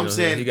he. I'm you know,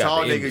 saying he the got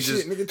tall the nigga image.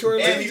 just. Shit, nigga,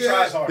 Tory And he Lanez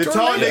tries had- hard. The Tory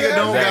tall Lanez nigga had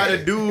don't me. gotta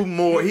do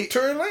more.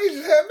 Tory Lanez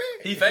just had me.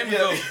 He famous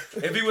though.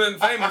 If he wasn't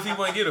famous, he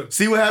wouldn't get him.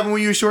 See what happened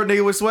when you a short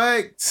nigga with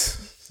swag?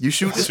 You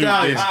shoot the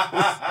Stallion,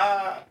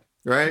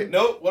 right?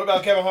 Nope. What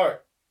about Kevin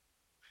Hart?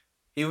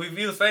 If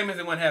he was famous,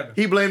 it wouldn't happen.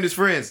 He blamed his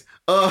friends.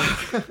 Who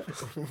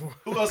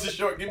else is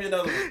short? Give me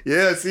another one.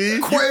 Yeah, see?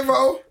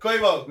 Quavo.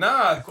 Quavo.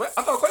 Nah, I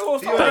thought Quavo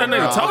was tall. That nigga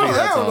Nah, tall. I don't think he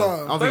that Hell tall. no.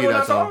 I don't think he Quavo that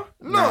not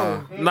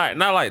tall. No.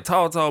 Not like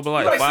tall, but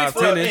like Like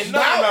 5'10" ish. Bow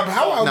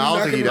Wow Nah, I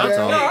don't think he that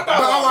tall. Bow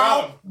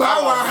Wow.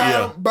 Bow Wow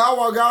had him. Bow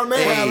Wow got him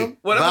and had him.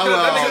 Well, that's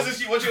because that nigga's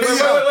just what you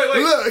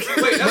wait.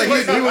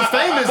 Look. But he was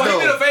famous though.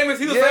 He was famous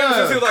since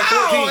he was like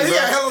 14. He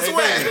had hella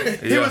swag.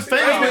 He was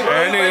famous.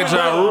 That nigga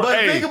Ja Rule. But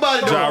think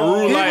about it though. Ja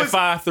Rule He like was-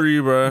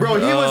 5'3", bro. Bro,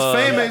 he was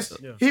famous.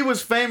 He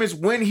was famous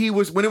when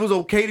it was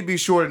okay to be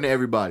shorter than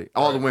everybody,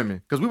 all the women,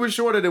 because we were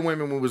shorter than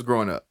women when we was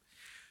growing up.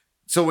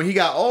 So when he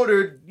got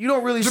older, you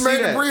don't really see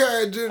Jermaine that. Dupri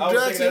had I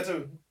was thinking that Jackson.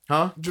 too.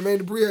 Huh? Jermaine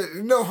Dupri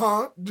had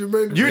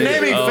Jermaine Dupri. You're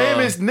naming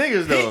famous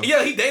niggas though.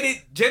 He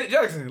dated Janet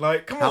Jackson.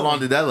 Like, come on. How long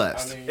did that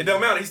last? It don't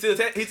matter. He still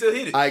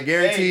hit it. I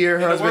guarantee her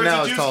husband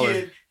now is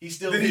taller. He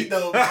still beat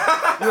though. But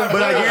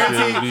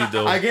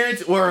I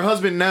guarantee, well, her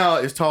husband now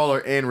is taller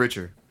and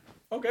richer.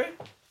 Okay.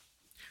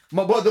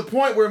 But the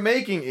point we're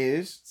making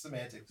is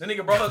Semantics. That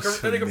nigga brought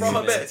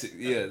her back.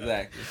 Yeah,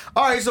 exactly.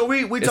 all right. So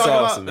we It's talk all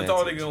about semantics. That's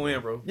all nigga gonna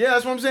win, bro. yeah.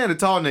 That's what I'm saying. The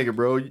tall nigga,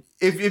 bro.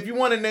 If you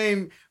want to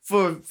name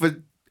for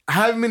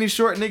how many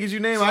short niggas you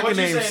name, I can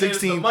name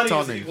 16 tall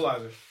niggas.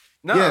 Equalizer.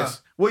 Nah.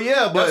 Yes. Well,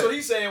 yeah, but That's what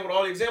he's saying with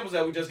all the examples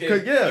that we just gave.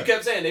 'Cause, yeah. You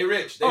kept saying they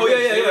rich. They Oh rich,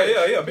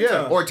 yeah. Big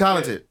yeah, time. or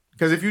talented.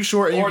 Because if you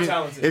short, and Or you can,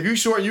 talented. if you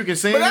short, and you can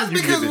sing. But that's you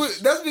can because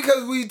get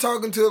this. we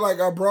talking to like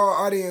a broad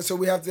audience, so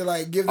we have to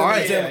like give them All an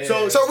right,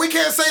 example. yeah. So we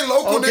can't say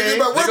local Okay. niggas.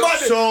 But what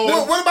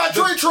about what about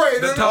Trey?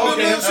 The tall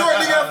little nigga. short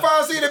nigga at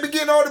 5C that be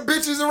getting all the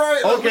bitches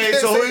around. Like, we Okay,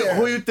 can't so say that.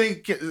 who you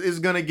think is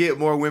gonna get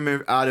more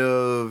women out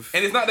of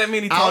And it's not that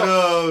many out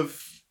tall. of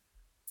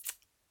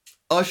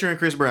Usher and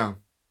Chris Brown?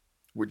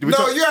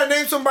 No, you gotta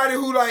name somebody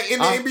who like in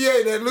the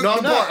NBA that look No, the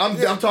I'm not. part.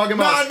 I'm talking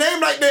about. Nah,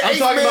 name like the I'm eighth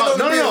talking man about. on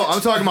the No. bench.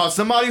 I'm talking about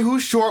somebody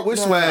who's short with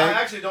I swag.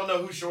 actually don't know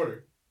who's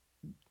shorter.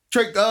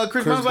 Chris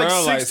Brown's like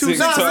Brown like 6'2", 6'2".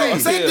 Nah, Yeah,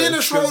 say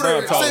Dennis Chris Schroeder.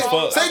 Brown tall as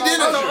fuck. Say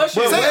Dennis.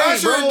 Usher. Say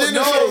Usher and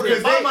Dennis Schroeder.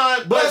 In my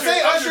mind, But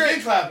say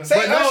Usher. Say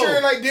But no. Usher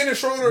and like Dennis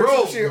Schroeder. or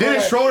Bro, some shit.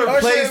 Dennis Or Schroeder Usher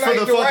plays and, for like,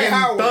 the Dwight fucking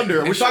Howard.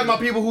 Thunder. We're talking about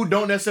people who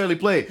don't necessarily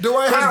play.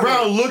 Dwight Chris Howard.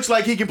 Brown looks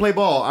like he can play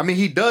ball. I mean,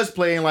 he does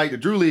play in like the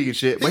Drew League and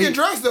shit. He can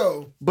dress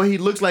though. But he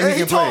looks like And he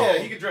he can play. tall. Yeah,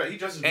 he can dress. He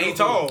dresses. And he real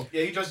cool. tall.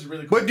 Yeah, he dresses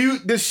really cool. But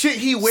the shit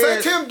he Say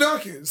wears. Tim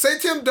Duncan. Say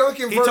Tim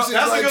Duncan He tall- versus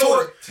that's a like good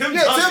Tory. one. Tim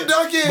Yeah, Duncan. Tim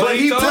Duncan. But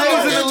he tall. plays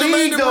in the Jermaine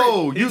league Dupri.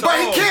 though. But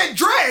he can't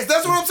dress.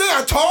 That's what I'm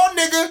saying. A tall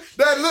nigga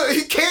that look,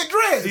 he can't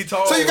dress. He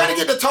tall, so you got to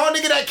bro. get the tall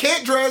nigga that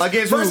can't dress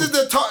Against who? versus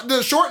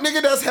the short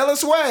nigga that's hella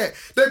swag.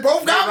 They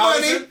both got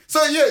money. Robinson?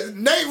 So yeah,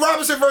 Nate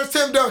Robinson versus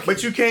Tim Duncan.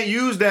 But you can't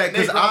use that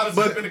because Nate I.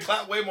 Robinson But been to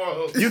clap way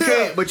more. you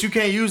can't. But you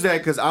can't use that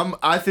because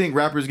I think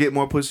rappers get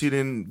more pussy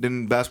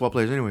than basketball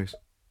players, anyways.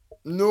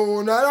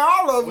 No, not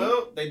all of them.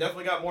 Well, they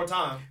definitely got more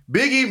time.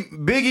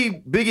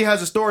 Biggie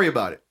has a story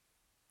about it.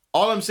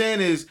 All I'm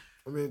saying is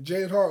I mean,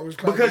 James Hart was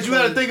because you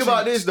got to think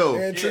about this though.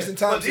 And Tristan But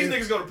Thompson. these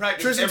niggas go to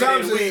practice Tristan every day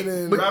of the Thompson week.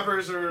 and-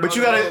 Rappers are. But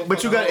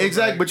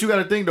you got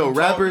to think though.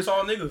 Rappers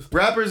niggas.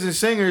 Rappers and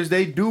singers,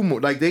 they do more.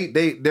 Like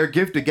their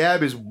gift to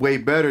gab is way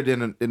better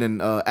than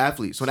an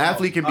athlete. So an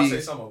athlete can I'll be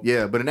say some of them.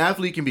 yeah, but an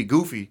athlete can be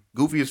goofy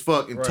as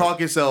fuck, and talk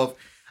himself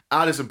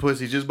out of some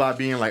pussy just by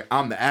being like,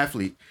 I'm the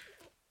athlete.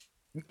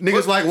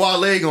 Niggas like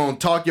Wale gonna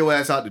talk your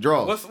ass out the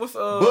draw. What's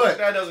But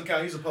That doesn't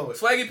count. He's a poet.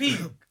 Swaggy P?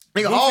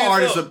 nigga, all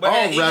artists, but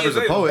all he rappers is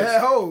are able. poets.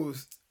 Bad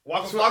hoes.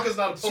 Waka's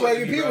not a poet.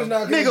 Swaggy P was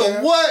knocking it Nigga,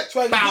 down. what?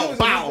 Swaggy P Bow, was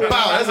bow, knocking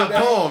bow. it That's a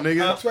down. poem,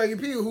 nigga. Swaggy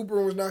P,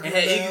 Hooper was knocking And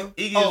it had down.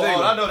 Iggy Oh, I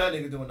Azalea. know that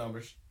nigga doing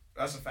numbers.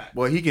 That's a fact.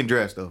 Boy, he can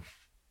dress though.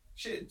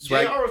 Shit,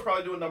 Swag- JR was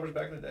probably doing numbers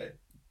back in the day.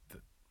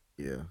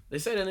 Yeah, They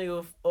say that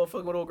nigga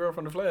fucking with old girl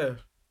from the Flash.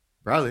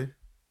 probably.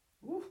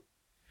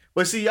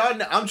 But see, y'all,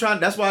 I'm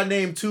trying. That's why I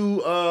named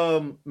two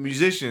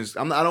musicians.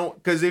 I don't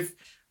because if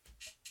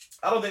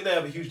I don't think they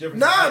have a huge difference.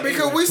 Nah, in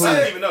because we I said-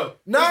 didn't even know.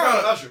 Nah. Chris Brown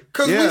and Usher.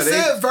 Cause Yeah, we they-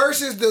 said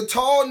versus the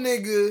tall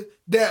nigga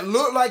that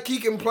look like he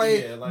can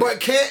play Yeah, like- but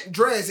can't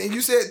dress, and you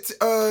said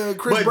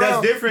Chris But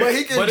Brown, that's different. but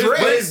he can But it's-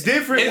 dress. but it's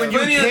different It's when you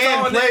plenty of can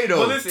tall play niggas- though.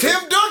 but listen,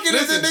 Tim Duncan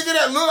is a listen. nigga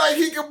that look like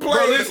he can play.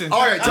 Bro, listen.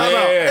 All right, time out.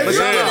 Yeah, If but you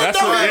yeah, didn't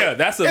that's know a, him, yeah,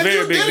 that's a if very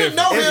you big didn't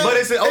know difference. him, But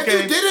it's okay.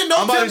 if you didn't know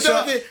I'm about Tim to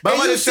shut- Duncan, but I'm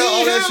and about you to shut see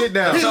all that him, shit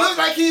down. he look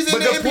like he's in But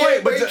the the NBA,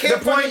 point- but he but can't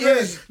the point fucking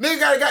dress. is-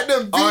 Nigga got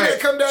them V All right, that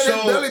come down his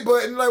so- belly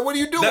button. Like, what are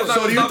you doing? That's not-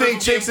 So do you Stop it think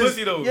from chicks getting is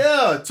pussy, though.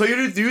 yeah? So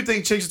do you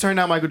think chicks turn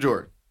down Michael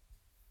Jordan?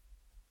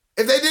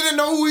 If they didn't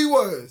know who he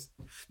was.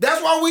 That's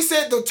why we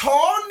said the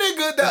tall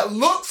nigga that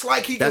looks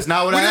like he That's can.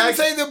 not what I asked.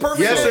 We didn't say the perfect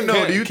Yes or name.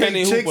 no? Do you Can think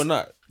he chicks? hoop or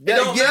not? It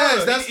don't yes,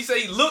 matter. that's He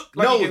say he looked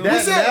like No, he can that We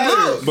said matters.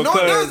 look. No, it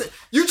Because- doesn't.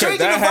 You changing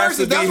the that has verses.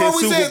 to be That's why his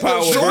we said the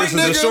superpower short versus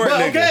the nigga. short But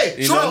nigga. okay,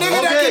 you Short know?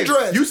 nigga that can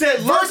dress. You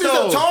said look versus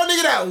though. a tall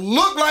nigga that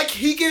look like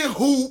he can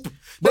hoop.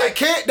 That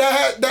can't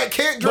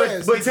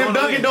dress. But Tim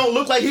Duncan don't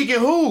look like he can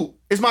hoop.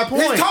 It's my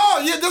point. He's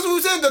tall. Yeah, that's what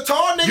we said. The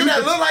tall nigga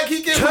that look like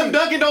he can Tim hoop.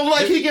 Duncan don't look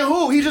like he can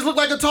hoop. He just look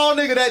like a tall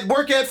nigga that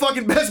work at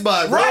fucking Best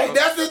Buy, bro. Right.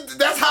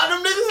 That's how them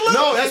niggas look.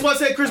 No, that's why I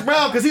said Chris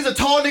Brown, because he's a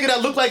tall nigga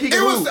that look like he It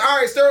can was hoop. all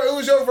right, Sterl. It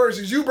was your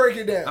verses. You break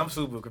it down. I'm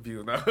super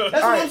confused now. That's all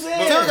what right, I'm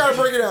saying. Sterl gotta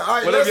break it down. All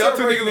right, Whatever let's y'all start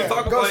two breaking niggas it was down.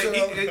 talking Go,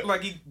 about, Sterl.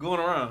 like he going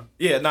around.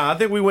 Yeah, nah, I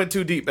think we went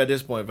too deep at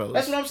this point, fellas.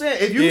 That's what I'm saying.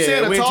 If you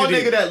said a we tall too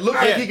deep. nigga that look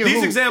like he can these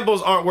hoop.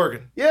 examples aren't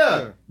working.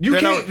 Yeah. You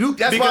They're can't. not-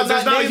 That's why because I'm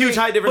there's not not a naming- huge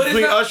height difference but it's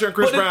between not- Usher and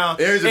Chris but it- Brown.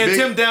 There's a And big-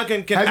 Tim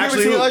Duncan can Have you ever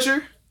actually seen hoop.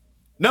 Usher?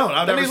 No,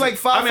 I've That never nigga's like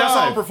 5'5". I mean, I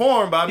saw him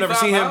perform, but I've never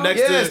seen him next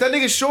Yes, to. that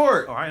nigga's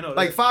short. Oh, I know that.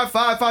 Like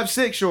 5'5",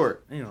 5'6"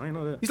 short. I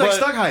know that. He's like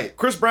stuck height.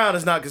 Chris Brown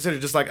is not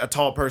considered just like a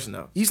tall person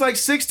though. He's like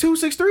 6'2",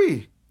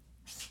 6'3".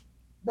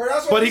 Bro,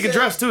 that's what But I'm he can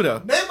saying. dress too though.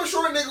 Name a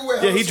short nigga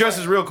with Yeah, hella he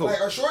dresses swag. real cool. Like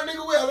a short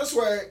nigga with hella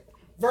swag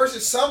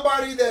versus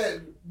somebody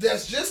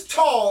that's just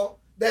tall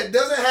that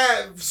doesn't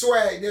have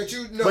swag that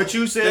you know. But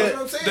you said, That's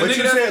what I'm saying. but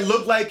you said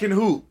look like can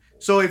hoop.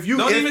 So if you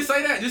Don't even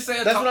say that. Just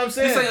say That's what I'm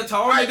saying. Just say a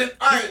tall Alright, nigga.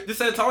 alright. Just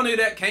say a tall nigga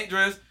that can't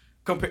dress.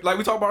 Like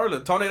we talked about earlier,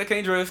 tall nigga that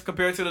can't dress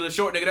compared to the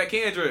short nigga that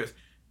can dress.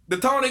 The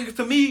tall niggas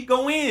to me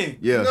go in.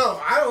 Yeah. No,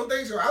 I don't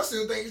think so. I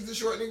still think it's the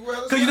short nigga with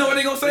hella swag. Cause you know what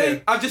they gonna say? Yeah.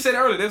 I just said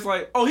earlier. It's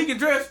like, oh, he can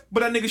dress,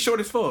 but that nigga short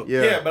as fuck.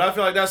 Yeah. Yeah, but I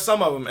feel like that's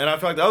some of them, and I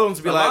feel like the other ones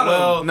be A like, lot of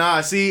well, them.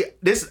 Nah, see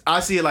this. I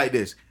see it like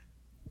this.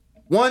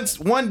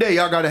 One day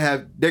y'all gotta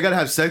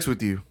have sex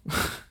with you.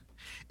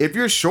 If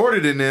you're shorter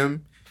than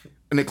them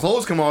and the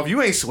clothes come off,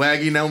 you ain't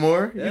swaggy no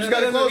more. You just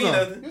got your clothes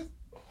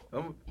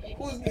on.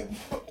 Who's nigga?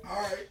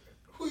 All right.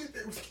 Who you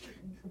think was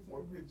getting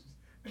more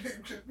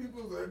bitches?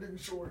 People are nigga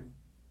shorty.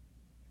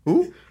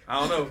 Who? I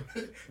don't know.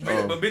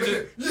 But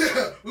bitches,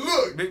 Yeah,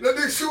 look, that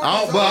nigga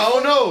shorty. But I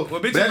don't know.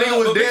 Well, bitches That nigga love-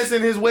 was but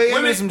dancing his way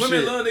into some women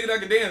shit. love niggas that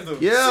can dance though.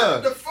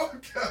 Yeah. The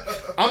fuck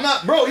up. I'm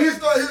not, bro. He He's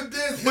thought he was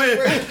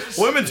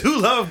dancing. women do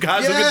love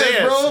guys who can yes,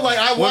 dance. bro. Like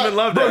I Women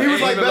love that. Bro, he was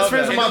Hey, like women best love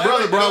friends that. with my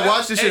brother, bro. I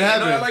watched this shit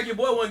happen. Like your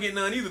boy wasn't getting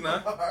none either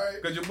now.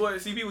 Alright. Cause your boy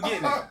CP was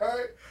getting it.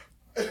 Alright.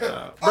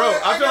 Bro,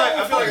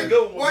 I feel like a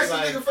good one. Watch the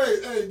Like, nigga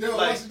face. Hey, Dale,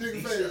 like- watch the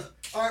nigga face.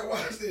 Alright,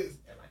 watch this.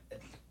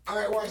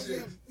 Alright, watch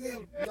this.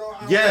 No,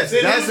 Yes,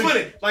 then that's who's a,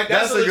 winning? Like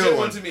that's that's, a a legit good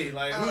one one. to me.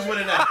 Like who's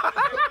winning that?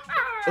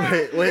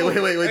 Wait.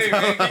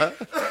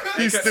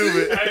 He's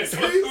stupid. You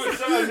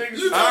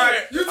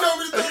told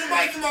me to throw the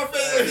mic in my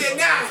face and then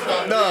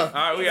now. No. All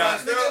right, we out.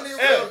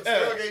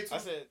 I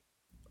said.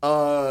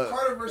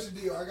 Carter versus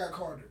Dio. I got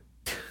Carter.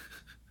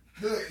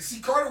 Look, see,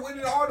 Carter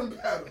winning all them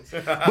battles.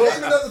 Name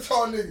another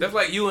tall nigga. That's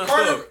like you and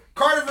Stubb.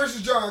 Carter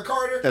versus John.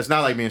 Carter. That's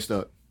not like being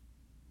stuck.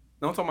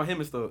 No, I'm talking about him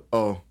and Stubb.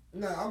 Oh.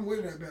 Nah, I'm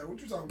winning that battle.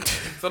 What you talking about?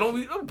 So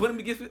don't put him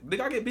against.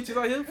 Nigga, I get bitches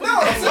out here.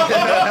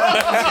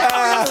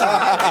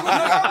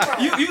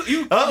 You can. Here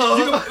you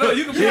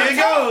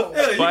go.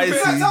 Yeah, you Spicy.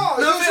 can. That's all.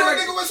 No, You I'm a saying, short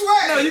like- nigga with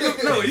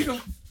swag. You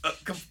can.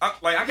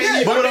 Like I can't. Yeah,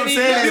 even- But what I'm I can't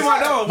saying even is, be my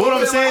dog. but what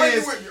I'm saying argue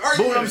is, with me, but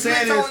argue what with I'm me.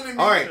 saying You ain't is, telling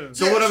me. all right.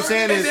 So Yeah, what I'm short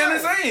saying nigga is, They're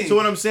the same. so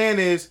what I'm saying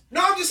is,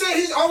 No, I'm just saying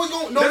he's always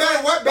going. No That's matter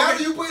why- what battle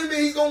okay. you put him in,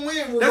 he's gonna win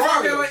That's why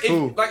I regardless. feel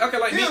Who? like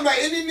Yeah, me. like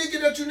any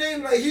nigga that you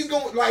name, like he's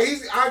going, like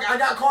he's. I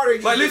got Carter.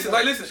 against Like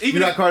him, listen. you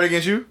Even got if, Carter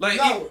against you. like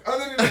No,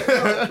 other than that,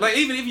 no. like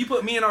even if you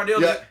put me and Ardell,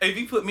 Yeah. if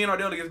you put me and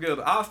Ardell against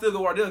together, I'll still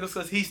go Ardell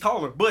because he's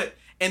taller. But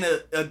in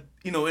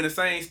in the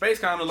same space,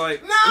 kind of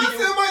like. Nah, I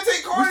still might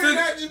take Carter still- in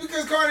that just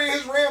because Carter in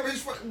his realm,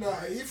 he's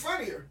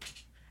funnier.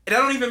 That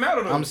don't even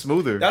matter though. I'm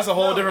smoother. That's a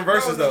whole different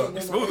verses though.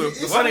 Smoother.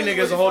 The funny nigga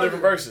is a whole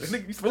different verses.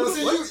 Nigga be Well,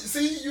 smooth.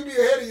 see, you be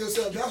ahead of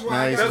yourself. That's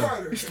why I got Nice.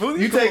 Carter. Smooth.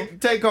 You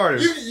take Carter.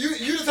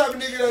 You the type of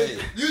nigga that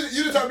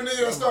you the type of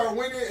nigga that start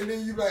winning and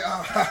then you be like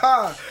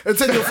and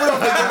take your foot off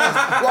the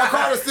gas while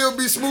Carter still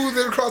be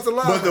smoothing across the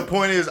line. But the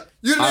point is,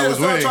 you the I nigga that was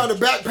start winning. trying to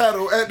back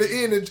pedal at the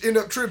end and end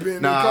up tripping.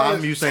 and Nah, Carter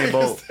I'm Usain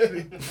Bolt.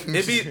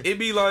 It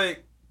be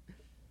like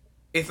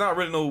it's not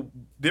really no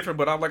different,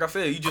 but like I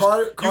said, you just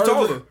Carter, you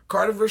taller.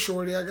 Carter versus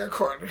Shorty. I got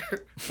Carter.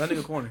 That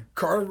nigga corny.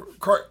 Carter.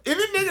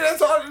 Any nigga that's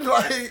hard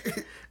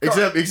like.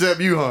 except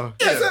you, huh?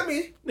 Yeah, except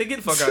me. Nigga,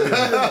 get the fuck out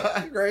of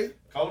here. You great.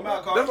 Call him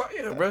out, That's like,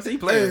 yeah, bro. So he Hey,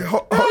 playing.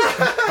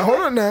 hold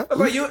on now. That's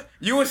like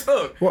you and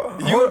Stuck. Well,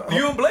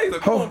 You and Blazer.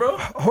 Come on, bro.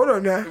 Hold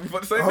on now. We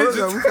for the same Hold on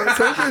now. bitches. We for the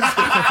same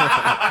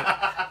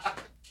bitches.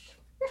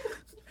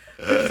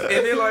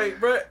 And then like,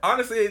 bro,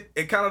 honestly,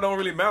 it kind of don't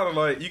really matter.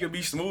 Like, you can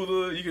be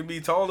smoother, you can be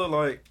taller.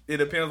 Like, it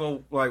depends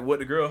on like what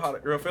how the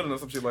girl feeling or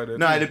some shit like that.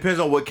 Nah, it depends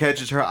on what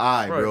catches her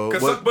eye, Right. bro.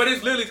 'Cause What- but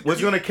it's literally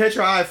what's gonna catch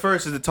her eye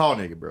first is the tall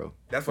nigga, bro.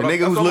 That's The what nigga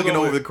that's who's what I'm looking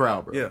going over with. the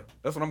crowd, bro. Yeah,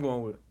 that's what I'm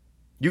going with.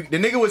 The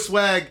nigga with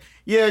swag,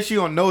 yeah, she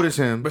gonna notice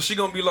him. But she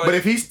gonna be like, But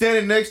if he's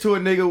standing next to a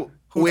nigga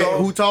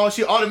who tall,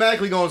 she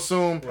automatically gonna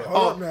assume,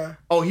 Hold up now.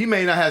 oh, he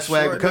may not have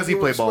swag Short because he nigga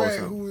play with ball or swag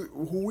something.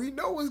 Who we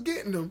know is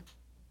getting them.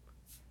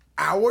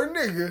 Our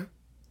nigga.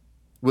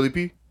 Willie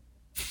P?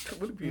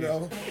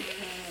 No.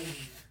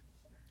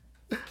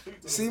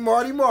 See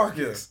Marty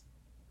Marcus.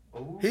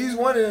 He's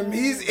one of them.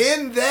 He's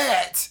in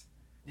that.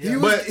 He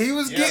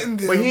was getting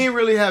them. But he ain't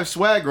really have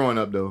swag growing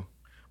up though.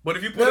 but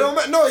if you put No,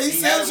 him, he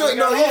said so.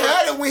 No, he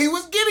had it when he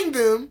was getting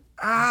them.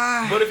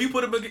 but if you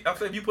put him, I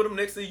say if you put him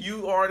next to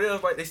you or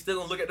else, like they still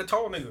gonna look at the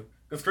tall nigga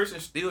because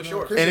Christian's still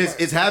short. Christian And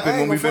it's happened I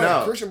ain't when we've gonna been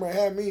front. out. Christian might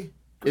have me.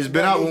 It's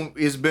been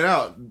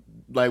out.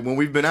 Like when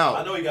we've been out.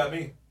 I know he got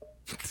me.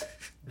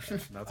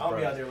 Not I don't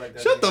be out there like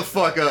that. Shut the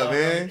fuck up,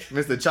 man.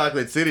 Mr.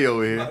 Chocolate City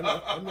over here. I know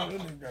that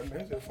nigga got me.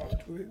 I said,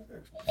 fuck to his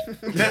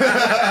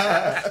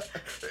ex.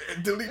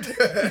 Delete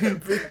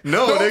that.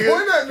 No, Don't nigga.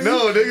 point at me.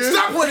 No, nigga.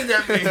 Stop pointing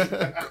at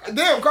me.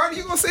 Damn, Cardi,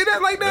 you gonna say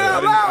that like that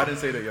out I loud? didn't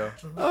say that, y'all.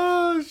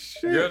 Oh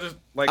shit. Girl just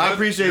like I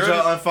appreciate girl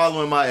y'all just-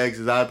 unfollowing my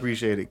exes. I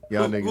appreciate it.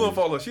 Y'all Who niggas.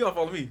 unfollow? She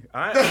unfollow me.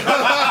 I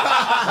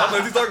don't know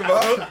what you talking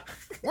about.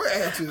 What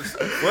exes?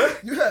 What?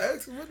 You had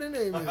exes? What their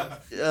name is?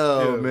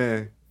 Oh Yeah.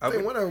 man. I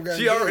think one of them got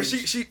She already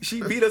engaged.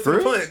 she beat us to For the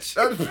real? punch.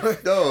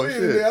 Oh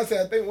shit. I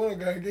said, I think one of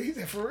them got engaged. He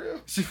said, for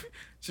real?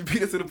 She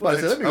beat us to the I punch.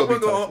 said, let me I go wanna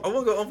be go. toxic. I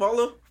want to go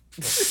unfollow.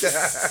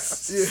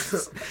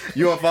 Yeah.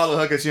 You unfollow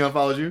her because she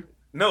unfollowed you?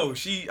 No,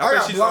 she. I I bet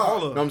got she just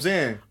blocked. unfollow. No, I'm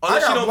saying. Unless I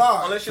she got don't.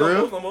 blocked. Unless she For don't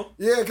real? post no more.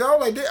 Yeah, cause I was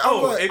like,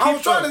 it I was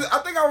keeps trying going. to. I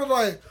think I was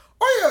like,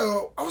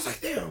 oh yeah. I was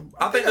like, damn.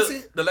 I think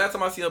see. the last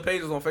time I see her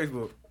page was on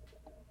Facebook.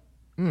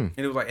 Hmm. And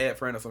it was like add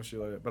friend or some shit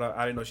like that. But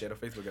I didn't know she had a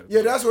Facebook account.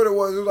 Yeah, that's what it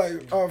was. It was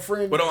like a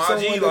friend. But on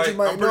someone IG, that like, you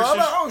might I'm know. pretty I'm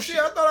like, sure oh shit,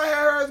 I thought I had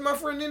her as my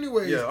friend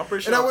anyway. Yeah, I'm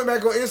pretty And I sure. went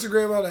back on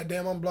Instagram. I was like,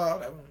 damn, I'm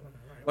blocked.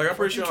 Like I'm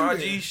pretty sure on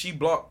IG she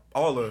blocked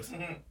all of us.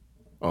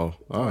 Oh.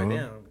 Oh. Like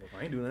damn,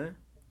 I ain't doing that.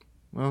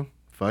 Well,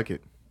 fuck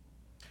it.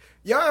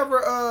 Y'all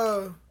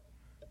ever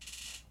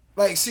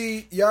like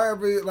see y'all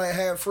ever like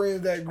had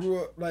friends that grew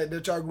up like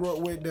that y'all grew up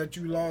with that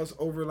you lost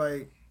over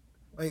like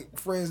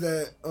friends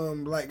that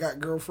like got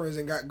girlfriends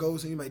and got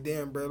ghosts and you like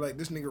damn bro like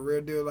this nigga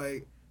real deal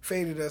like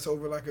faded us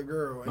over like a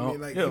girl. I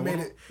mean like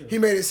he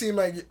made it seem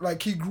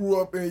like he grew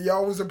up and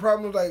y'all was the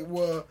problem. Like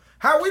well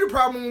how we the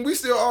problem when we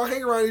still all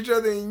hang around each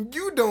other and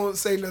you don't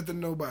say nothing to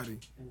nobody.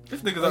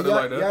 This niggas out there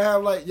like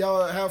that.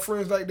 Y'all have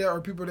friends like that or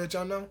people that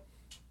y'all know?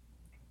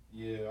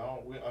 Yeah,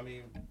 I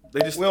mean, They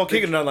just we don't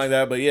kick it or nothing like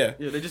that, but yeah.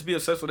 Yeah, they just be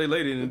obsessed with their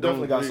lady and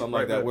Definitely got don't something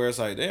like that where it's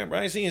like, damn, bro,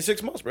 I ain't seen you in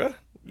 6 months, bro.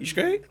 You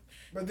straight?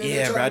 But then Yeah,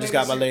 they bro, try I to just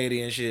make got my it seem-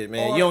 lady and shit,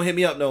 man. Or- You don't hit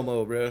me up no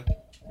more, bro.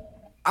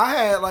 I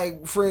had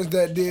like friends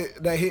that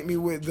hit me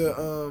with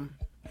the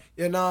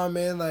yeah nah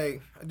man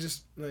like I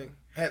just like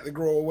had to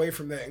grow away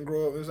from that and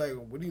grow up. It was like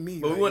what do you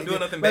mean? But we like, wasn't doing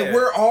nothing like bad.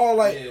 we're all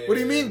like what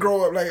do you mean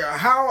grow up? Like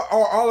how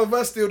are all of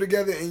us still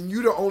together and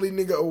you the only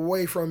nigga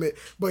away from it?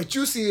 But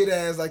you see it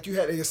as like you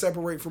had to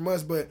separate from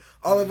us, but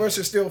all of us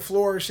are still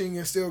flourishing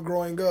and still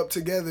growing up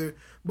together.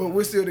 But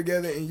we're still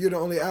together and you're the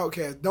only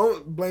outcast.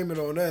 Don't blame it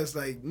on us.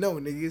 Like no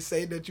nigga,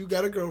 say that you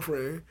got a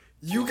girlfriend.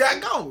 You got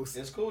ghosts.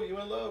 It's cool. You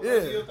in love. Yeah.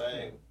 Do your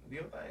thing.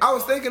 I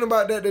was thinking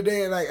about that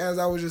today, and like as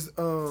I was just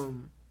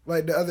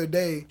like the other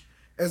day,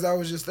 as I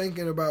was just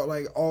thinking about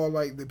like all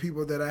like the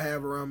people that I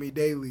have around me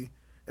daily,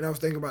 and I was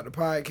thinking about the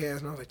podcast,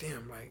 and I was like,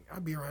 damn, like I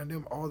be around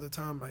them all the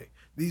time. Like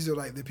these are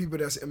like the people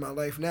that's in my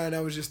life now, and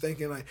I was just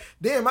thinking like,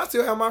 damn, I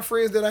still have my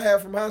friends that I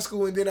had from high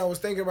school, and then I was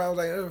thinking about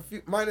I was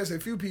like minus a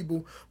few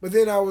people, but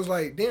then I was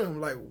like,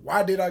 damn, like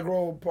why did I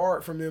grow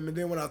apart from them? And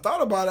then when I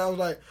thought about it, I was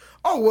like,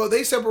 oh well,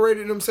 they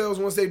separated themselves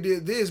once they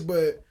did this,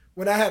 but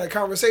when I had a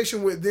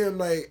conversation with them,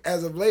 like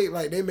as of late,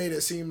 like they made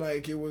it seem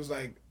like it was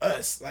like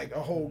us, like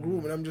a whole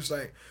group, and I'm just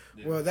like,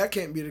 well, that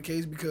can't be the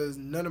case because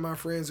none of my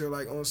friends are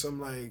like on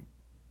some like,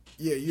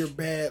 yeah, you're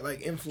bad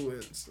like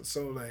influence.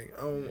 So like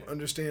I don't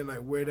understand like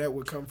where that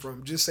would come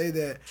from. Just say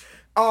that,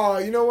 oh,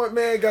 you know what,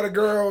 man, got a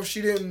girl,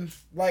 she didn't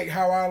like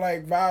how I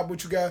like vibe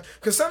with you guys.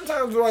 Cause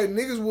sometimes like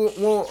niggas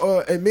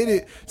won't admit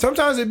it.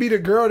 Sometimes it be the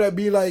girl that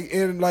be like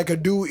in like a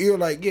dude ear,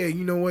 like, yeah,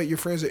 you know what, your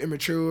friends are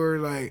immature,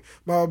 like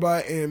blah blah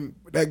blah, and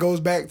that goes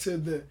back to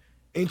the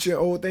ancient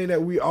old thing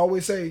that we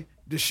always say.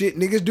 The shit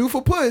niggas do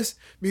for puss,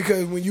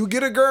 because when you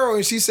get a girl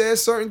and she says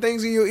certain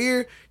things in your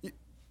ear,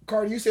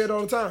 Cardi, you say it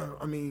all the time.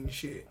 I mean,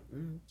 shit,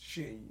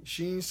 she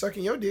ain't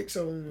sucking your dick,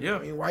 so yeah. I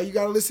mean, why you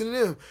gotta listen to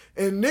them?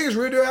 And niggas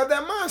really do have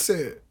that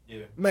mindset.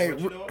 Yeah,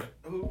 man.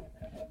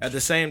 At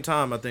the same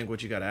time, I think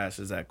what you gotta ask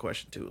is that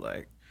question too.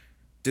 Like,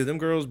 do them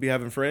girls be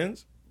having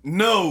friends?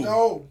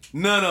 No,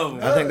 none of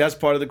them. I think that's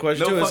part of the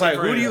question No too. It's like,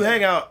 fucking who do you friends.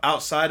 hang out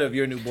outside of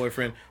your new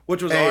boyfriend,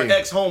 which was our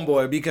ex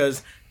homeboy?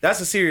 Because that's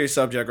a serious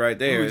subject right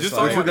there. We were It's just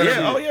like, talking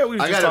about that. we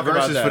were I just got a talking about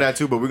versus that. for that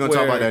too, but we're gonna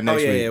talk about that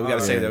next week. Yeah, we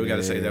gotta say that. We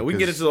gotta say that. We can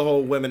get 'cause- into the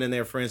whole women and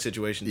their friend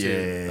situation too.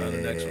 Yeah. The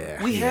next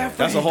one. We have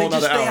That's a whole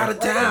friends, they nother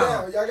just stay hour.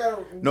 out of town. Y'all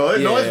gotta, No,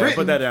 it's Yeah, written.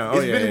 put that down. Oh,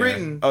 It's yeah, been yeah.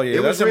 written. Oh, yeah,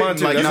 It that's was in mine written,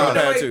 too. like, That's nah. on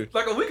that like, too.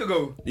 like a week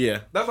ago. Yeah.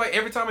 That's like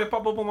every time it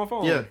pop up on my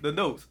phone. Yeah. The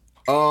notes.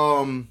 Yeah.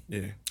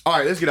 All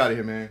right, let's get out of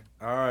here, man.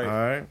 All right. All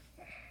right.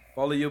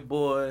 Follow your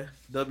boy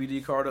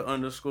WD Carter _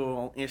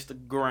 on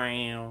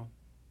Instagram.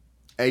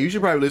 Hey, you should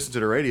probably listen to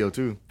the radio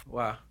too.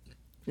 Why?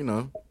 You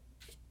know, All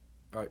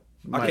right.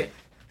 might- I can't.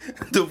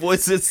 The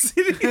voice of the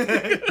city.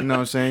 you know what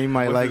I'm saying? You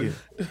might like it.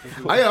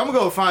 I'm gonna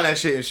go find that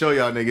shit and show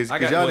y'all niggas. I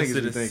Cause got y'all voice niggas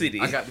to be the thinking. city.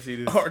 I got to see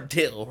this.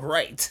 Ardell,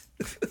 right?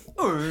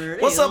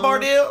 What's up,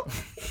 Ardell?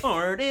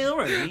 Ardell,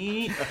 right?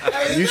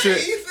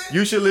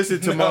 You should listen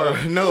tomorrow.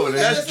 No,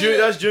 That's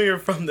Junior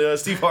from the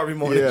Steve Harvey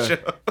Morning yeah, Show.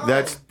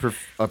 that's you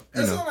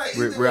It's know, like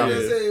we're out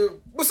here. say,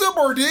 what's up,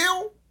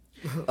 Ardell?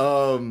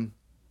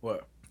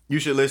 What? You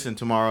should listen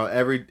tomorrow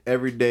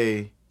every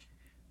day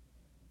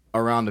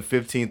around the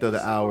 15th of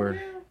the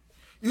hour.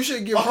 You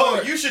should give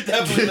her. You should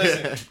definitely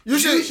listen. You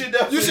should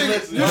definitely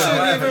listen.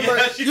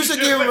 You should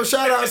give him a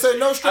shout out and say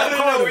no strap. I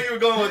didn't know where you were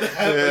going with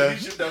that. But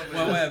you should definitely.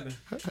 What happened?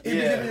 He be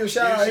giving you a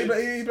shout out. He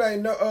be like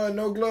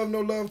no glove,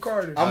 no love,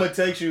 Carter. I'm gonna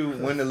text you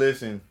when to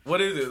listen.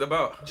 What is it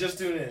about? Just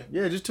tune in.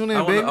 Yeah, just tune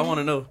in, baby. I want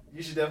to know.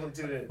 You should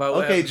definitely tune in.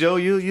 Okay, Joe,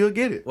 you'll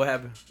get it. What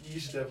happened?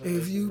 You should definitely.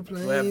 If you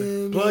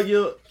play, plug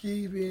your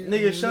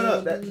nigga, shut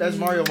up. That's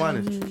Mario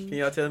Vinus. Can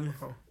y'all tell me?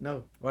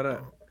 No. Why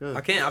not? Good.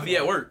 I can't. I'll be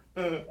at work.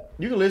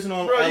 You can listen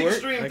on. Bro, you work.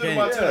 can stream through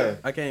my time.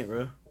 I can't,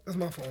 bro. That's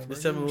my phone.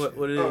 Just tell me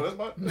what it is. Oh, that's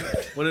my.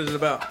 What is it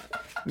about?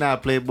 Nah,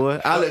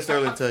 Playboy. I'll let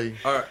Sterling tell you.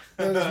 All right.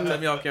 Tell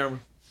me off camera.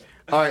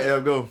 All right,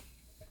 El, go.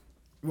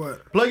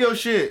 What? Plug your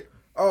shit.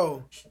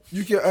 Oh,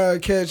 you can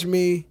catch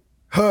me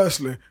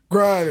hustling,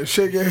 grinding,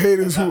 shaking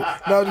haters. You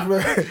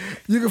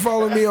can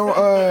follow me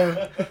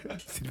on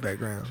see the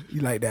background. You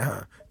like that,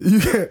 huh?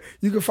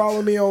 You can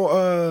follow me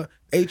on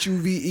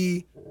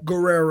Huve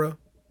Guerrera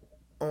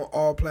on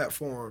all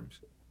platforms.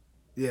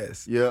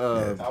 Yes.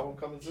 Yeah. Album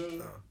coming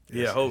soon.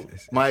 Yeah, hope.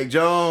 Mike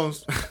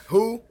Jones.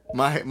 Who?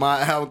 My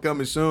album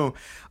coming soon.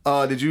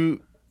 Did you?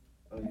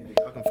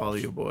 I can follow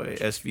your boy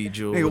SV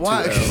Jewel. Nigga, with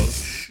why? 2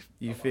 L's.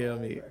 You feel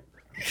me?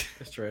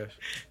 It's trash.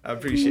 I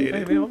appreciate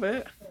it. Hey, man,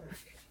 bad.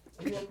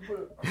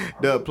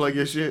 Dubb, plug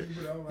your shit.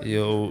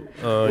 Yo,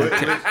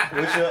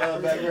 What's your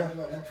background?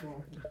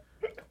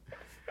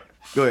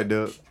 Go ahead,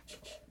 Dubb.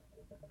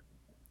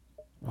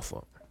 my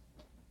fault.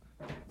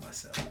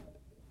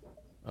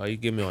 You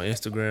get me on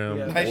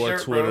Instagram Nice or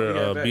shirt, bro. Twitter,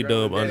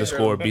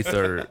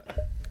 bdub_b3rd.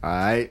 All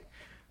right.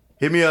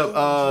 Hit me up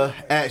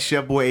at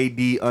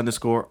ChefBoyAD_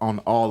 on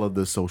all of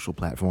the social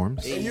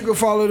platforms. And you can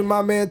follow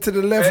my man to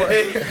the left.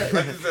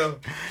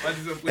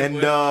 And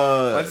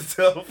no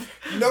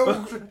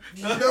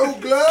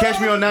glove. catch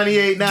me on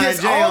 98.9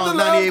 Gets J all on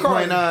the love,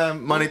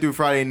 98.9 Monday through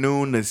Friday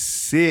noon to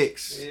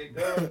 6.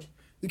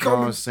 You know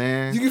what I'm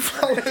saying? You can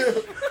follow him.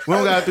 We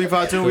don't got a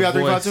 352. We got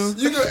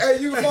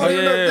 352. You can follow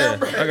him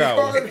at I got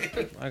one.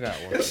 I got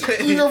one.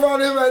 You can follow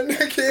him at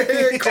Naked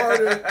Head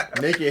Carter.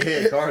 Naked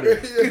Head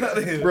Carter.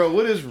 Bro,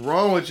 what is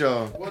wrong with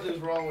y'all? What is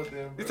wrong with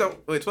them? You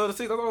talk, wait, 12 to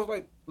 6? I thought it was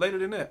like later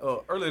than that.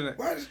 Earlier than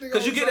that.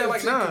 Because you get there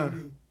like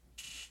 9.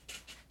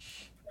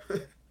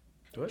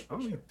 What? I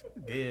don't even.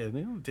 Yeah,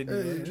 man. I'm taking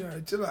Hey,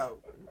 chill out.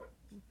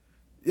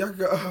 Y'all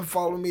can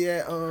follow me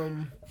at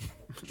You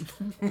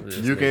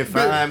can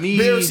find me.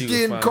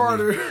 Bearskin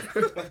Carter.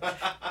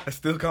 I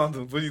still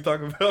condoms. What are you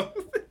talking about?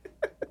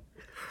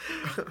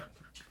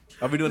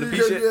 Are we doing the P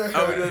shit?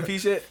 Are we doing the P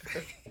shit?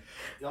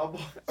 Y'all,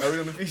 Are we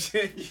doing the P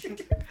shit?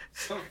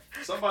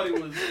 somebody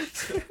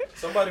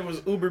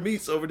was Uber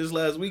Meats over this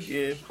last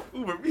weekend.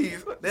 Uber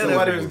Meats.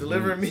 Somebody was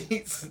delivering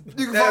meats.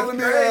 You can follow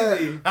me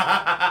at You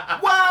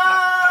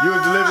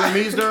was delivering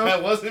meats, though?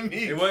 That wasn't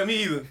me. It wasn't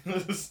me either.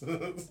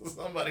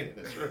 Somebody in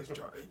this room.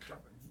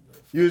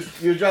 You was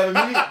driving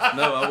meat?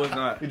 No, I was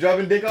not. You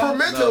dropping dick off?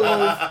 Pimento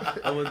loaf.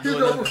 I was He doing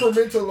drove a nothing.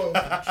 pimento loaf.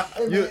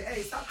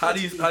 How do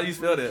you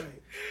spell that?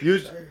 You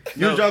was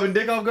dropping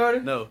dick off,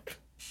 Carter? No,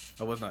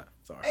 I was not.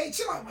 Sorry. Hey,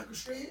 chill out, Michael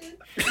Strahan.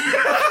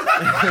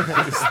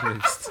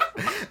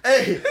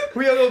 Hey,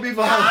 who y'all gonna be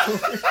behind?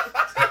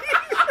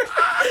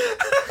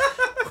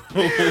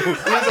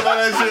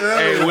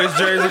 Hey, which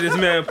jersey this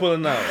man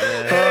pulling out,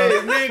 man?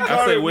 Hey, me and Carter,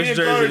 I say which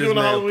jersey this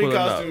man pulling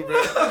out.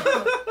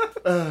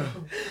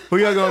 Who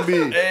y'all gonna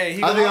be?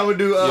 Hey, I think I'm gonna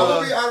do. You're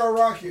gonna be out of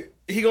Rocket.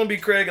 He gonna be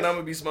Craig and I'm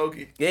gonna be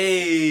Smokey.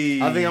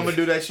 Hey. I think I'm gonna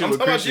do that shit I'm with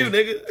talking about you,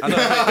 Christian. nigga. I know. I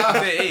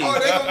said, hey. Oh,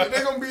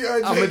 they gonna be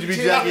I'm gonna be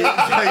Jackie.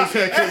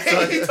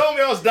 He told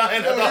me I was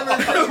dying.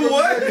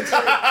 What?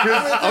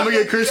 I'm gonna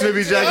get Christian to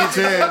be Jackie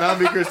Chan. And I'm gonna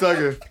be Chris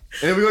Tucker.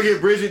 And then we're gonna get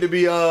Bridget to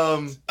be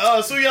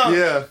Suyang.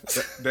 yeah.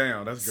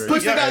 Damn, that's great.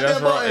 Push the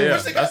goddamn button. Yeah,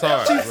 Push the that's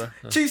goddamn hard.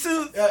 bro.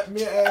 Chisu.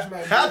 Me and Ash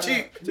might be. How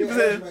cheap? Me and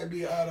Ash might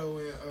be Otto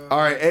and. All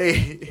right,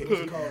 hey.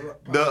 what's it called?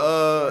 The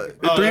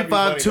that'd be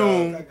 352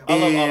 funny, dog. I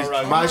love is Auto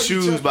Rock. My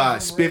Shoes by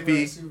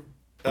Spiffy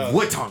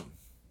Vuitton.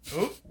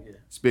 Who?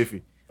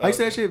 Spiffy. How you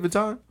say that shit?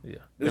 Vuitton? Yeah.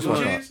 That's Blue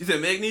what I cheese? You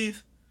said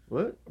Magnes?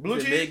 What? Blue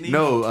cheese?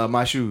 No,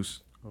 My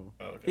Shoes.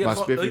 He My got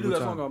a Spiffy song, you do that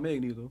Vuitton. song called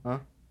Magnes though. Huh?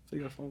 So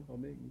you got a song called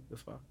Magnes.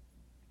 That's fine.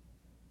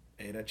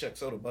 Hey, that Chuck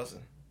Soda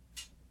busting.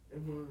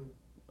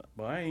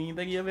 But I ain't even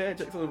think you ever had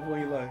Chuck Soda before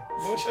in your life.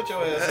 Boy, shut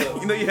your ass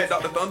up. You know you had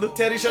Dr. Thunder?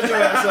 Teddy, shut your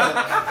ass up.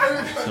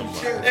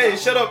 Hey,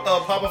 shut up,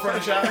 Papa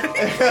Furniture.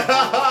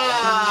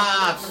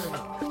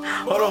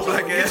 Hold on,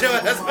 black ass. Get your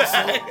ass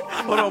back.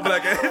 Hold on,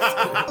 black ass.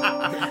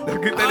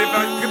 Get that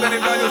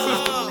in by your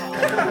sister.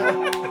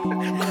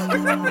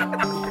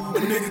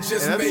 Nigga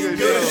just made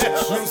bills.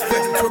 No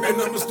stacking twerking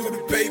numbers through the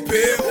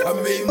PayPal. I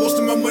made most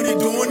of my money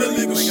doing the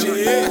legal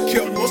shit. I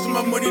kept most of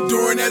my money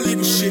doing that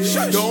legal shit.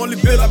 The only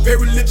bill I pay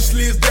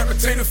religiously is that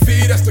retainer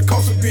fee. That's the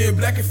cost of being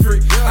black and free.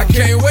 I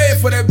can't wait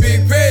for that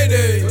big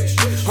payday.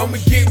 I'ma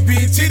get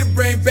BT to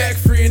bring back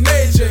Free and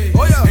AJ.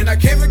 And I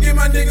can't forget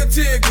my nigga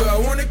Tigger. I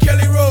wanted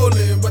Kelly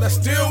rolling, but I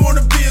still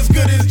wanna be as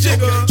good as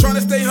Jigger. Trying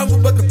to stay humble,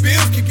 but the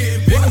bills keep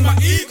getting bigger. My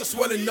ego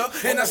swelling well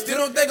enough. And I still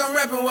don't think I'm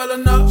rapping well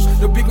enough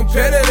to be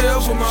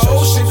competitive with my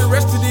old shit. The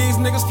rest of these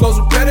niggas flows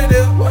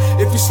repetitive.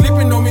 If you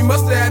sleeping on me,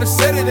 must have had a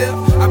sedative.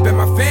 I bet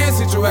my fans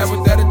hit your ass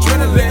with that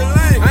adrenaline.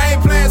 I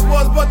ain't playing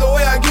sports, but the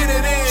way I get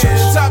it in.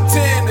 Top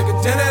 10, nigga,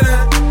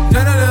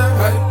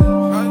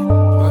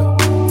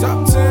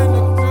 top 10,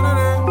 nigga,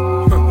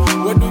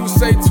 what do you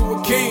say to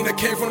a king that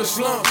came from the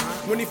slum?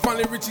 When he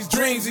finally reached his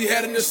dreams, he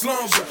had in the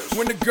slumber.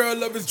 When the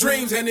girl of his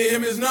dreams handed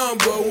him his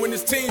number. When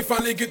his team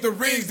finally get the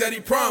rings that he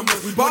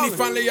promised. When he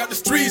finally out the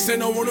streets, ain't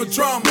no want no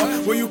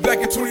drama. When you black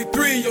at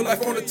 23, your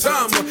life on the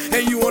timer.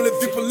 And you only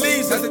think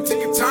police as a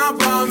ticket time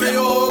bomb. And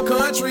your whole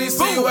country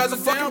see you as a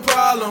fucking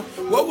problem.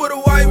 What would a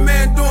white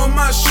man do in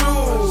my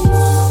shoes?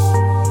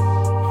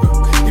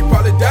 He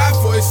probably died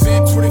for his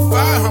sin.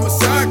 25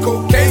 homicide,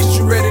 cold case,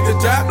 you ready to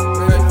die?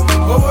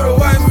 What would a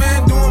white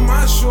man do in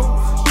my shoes?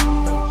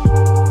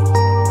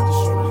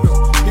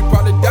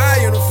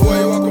 Die in a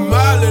foyer, walk a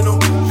mile in them.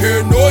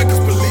 Paranoid cause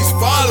police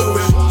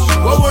following.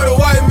 What would a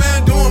white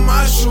man do in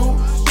my shoes?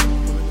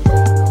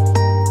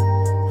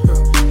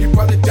 He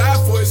probably died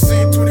for his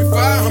scene. 25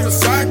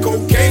 homicide,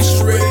 cold case,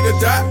 you ready to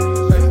die?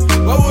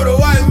 What would a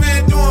white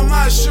man do in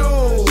my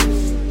shoes?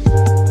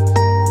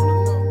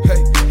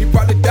 Hey, he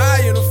probably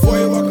die in a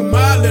foyer, walk a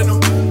mile in them.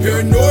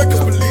 Paranoid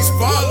cause police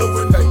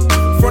following. Hey,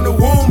 from the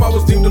womb I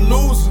was deemed a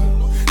loser.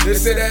 They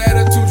say the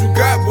attitude you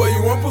got, boy,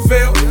 you won't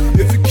prevail.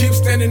 If you keep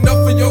standing up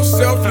for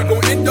yourself, you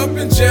gon' end up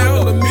in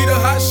jail or meet a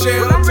hot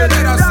shell. Until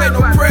that I say no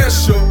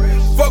pressure.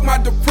 Fuck my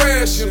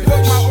depression,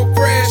 fuck my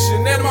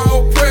oppression and my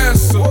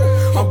oppressor.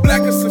 I'm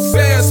black and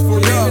successful,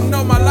 even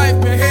though my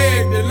life been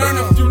hectic. Learn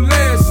a few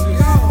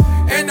lessons,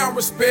 and I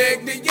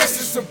respect it. Yes,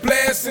 it's a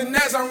blessing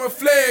as I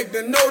reflect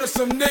and notice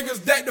some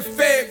niggas that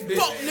defected.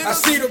 I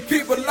see the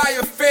people lie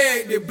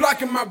affected,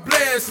 blocking my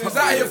blessings.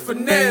 I hear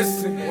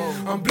finessing.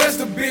 I'm blessed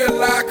to be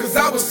alive cause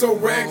I was so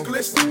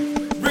reckless.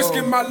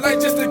 Risking my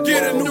life just to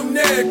get a new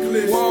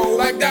necklace.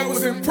 Like that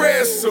was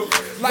impressive.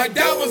 Like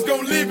that was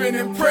gon' leave an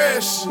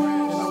impression.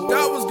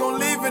 That was gon'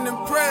 leave an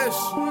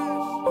impression.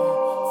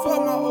 For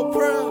my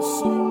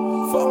oppressor.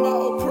 For my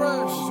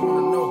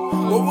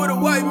oppression. What would a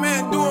white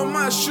man do in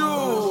my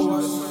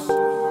shoes?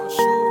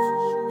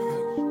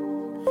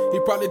 He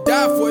probably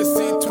died for his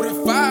sin.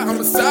 25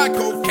 homicide,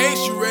 cold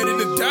case, you ready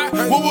to die?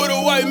 What would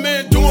a white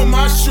man do in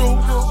my shoes?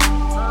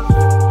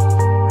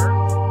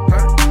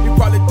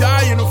 Probably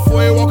die in a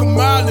foyer, walk a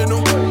mile in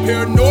them.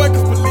 Paranoid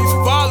cause police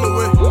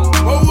following.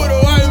 What would a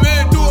white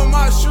man do in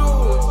my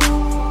shoes?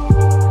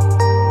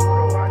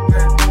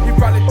 He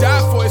probably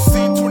died for his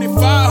scene. 25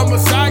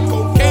 homicide,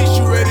 cold case,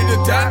 you ready to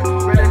die?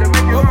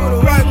 What would a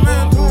white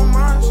man do in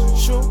my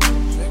shoes?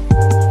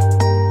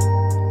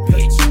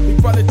 He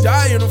probably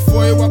die in a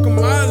foyer, walk a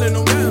mile in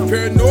them.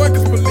 Paranoid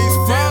cause police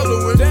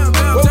following.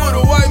 What would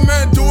a white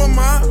man do in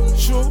my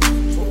shoes?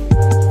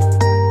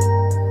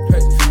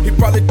 He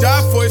probably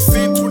died for his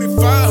scene. 25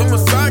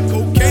 homicide,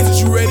 cold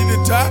case, you ready to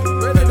die?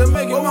 Ready to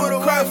make it, what would a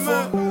white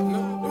man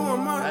do in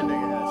my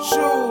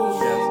shoes?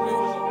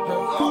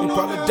 He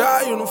probably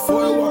die in a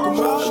foyer, walk a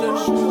mile in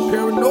them.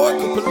 Paranoid,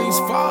 the police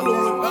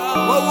following.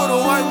 What would a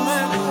white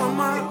man do in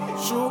my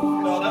shoes?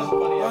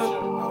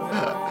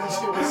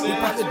 He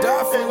probably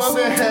die for his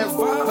scene.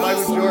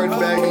 Michael Jordan,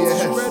 Baggy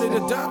ass. Ready to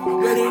die?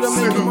 Ready to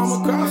make your mama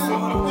cry?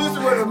 He's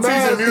wearing a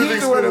mask.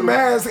 He's wearing a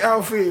mask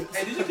outfit.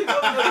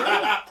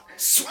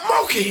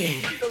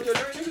 Smoking.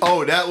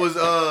 Oh, that was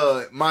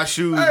My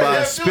Shoes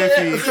by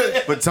Spiffy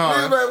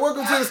Vuitton. Right,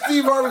 welcome to the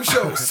Steve Harvey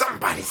Show.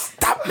 Somebody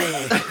stop me.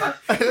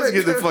 Let's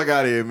get the fuck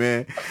out of here,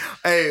 man.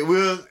 Hey,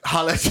 we'll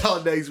holler at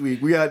y'all next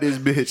week. We got this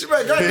bitch.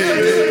 Right,